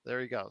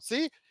 there you go.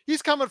 See,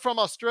 he's coming from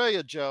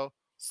Australia, Joe.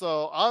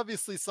 So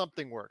obviously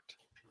something worked.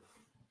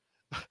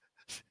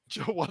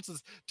 Joe wants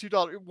his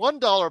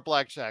 $1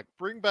 blackjack.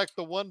 Bring back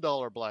the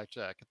 $1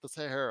 blackjack at the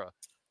Sahara.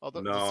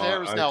 Although the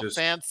Sahara is now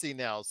fancy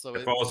now, so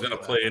if I was going to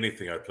play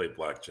anything, I'd play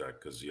blackjack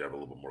because you have a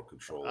little bit more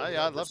control.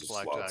 I love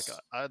blackjack.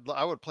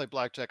 I would play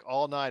blackjack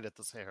all night at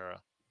the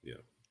Sahara. Yeah,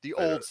 the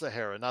old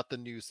Sahara, not the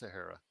new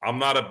Sahara. I'm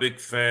not a big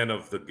fan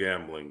of the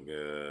gambling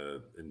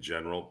in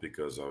general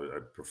because I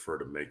prefer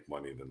to make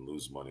money than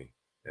lose money,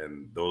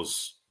 and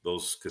those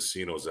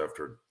casinos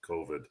after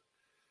COVID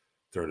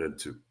turned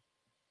into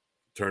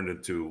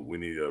we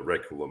need a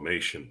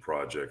reclamation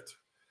project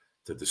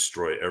to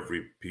destroy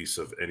every piece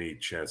of any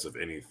chance of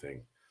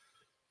anything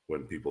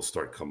when people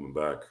start coming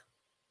back.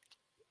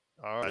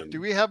 All right. Do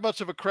we have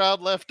much of a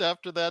crowd left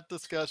after that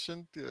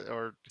discussion?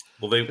 Or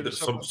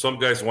some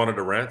guys wanted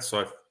to rant, so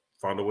I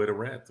found a way to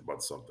rant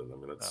about something. I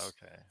mean, it's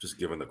okay. Just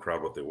giving the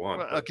crowd what they want.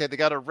 Well, okay, they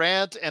got a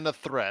rant and a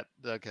threat.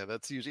 Okay,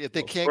 that's usually if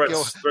they can't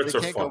go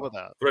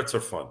without. Threats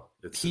are fun.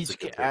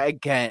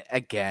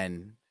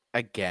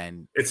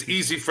 Again. It's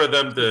easy for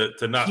them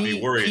to not be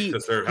worried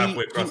because they're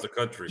halfway across the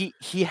country.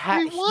 We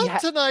won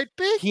tonight,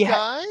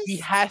 guys. He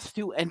has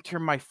to enter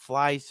my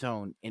fly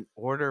zone in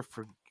order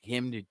for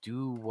him to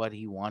do what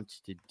he wants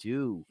to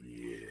do.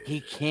 Yeah.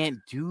 He can't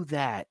do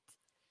that.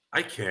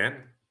 I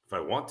can if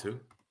I want to,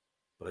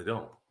 but I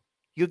don't.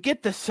 You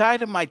get the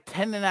side of my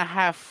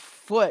 10.5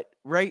 foot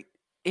right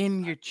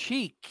in your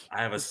cheek.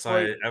 I have a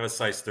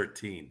size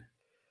 13.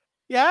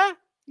 Yeah?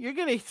 You're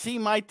gonna see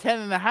my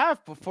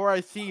 10.5 before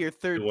I see your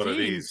 13. One of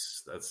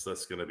these.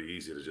 That's gonna be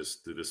easy to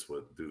just do this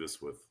with.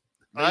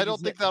 I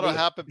don't think that'll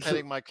happen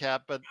petting my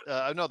cat, but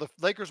I know the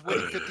Lakers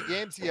winning 50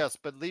 games, yes,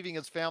 but leaving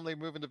his family,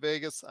 moving to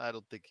Vegas, I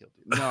don't think he'll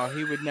do that. No,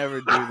 he would never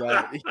do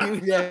that. He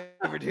would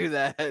never do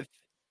that.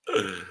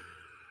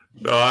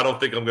 No, I don't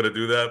think I'm gonna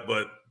do that,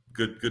 but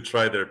good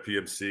try there,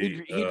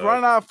 PMC. He'd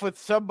run off with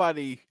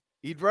somebody.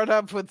 But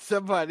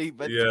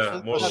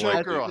yeah, more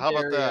showgirl. How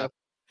about that?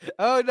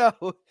 Oh no!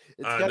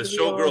 The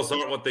showgirls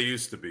aren't what they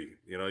used to be.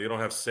 You know, you don't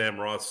have Sam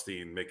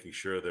Rothstein making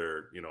sure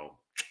they're,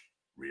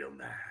 real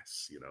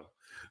nice.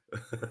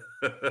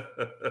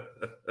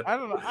 I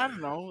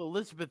don't know.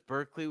 Elizabeth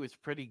Berkley was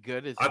pretty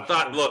good as I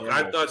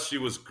thought she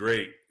was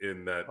great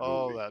in that movie.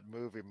 Oh, that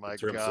movie! My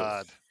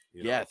God!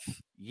 Yes.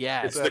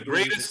 It's the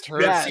greatest.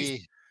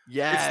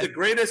 Yes. It's the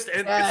greatest,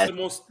 and yes. it's the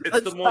most.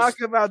 Let's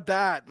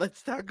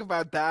talk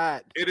about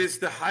that. It is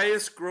the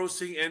highest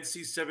grossing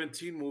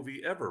NC-17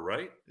 movie ever,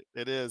 right?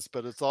 It is,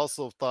 but it's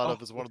also thought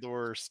of as one of the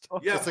worst.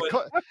 Yeah,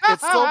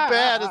 it's so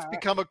bad it's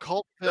become a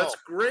cult film. That's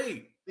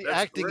great. The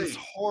acting is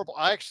horrible.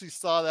 I actually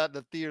saw that in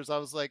the theaters. I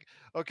was like,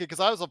 okay, because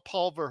I was a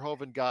Paul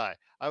Verhoeven guy.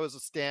 I was a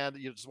stand.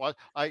 Just watch.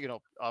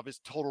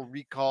 Obviously, Total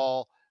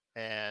Recall,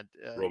 and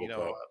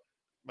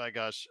my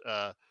gosh,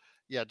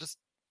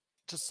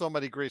 just so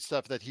many great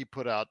stuff that he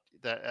put out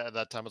that at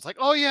that time. It's like,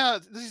 oh yeah,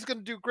 he's going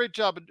to do a great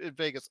job in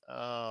Vegas.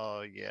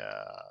 Oh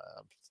yeah,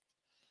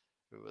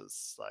 it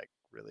was like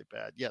really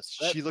bad. Yes,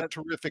 she looked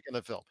terrific in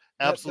the film,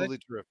 absolutely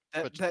terrific.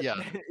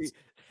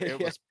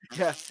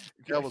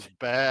 That was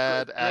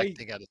bad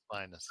acting at its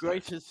finest.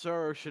 Gracious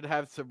Sorrow should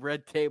have some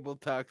red table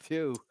talk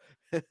too.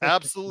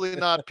 Absolutely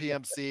not,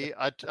 PMC.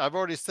 I've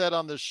already said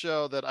on this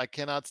show that I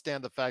cannot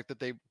stand the fact that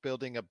they're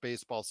building a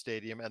baseball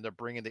stadium and they're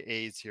bringing the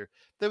A's here.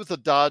 There was the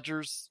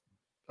Dodgers.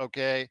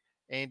 Okay,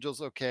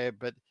 Angels, okay,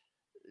 but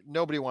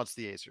nobody wants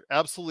the A's here.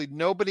 Absolutely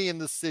nobody in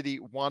the city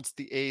wants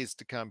the A's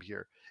to come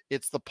here.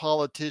 It's the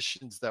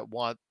politicians that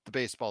want the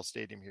baseball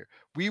stadium here.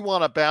 We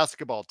want a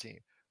basketball team.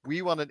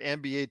 We want an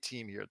NBA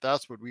team here.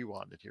 That's what we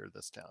wanted here in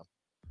this town.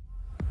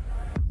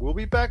 We'll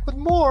be back with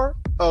more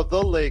of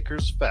the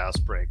Lakers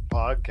Fast Break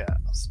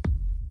podcast.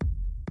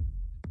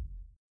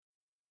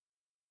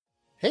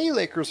 Hey,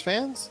 Lakers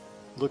fans.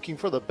 Looking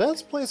for the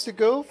best place to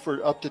go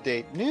for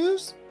up-to-date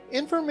news,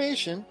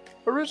 information,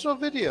 original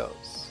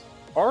videos,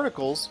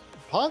 articles,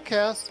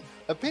 podcasts,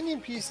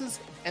 opinion pieces,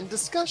 and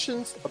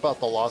discussions about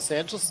the Los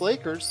Angeles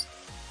Lakers?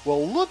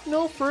 Well, look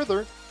no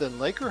further than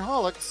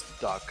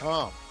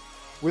Lakerholics.com.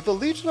 With a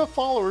legion of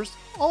followers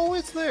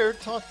always there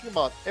talking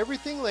about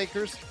everything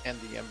Lakers and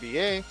the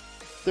NBA,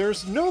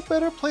 there's no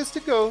better place to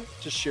go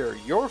to share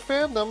your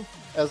fandom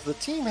as the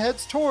team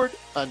heads toward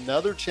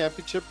another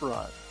championship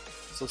run.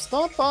 So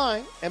stop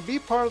by and be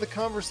part of the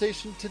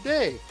conversation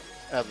today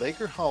at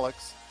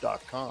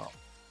Lakerholics.com.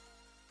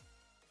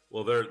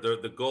 Well,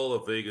 the goal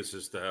of Vegas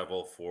is to have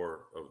all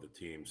four of the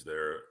teams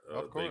there.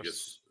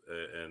 Vegas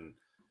and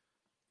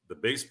the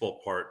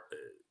baseball part.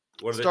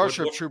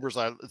 Starship Troopers,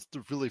 it's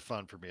really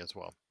fun for me as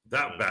well.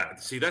 That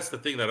bad. See, that's the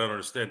thing that I don't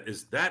understand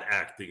is that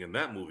acting in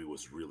that movie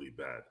was really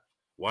bad.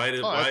 Why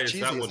is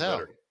that one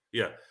better?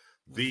 Yeah,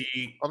 The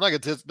I'm not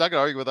gonna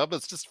argue with that, but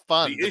it's just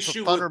fun. the It's a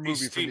issue funner with movie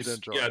these for me to teams,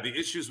 enjoy. yeah, the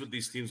issues with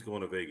these teams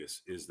going to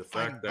Vegas is the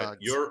Finding fact that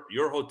bugs.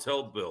 your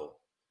hotel bill,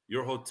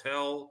 your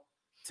hotel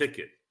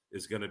ticket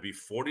is going to be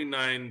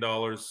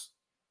 $49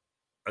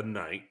 a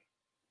night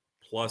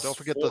plus Don't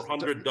forget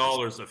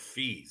 $400 of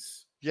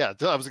fees. Yeah,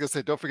 I was gonna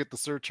say, don't forget the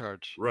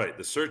surcharge. Right,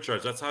 the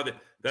surcharge.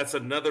 That's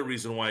another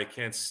reason why I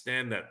can't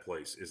stand that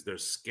place. Is they're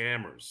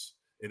scammers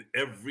in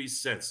every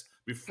sense.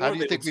 Before How do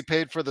you think we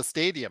paid for the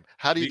stadium?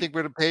 How do you think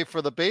we're going to pay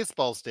for the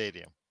baseball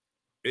stadium?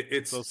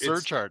 Those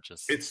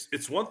surcharges.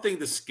 It's one thing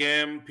to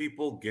scam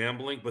people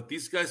gambling, but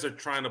these guys are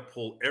trying to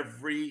pull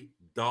every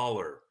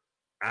dollar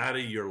out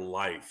of your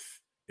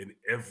life in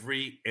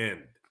every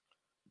end.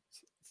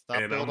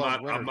 And I'm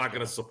not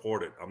going to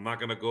support it. I'm not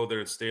going to go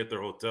there and stay at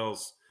their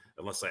hotels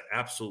unless I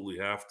absolutely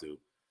have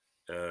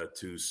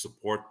to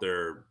support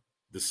their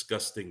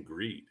disgusting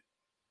greed.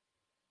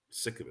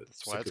 Sick of it.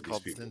 That's why it's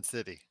called Sin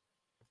City.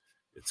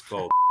 It's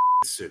called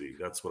City.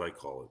 That's what I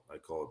call it. I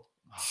call it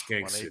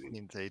Skank City.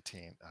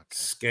 18. Okay.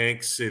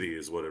 Skank City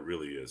is what it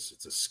really is.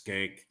 It's a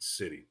skank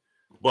city.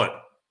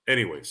 But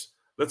anyways,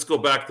 let's go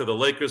back to the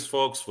Lakers,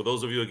 folks. For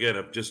those of you again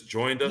have just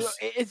joined us,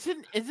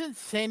 isn't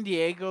San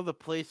Diego the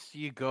place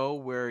you go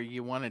where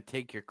you want to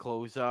take your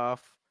clothes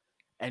off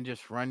and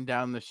just run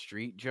down the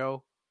street,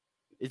 Joe?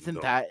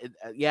 Isn't that?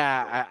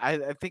 Yeah,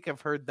 I think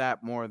I've heard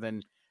that more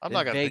than. I'm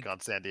not going to pick on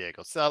San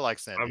Diego. So I like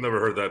San Diego. I've never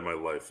heard that in my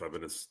life. I've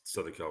been in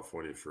Southern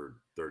California for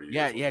 30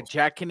 years. Yeah,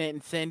 jacking it in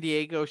San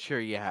Diego. Sure,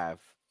 you have.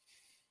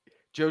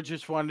 Joe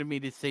just wanted me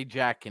to say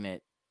jacking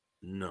it.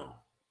 No,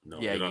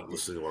 you're not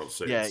listening to what I'm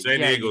saying. Yeah, San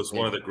Diego is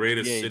one of the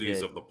greatest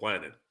cities of the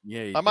planet.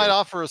 Yeah, I might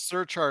offer a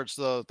surcharge,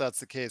 though, if that's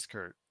the case,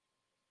 Kurt.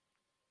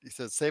 He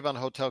says, save on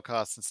hotel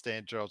costs and stay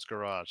in Joe's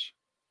garage.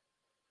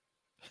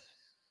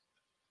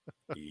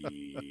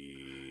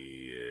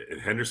 In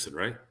Henderson,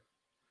 right?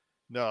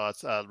 No,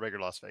 it's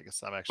regular Las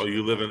Vegas. I'm actually. Oh,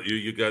 you live in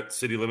you got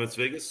city limits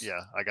Vegas?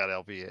 Yeah, I got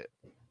LV.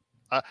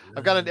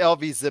 I've got an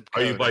LV zip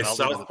code. Are you by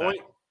South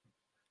Point?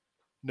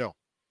 No.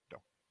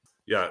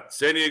 Yeah,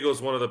 San Diego is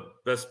one of the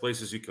best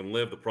places you can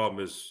live. The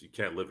problem is you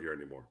can't live here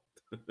anymore.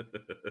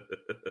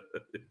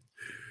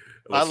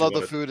 I love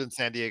the food in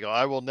San Diego.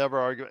 I will never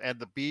argue. And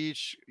the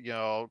beach,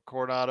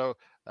 Coronado.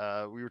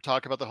 We were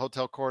talking about the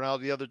Hotel Coronado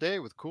the other day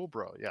with Cool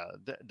Bro. Yeah,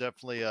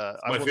 definitely. I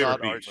will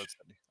not argue.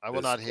 I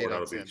will not hate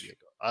on San Diego.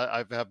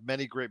 I have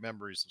many great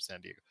memories of San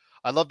Diego.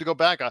 I'd love to go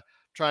back. I'm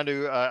trying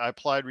to. I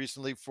applied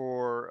recently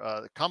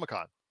for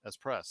Comic-Con as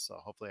press, so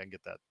hopefully I can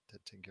get that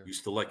taken care of. You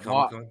still like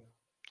Comic-Con?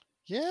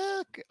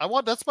 Yeah, I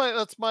want. That's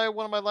my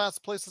one of my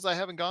last places I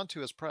haven't gone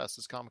to as press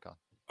is Comic-Con.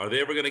 Are they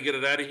ever going to get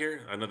it out of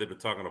here? I know they've been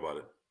talking about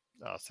it.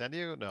 San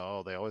Diego?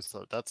 No, they always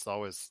thought that's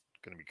always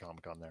going to be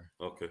Comic-Con there.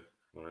 Okay,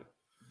 all right.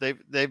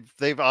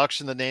 They've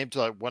auctioned the name to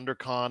like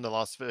WonderCon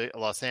in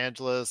Los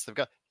Angeles. They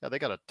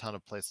got a ton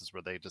of places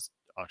where they just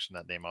auction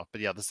that name off.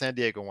 But yeah, the San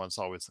Diego one's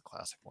always the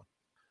classic one.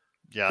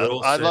 Yeah,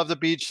 I love the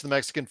beach, the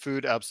Mexican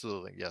food.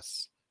 Absolutely,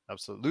 yes,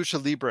 absolutely.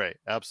 Lucha Libre,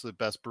 absolute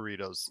best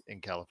burritos in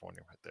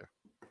California, right there.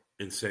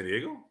 In San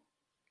Diego?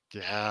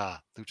 Yeah,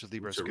 Lucha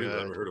Libre is good.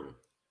 I've never heard of them.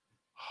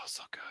 Oh,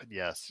 so good.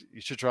 Yes,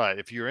 you should try it.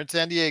 If you're in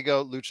San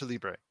Diego, Lucha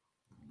Libre.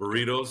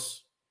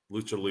 Burritos,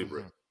 Lucha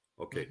Libre.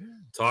 Mm-hmm. Okay.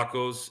 Mm-hmm.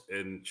 Tacos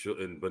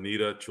in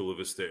Bonita, Chula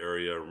Vista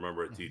area.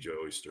 Remember at TJ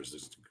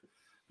Oysters.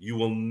 You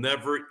will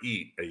never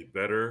eat a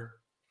better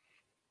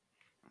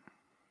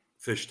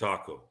fish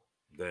taco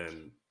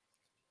than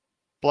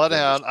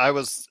Bloodhound. I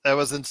lived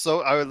in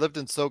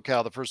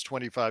SoCal the first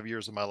 25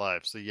 years of my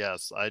life. So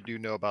yes, I do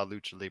know about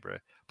Lucha Libre.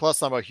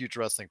 Plus, I'm a huge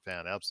wrestling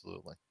fan.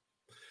 Absolutely.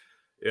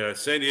 Yeah,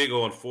 San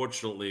Diego,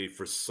 unfortunately,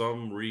 for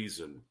some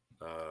reason,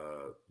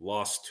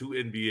 lost 2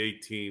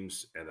 NBA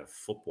teams and a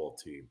football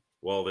team.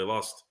 Well, they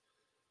lost.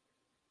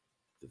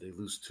 Did they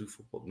lose 2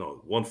 football?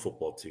 No, 1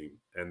 football team.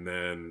 And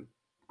then,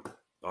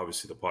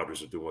 obviously, the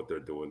Padres are doing what they're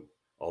doing.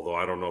 Although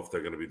I don't know if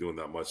they're going to be doing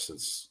that much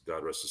since,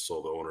 God rest his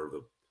soul, the owner of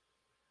the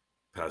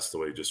passed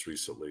away just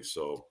recently.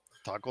 So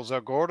Tacos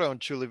El Gordo in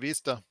Chula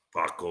Vista.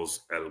 Tacos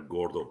El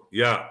Gordo.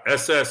 Yeah,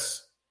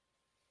 SS.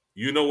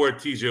 You know where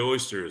TJ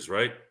Oyster is,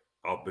 right?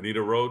 Out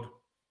Bonita Road.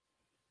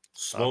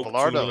 Smoked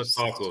tuna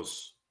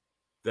tacos.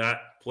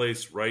 That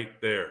place right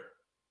there.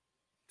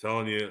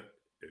 Telling you,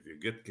 if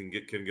you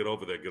can get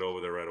over there, get over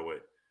there right away.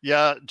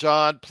 Yeah,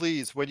 John,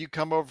 please, when you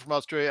come over from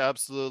Australia,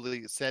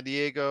 absolutely. San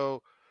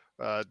Diego,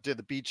 did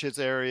the beaches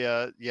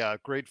area. Yeah,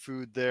 great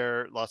food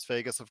there. Las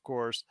Vegas, of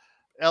course.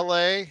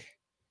 LA,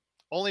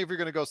 only if you're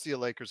going to go see a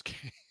Lakers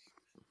game.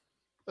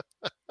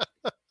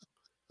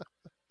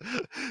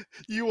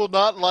 You will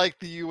not like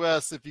the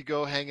U.S. if you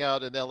go hang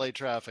out in LA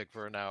traffic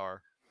for an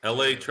hour.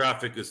 LA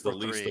traffic is the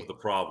least of the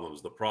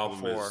problems. The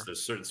problem is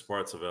there's certain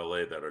parts of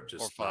LA that are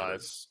just not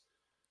as,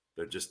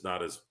 they're just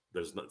not as,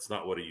 it's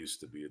not what it used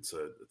to be. It's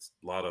a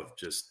lot of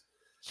just.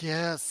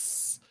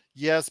 Yes,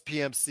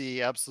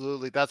 PMC,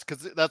 absolutely. That's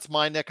because that's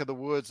my neck of the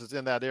woods is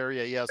in that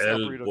area. Yes, El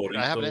Burrito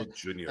I haven't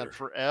Jr. had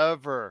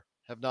forever.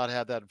 Have not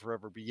had that in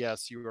forever. But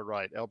yes, you are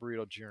right. El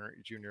Burrito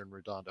Jr. in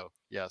Redondo.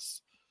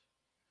 Yes.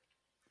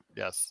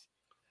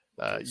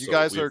 You so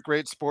guys we've are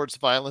great sports,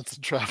 violence,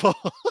 and travel.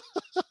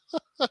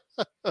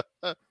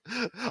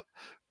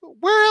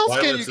 Where else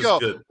can you violence is go?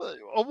 good.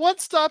 A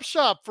one-stop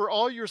shop for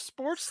all your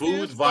sports Food,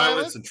 news,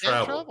 violence, violence, and and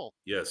travel. travel,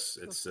 Yes,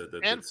 it's the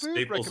and food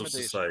staples of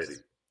society.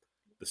 recommendations.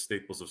 The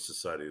staples of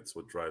society. It's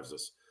what drives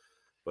us.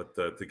 But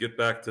to get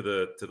back to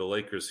the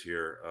Lakers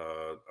here,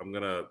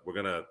 we're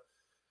gonna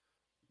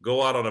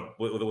go out on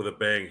with a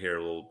bang here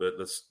a little bit.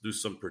 Let's do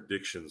some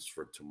predictions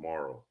for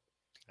tomorrow.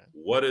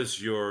 What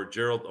is your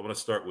Gerald? I'm going to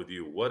start with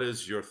you. What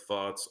is your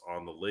thoughts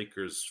on the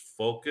Lakers'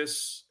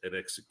 focus and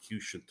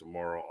execution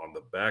tomorrow on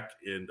the back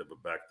end of a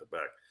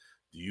back-to-back?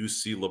 Do you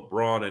see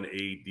LeBron and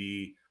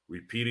AD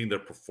repeating their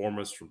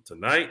performance from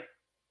tonight?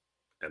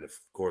 And of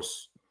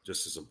course,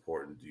 just as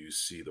important, do you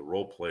see the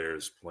role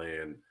players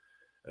playing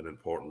an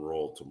important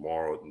role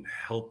tomorrow in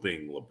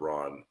helping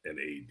LeBron and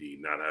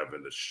AD not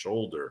having to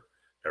shoulder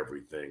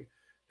everything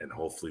and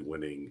hopefully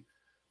winning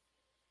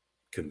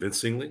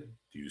convincingly?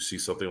 Do you see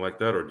something like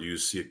that, or do you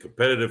see a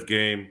competitive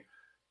game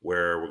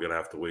where we're going to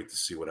have to wait to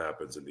see what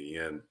happens in the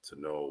end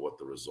to know what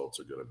the results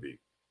are going to be?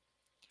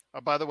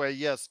 By the way,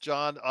 yes,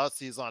 John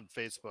Ussie is on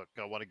Facebook.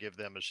 I want to give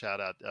them a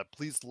shout out.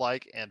 Please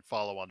like and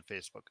follow on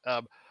Facebook.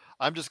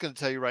 I'm just going to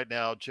tell you right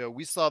now, Joe,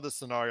 we saw this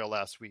scenario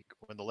last week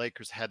when the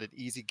Lakers had an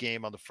easy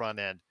game on the front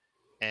end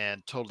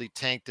and totally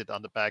tanked it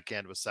on the back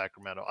end with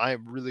Sacramento. I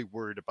am really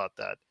worried about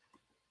that.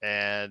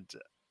 And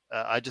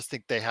I just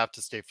think they have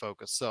to stay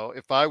focused. So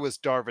if I was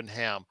Darvin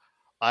Ham,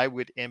 I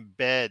would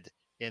embed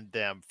in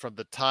them from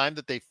the time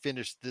that they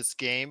finish this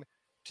game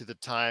to the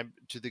time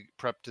to the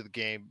prep to the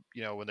game,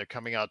 when they're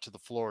coming out to the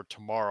floor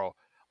tomorrow.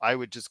 I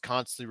would just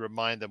constantly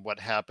remind them what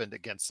happened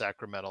against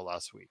Sacramento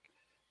last week.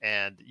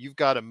 And you've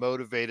got a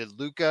motivated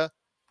Luka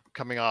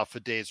coming off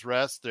a day's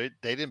rest. They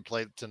didn't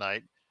play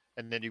tonight.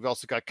 And then you've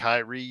also got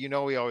Kyrie. He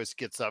always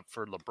gets up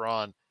for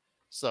LeBron.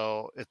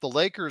 So if the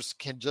Lakers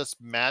can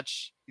just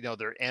match,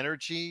 their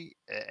energy,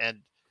 and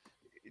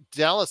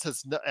Dallas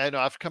has,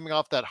 after coming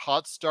off that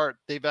hot start,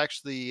 they've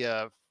actually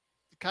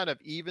kind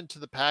of evened to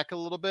the pack a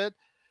little bit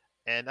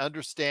and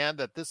understand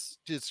that this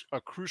is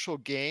a crucial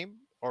game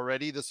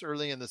already this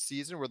early in the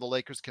season where the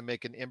Lakers can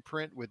make an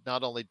imprint with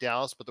not only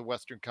Dallas, but the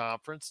Western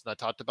Conference. And I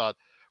talked about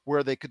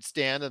where they could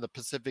stand in the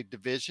Pacific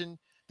Division.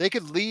 They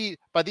could lead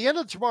by the end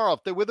of tomorrow.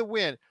 If they with a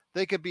win,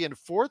 they could be in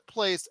fourth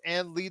place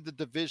and lead the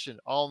division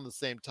all in the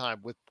same time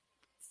with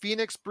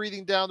Phoenix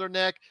breathing down their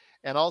neck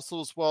and also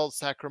as well as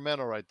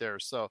Sacramento right there.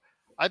 So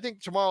I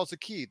think tomorrow's the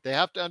key. They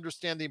have to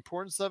understand the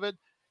importance of it.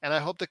 And I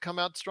hope they come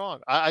out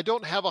strong. I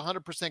don't have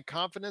 100%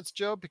 confidence,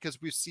 Joe,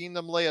 because we've seen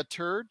them lay a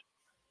turd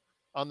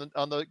on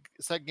the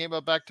second game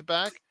of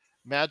back-to-back.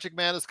 Magic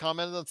Man has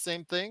commented on the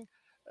same thing.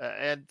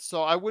 And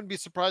so I wouldn't be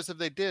surprised if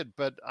they did,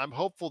 but I'm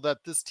hopeful that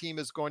this team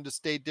is going to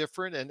stay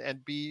different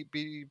and be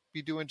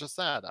doing just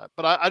that.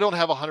 But I don't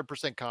have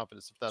 100%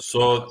 confidence if that's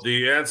so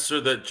the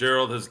answer that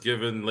Gerald has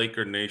given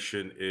Laker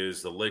Nation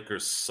is the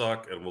Lakers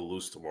suck and will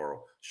lose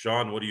tomorrow.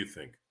 Sean, what do you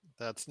think?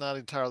 That's not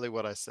entirely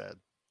what I said,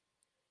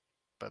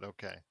 but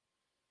okay.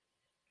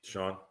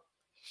 Sean,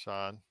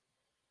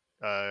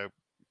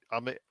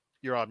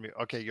 you're on mute.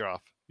 Okay, you're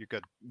off. You're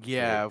good.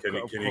 Yeah, can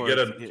of you course.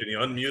 can you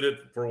unmute it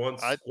for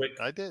once? Quick.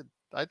 I did.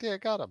 I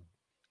got him.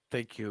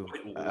 Thank you.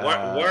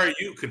 Why are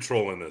you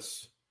controlling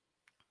this?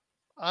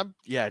 I'm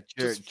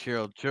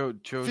Gerald. Joe.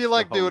 Feel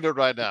like doing it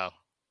right now.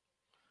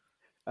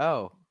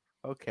 Oh,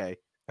 okay.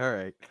 All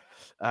right.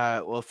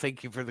 Well,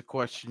 thank you for the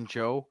question,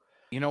 Joe.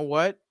 You know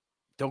what?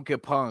 Don't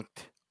get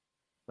punked.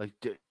 Like,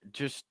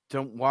 just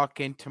don't walk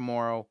in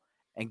tomorrow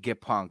and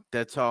get punked.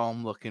 That's all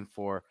I'm looking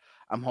for.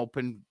 I'm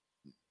hoping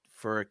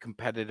for a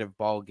competitive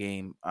ball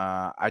game.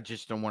 I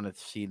just don't want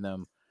to see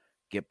them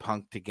get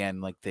punked again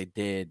like they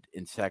did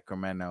in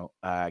Sacramento,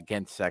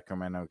 against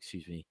Sacramento,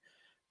 excuse me.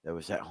 That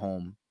was at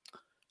home.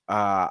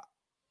 I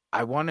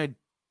want to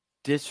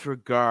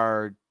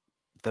disregard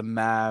the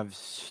Mavs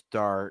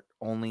start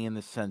only in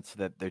the sense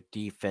that their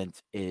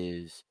defense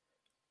is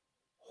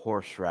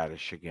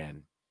horseradish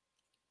again.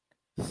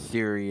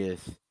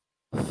 Serious,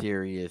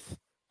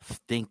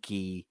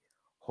 stinky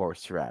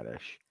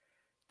horseradish.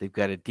 They've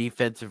got a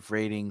defensive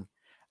rating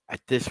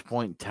at this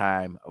point in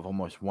time of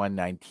almost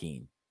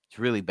 119. It's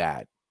really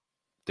bad.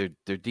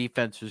 Their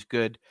defense was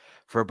good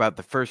for about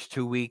the first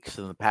 2 weeks,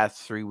 and the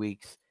past 3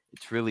 weeks,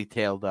 it's really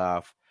tailed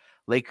off.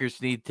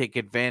 Lakers need to take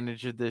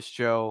advantage of this,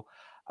 Joe.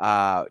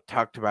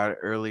 Talked about it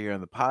earlier in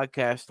the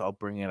podcast. I'll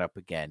bring it up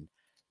again.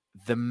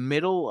 The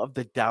middle of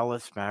the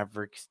Dallas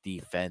Mavericks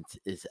defense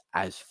is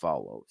as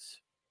follows.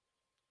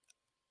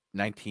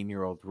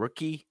 19-year-old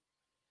rookie,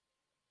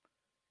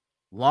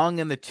 long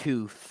in the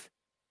tooth,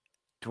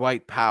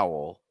 Dwight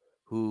Powell,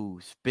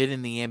 who's been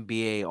in the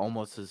NBA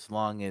almost as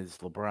long as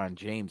LeBron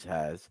James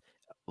has,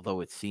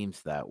 although it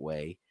seems that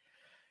way,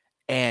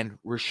 and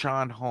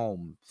Rashawn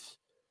Holmes,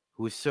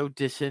 who is so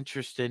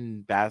disinterested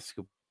in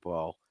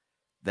basketball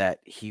that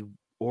he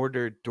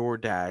ordered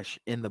DoorDash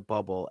in the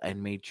bubble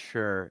and made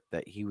sure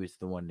that he was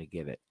the one to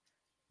get it.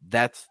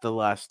 That's the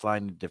last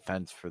line of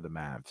defense for the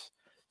Mavs.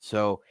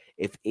 So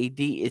if AD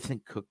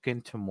isn't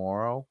cooking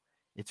tomorrow,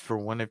 it's for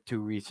one of two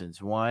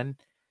reasons. One,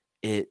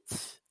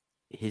 it's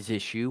his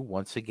issue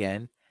once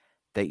again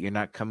that you're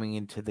not coming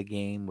into the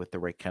game with the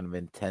right kind of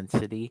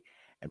intensity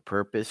and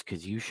purpose,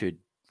 because you should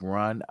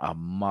run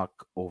amok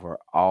over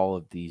all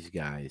of these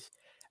guys.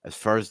 As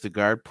far as the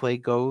guard play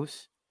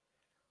goes,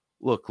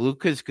 look,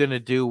 Luka's going to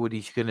do what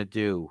he's going to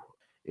do.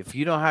 If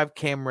you don't have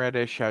Cam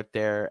Reddish out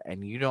there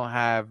and you don't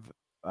have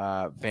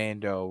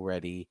Vando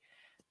ready,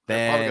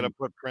 They're probably then going to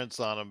put Prince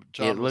on him. it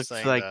John was looks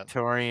saying like that.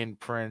 Torian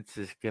Prince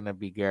is going to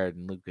be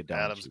guarding Luka Doncic.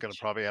 Adam's going to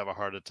probably have a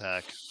heart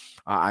attack.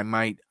 I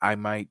might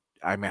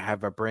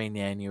have a brain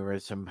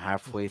aneurysm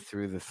halfway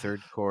through the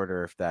third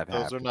quarter if that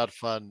happens. Those are not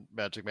fun,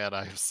 Magic Man.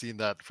 I've seen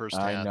that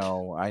firsthand.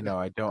 I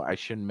know. I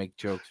shouldn't make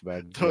jokes about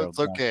it. No, it's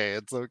okay.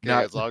 It's okay.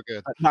 Not- It's all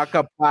good. Knock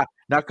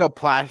up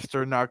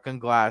plaster, knock on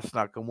glass,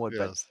 knock on wood.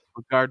 Yes.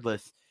 But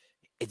regardless,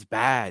 it's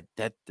bad.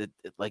 That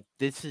like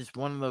this is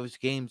one of those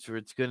games where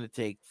it's going to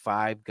take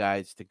 5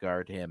 guys to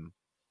guard him.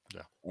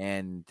 Yeah.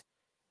 And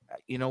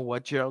you know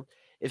what, Gerald?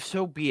 If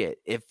so be it.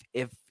 If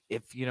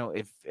it's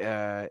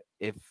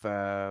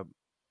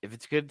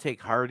going to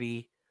take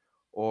Hardy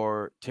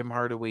or Tim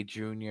Hardaway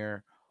Jr.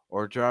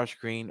 or Josh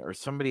Green or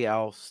somebody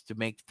else to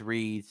make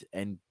threes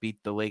and beat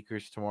the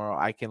Lakers tomorrow,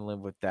 I can live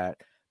with that.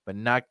 But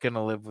not going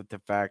to live with the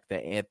fact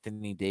that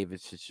Anthony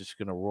Davis is just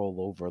going to roll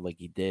over like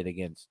he did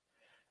against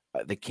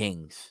the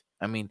Kings.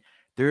 I mean,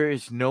 there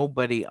is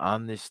nobody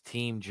on this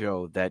team,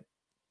 Joe, that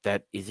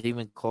is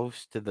even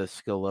close to the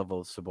skill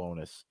level of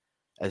Sabonis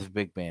as a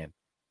big man.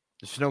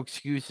 There's no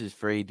excuses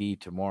for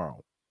AD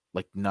tomorrow,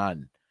 like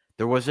none.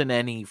 There wasn't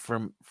any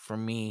from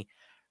me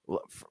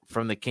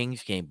from the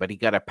Kings game, but he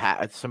got a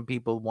pass. Some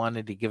people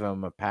wanted to give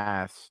him a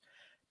pass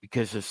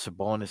because of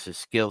Sabonis'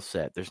 skill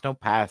set. There's no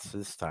pass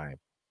this time.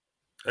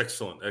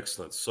 Excellent.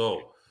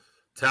 So,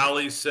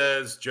 Tally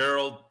says,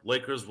 Gerald,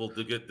 Lakers will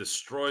get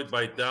destroyed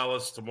by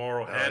Dallas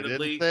tomorrow handedly.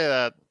 I didn't say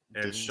that.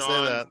 And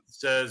Sean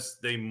says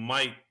they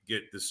might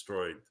get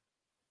destroyed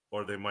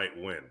or they might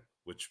win,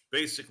 which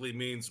basically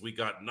means we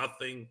got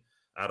nothing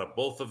out of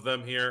both of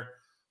them here.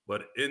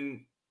 But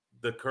in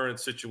the current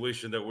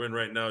situation that we're in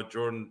right now,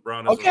 Jordan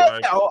Brown has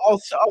arrived.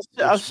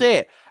 I'll say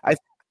it.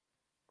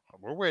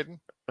 We're waiting.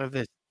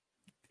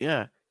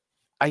 Yeah.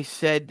 I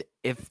said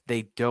if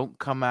they don't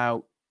come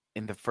out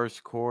in the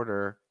first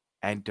quarter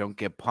and don't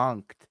get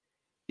punked,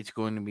 it's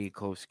going to be a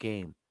close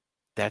game.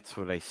 That's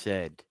what I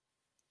said.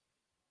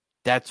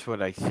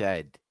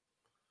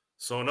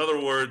 So, in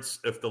other words,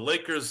 if the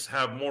Lakers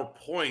have more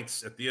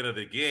points at the end of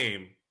the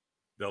game,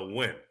 they'll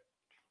win,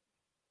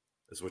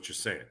 is what you're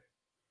saying.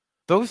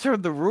 Those are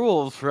the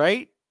rules,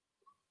 right?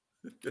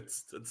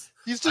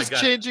 He's just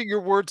changing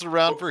your words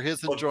around for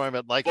his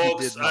enjoyment, like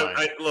folks, he did mine.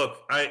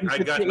 I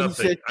got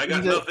nothing. I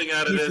got nothing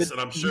out of this,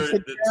 and I'm sure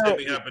the same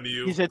thing happened to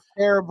you. He's a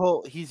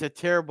terrible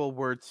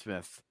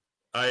wordsmith.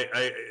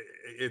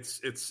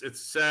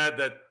 It's sad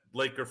that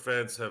Laker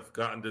fans have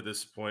gotten to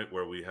this point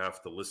where we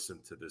have to listen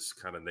to this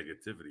kind of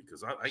negativity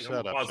because I'm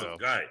a positive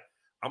guy.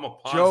 I'm a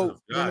positive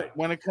guy.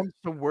 When it comes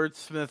to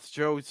wordsmiths,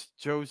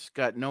 Joe's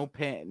got no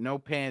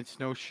pants,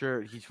 no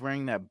shirt. He's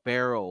wearing that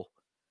barrel.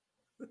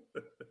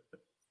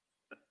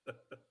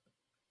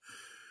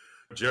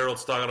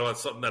 Gerald's talking about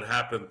something that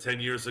happened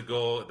 10 years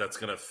ago that's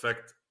going to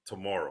affect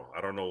tomorrow.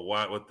 I don't know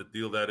what the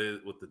deal that is.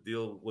 What the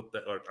deal with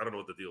that? Or I don't know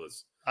what the deal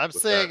is. I'm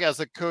saying, as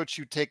a coach,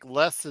 you take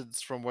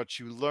lessons from what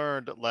you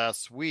learned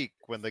last week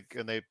when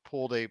they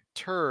pulled a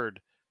turd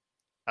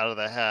out of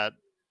the hat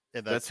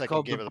in that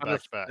second game of the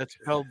back-to-back. That's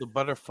called the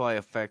butterfly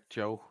effect,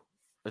 Joe.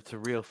 That's a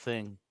real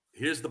thing.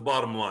 Here's the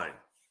bottom line.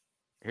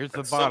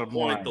 At some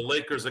point, the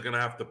Lakers are going to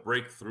have to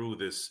break through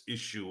this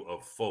issue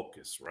of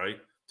focus, right,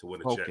 to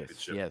win a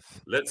championship. Yes.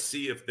 Let's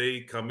see if they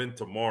come in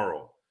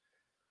tomorrow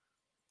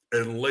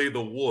and lay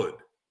the wood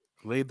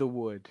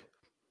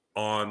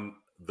on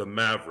the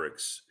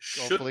Mavericks.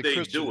 Should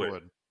they do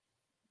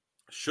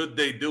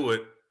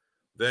it,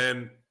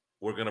 then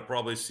we're going to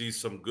probably see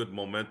some good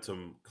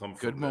momentum come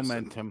from this.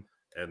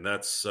 And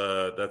that's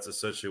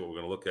essentially what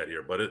we're going to look at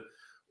here. But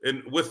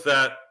with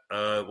that,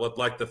 would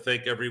like to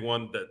thank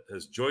everyone that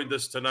has joined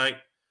us tonight.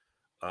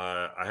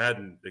 I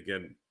hadn't,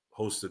 again,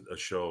 hosted a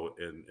show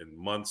in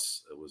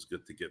months. It was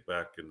good to get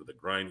back into the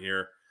grind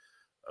here.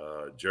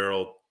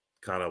 Gerald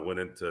kind of went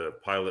into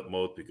pilot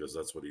mode because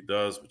that's what he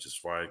does, which is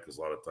fine because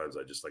a lot of times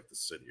I just like to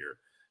sit here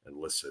and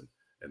listen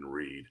and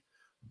read.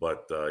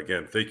 But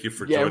again, thank you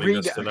for joining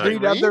us tonight.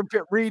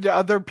 Read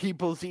other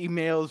people's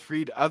emails,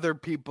 read other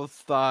people's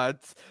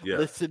thoughts,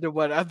 listen to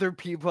what other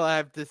people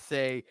have to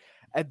say.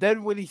 And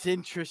then when he's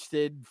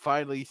interested,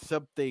 finally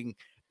something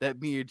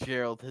that me or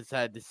Gerald has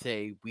had to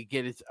say, we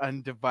get his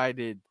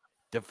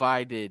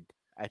divided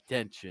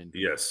attention.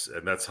 Yes,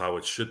 and that's how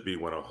it should be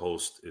when a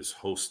host is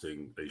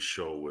hosting a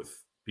show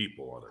with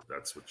people on it.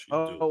 That's what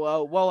you do.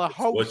 Well, a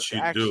host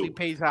actually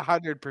pays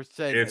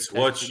 100%. It's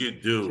what you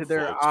do to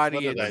their folks.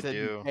 audience.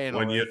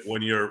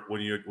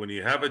 When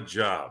you have a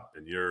job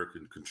and you're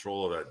in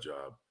control of that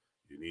job,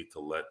 you need to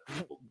let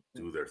people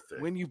do their thing.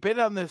 When you've been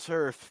on this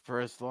earth for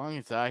as long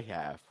as I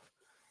have.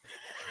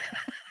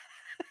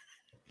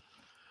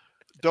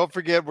 Don't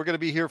forget, we're going to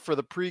be here for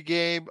the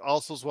pregame,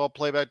 also as well,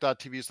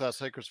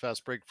 playback.tv/Lakers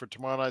Fast Break for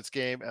tomorrow night's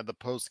game and the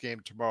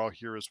postgame tomorrow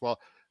here as well.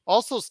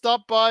 Also,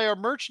 stop by our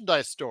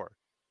merchandise store.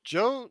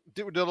 Joe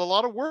did a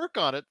lot of work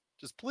on it.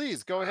 Just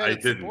please go ahead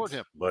and support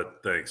him. But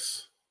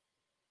thanks.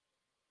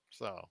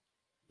 So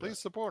please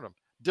support him.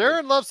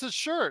 Darren loves his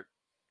shirt.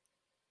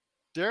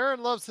 Darren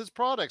loves his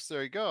products.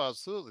 There you go.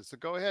 Absolutely. So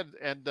go ahead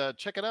and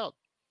check it out.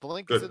 The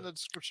link is in the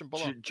description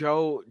below.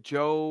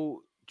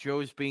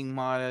 Joe's being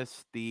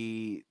modest.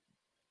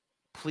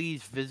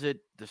 Please visit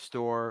the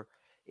store.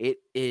 It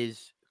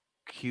is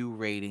Q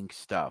rating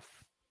stuff.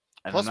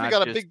 And Plus, we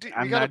got a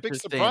big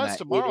surprise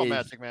tomorrow,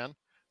 Magic Man.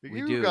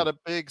 You've got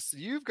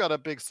a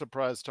big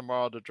surprise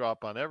tomorrow to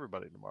drop on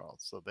everybody tomorrow,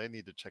 so they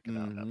need to check it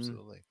out.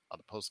 Absolutely, on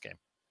the post game.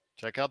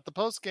 Check out the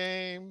post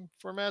game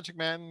for Magic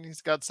Man.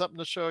 He's got something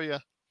to show you.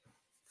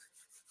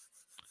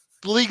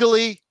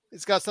 Legally,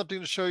 he's got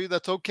something to show you.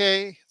 That's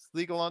okay. It's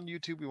legal on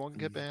YouTube. We won't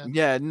get banned.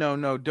 Yeah,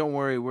 no, don't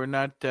worry. We're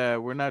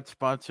not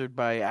sponsored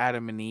by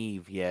Adam and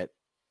Eve yet.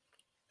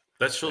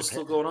 That show's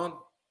still going on.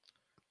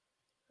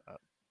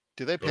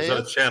 Do they pay? Was that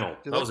a channel?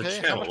 That was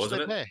a channel,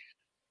 wasn't it?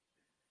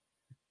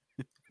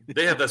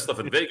 They have that stuff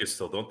in Vegas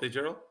still, don't they,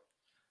 Gerald?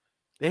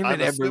 They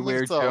have it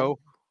everywhere, Joe.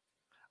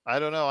 I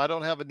don't know. I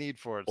don't have a need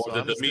for it. Or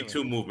did the Me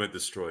Too movement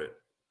destroy it?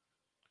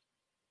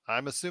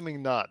 I'm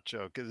assuming not,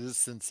 Joe, because this is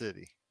Sin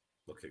City.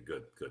 Okay,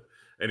 good.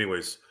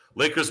 Anyways,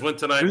 Lakers win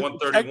tonight,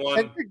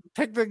 131.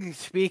 Technically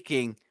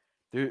speaking,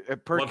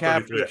 per 133,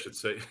 capita, I should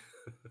say.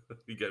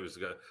 You guys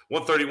got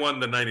 131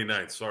 to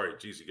 99. Sorry,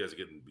 geez, you guys are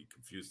getting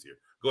confused here.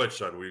 Go ahead,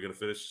 Sean. Were you going to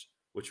finish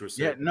what you were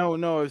saying? Yeah,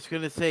 no. I was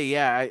going to say,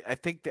 I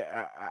think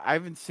that I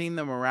haven't seen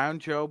them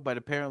around, Joe, but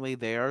apparently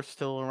they are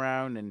still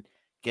around. And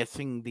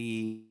guessing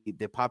the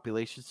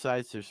population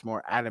size, there's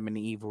more Adam and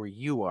Eve where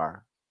you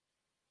are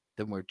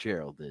than where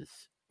Gerald is.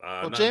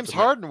 Well, James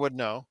Harden would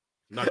know.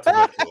 Not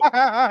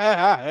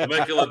Temecula.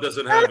 Temecula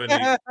doesn't have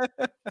any.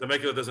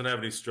 Temecula doesn't have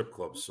any strip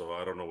clubs, so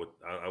I don't know what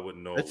I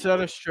wouldn't know. That's not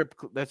a strip.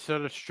 That's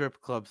not a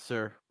strip club,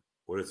 sir.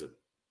 What is it?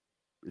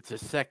 It's a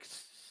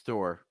sex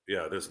store.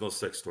 Yeah, there's no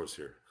sex stores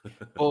here.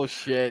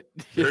 Bullshit.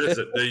 There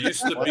isn't. There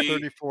used to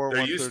be.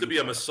 There used to be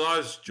a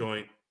massage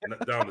joint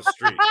down the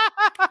street,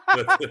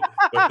 but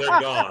they're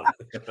gone.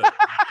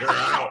 They're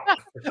out.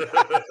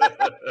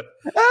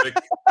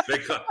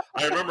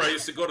 I remember I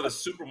used to go to the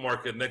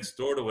supermarket next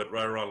door to it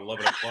right around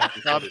 11 o'clock.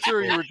 I'm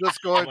sure you were just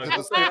going to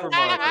the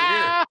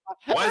supermarket.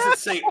 Why does it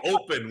say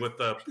open with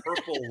the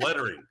purple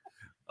lettering?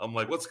 I'm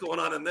like, what's going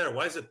on in there?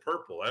 Why is it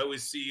purple? I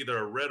always see either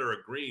a red or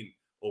a green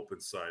open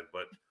sign.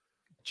 But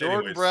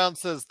Jordan Brown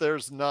says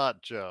there's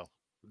not, Joe.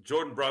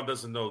 Jordan Brown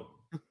doesn't know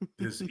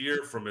his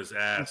ear from his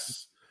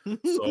ass.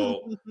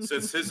 So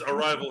since his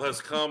arrival has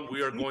come,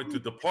 we are going to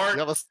depart.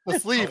 Yeah,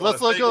 let's leave.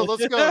 Let's go.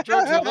 Let's go,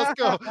 Jordan. Let's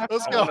go.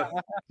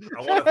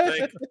 I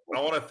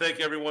want to thank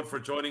everyone for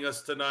joining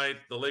us tonight.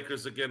 The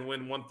Lakers again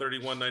win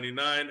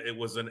 131-99. It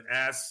was an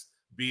ass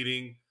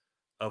beating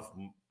of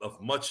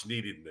much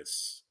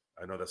neededness.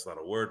 I know that's not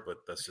a word, but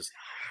that's just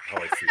how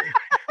I feel.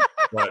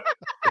 But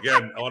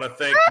again, I want to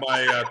thank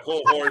my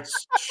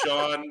cohorts,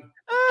 Sean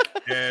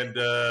and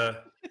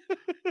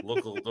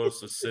Local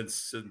Dose of Sin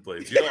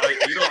Blades.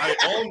 I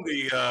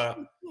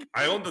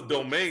own the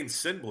domain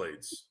Sin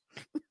Blades,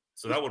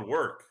 so that would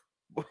work.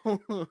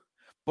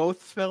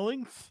 Both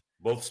spellings?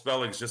 Both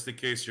spellings, just in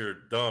case you're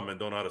dumb and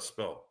don't know how to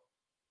spell.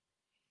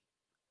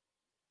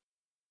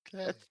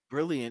 Okay. That's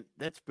brilliant.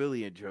 That's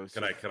brilliant,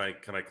 Joseph. Can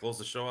I close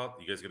the show out?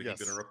 You guys gonna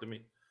keep interrupting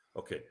me?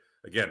 Okay.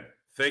 Again,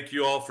 thank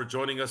you all for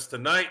joining us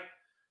tonight.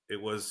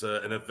 It was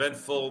an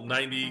eventful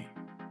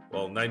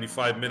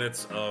 95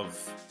 minutes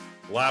of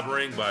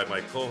blabbering by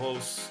my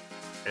co-hosts,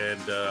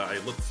 and I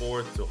look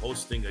forward to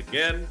hosting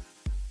again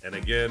and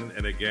again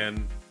and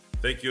again.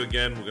 Thank you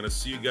again. We're going to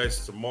see you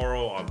guys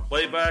tomorrow on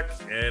Playback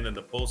and in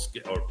the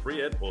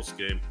pre and post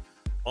game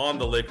on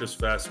the Lakers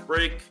Fast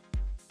Break.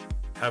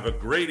 Have a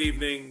great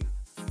evening.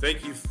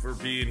 Thank you for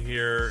being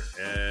here.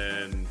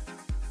 And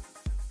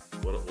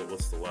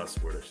what's the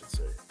last word I should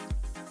say?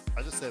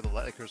 I just say the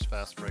Lakers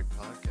Fast Break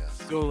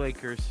podcast. Go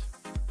Lakers.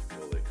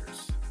 Go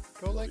Lakers.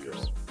 Go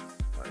Lakers.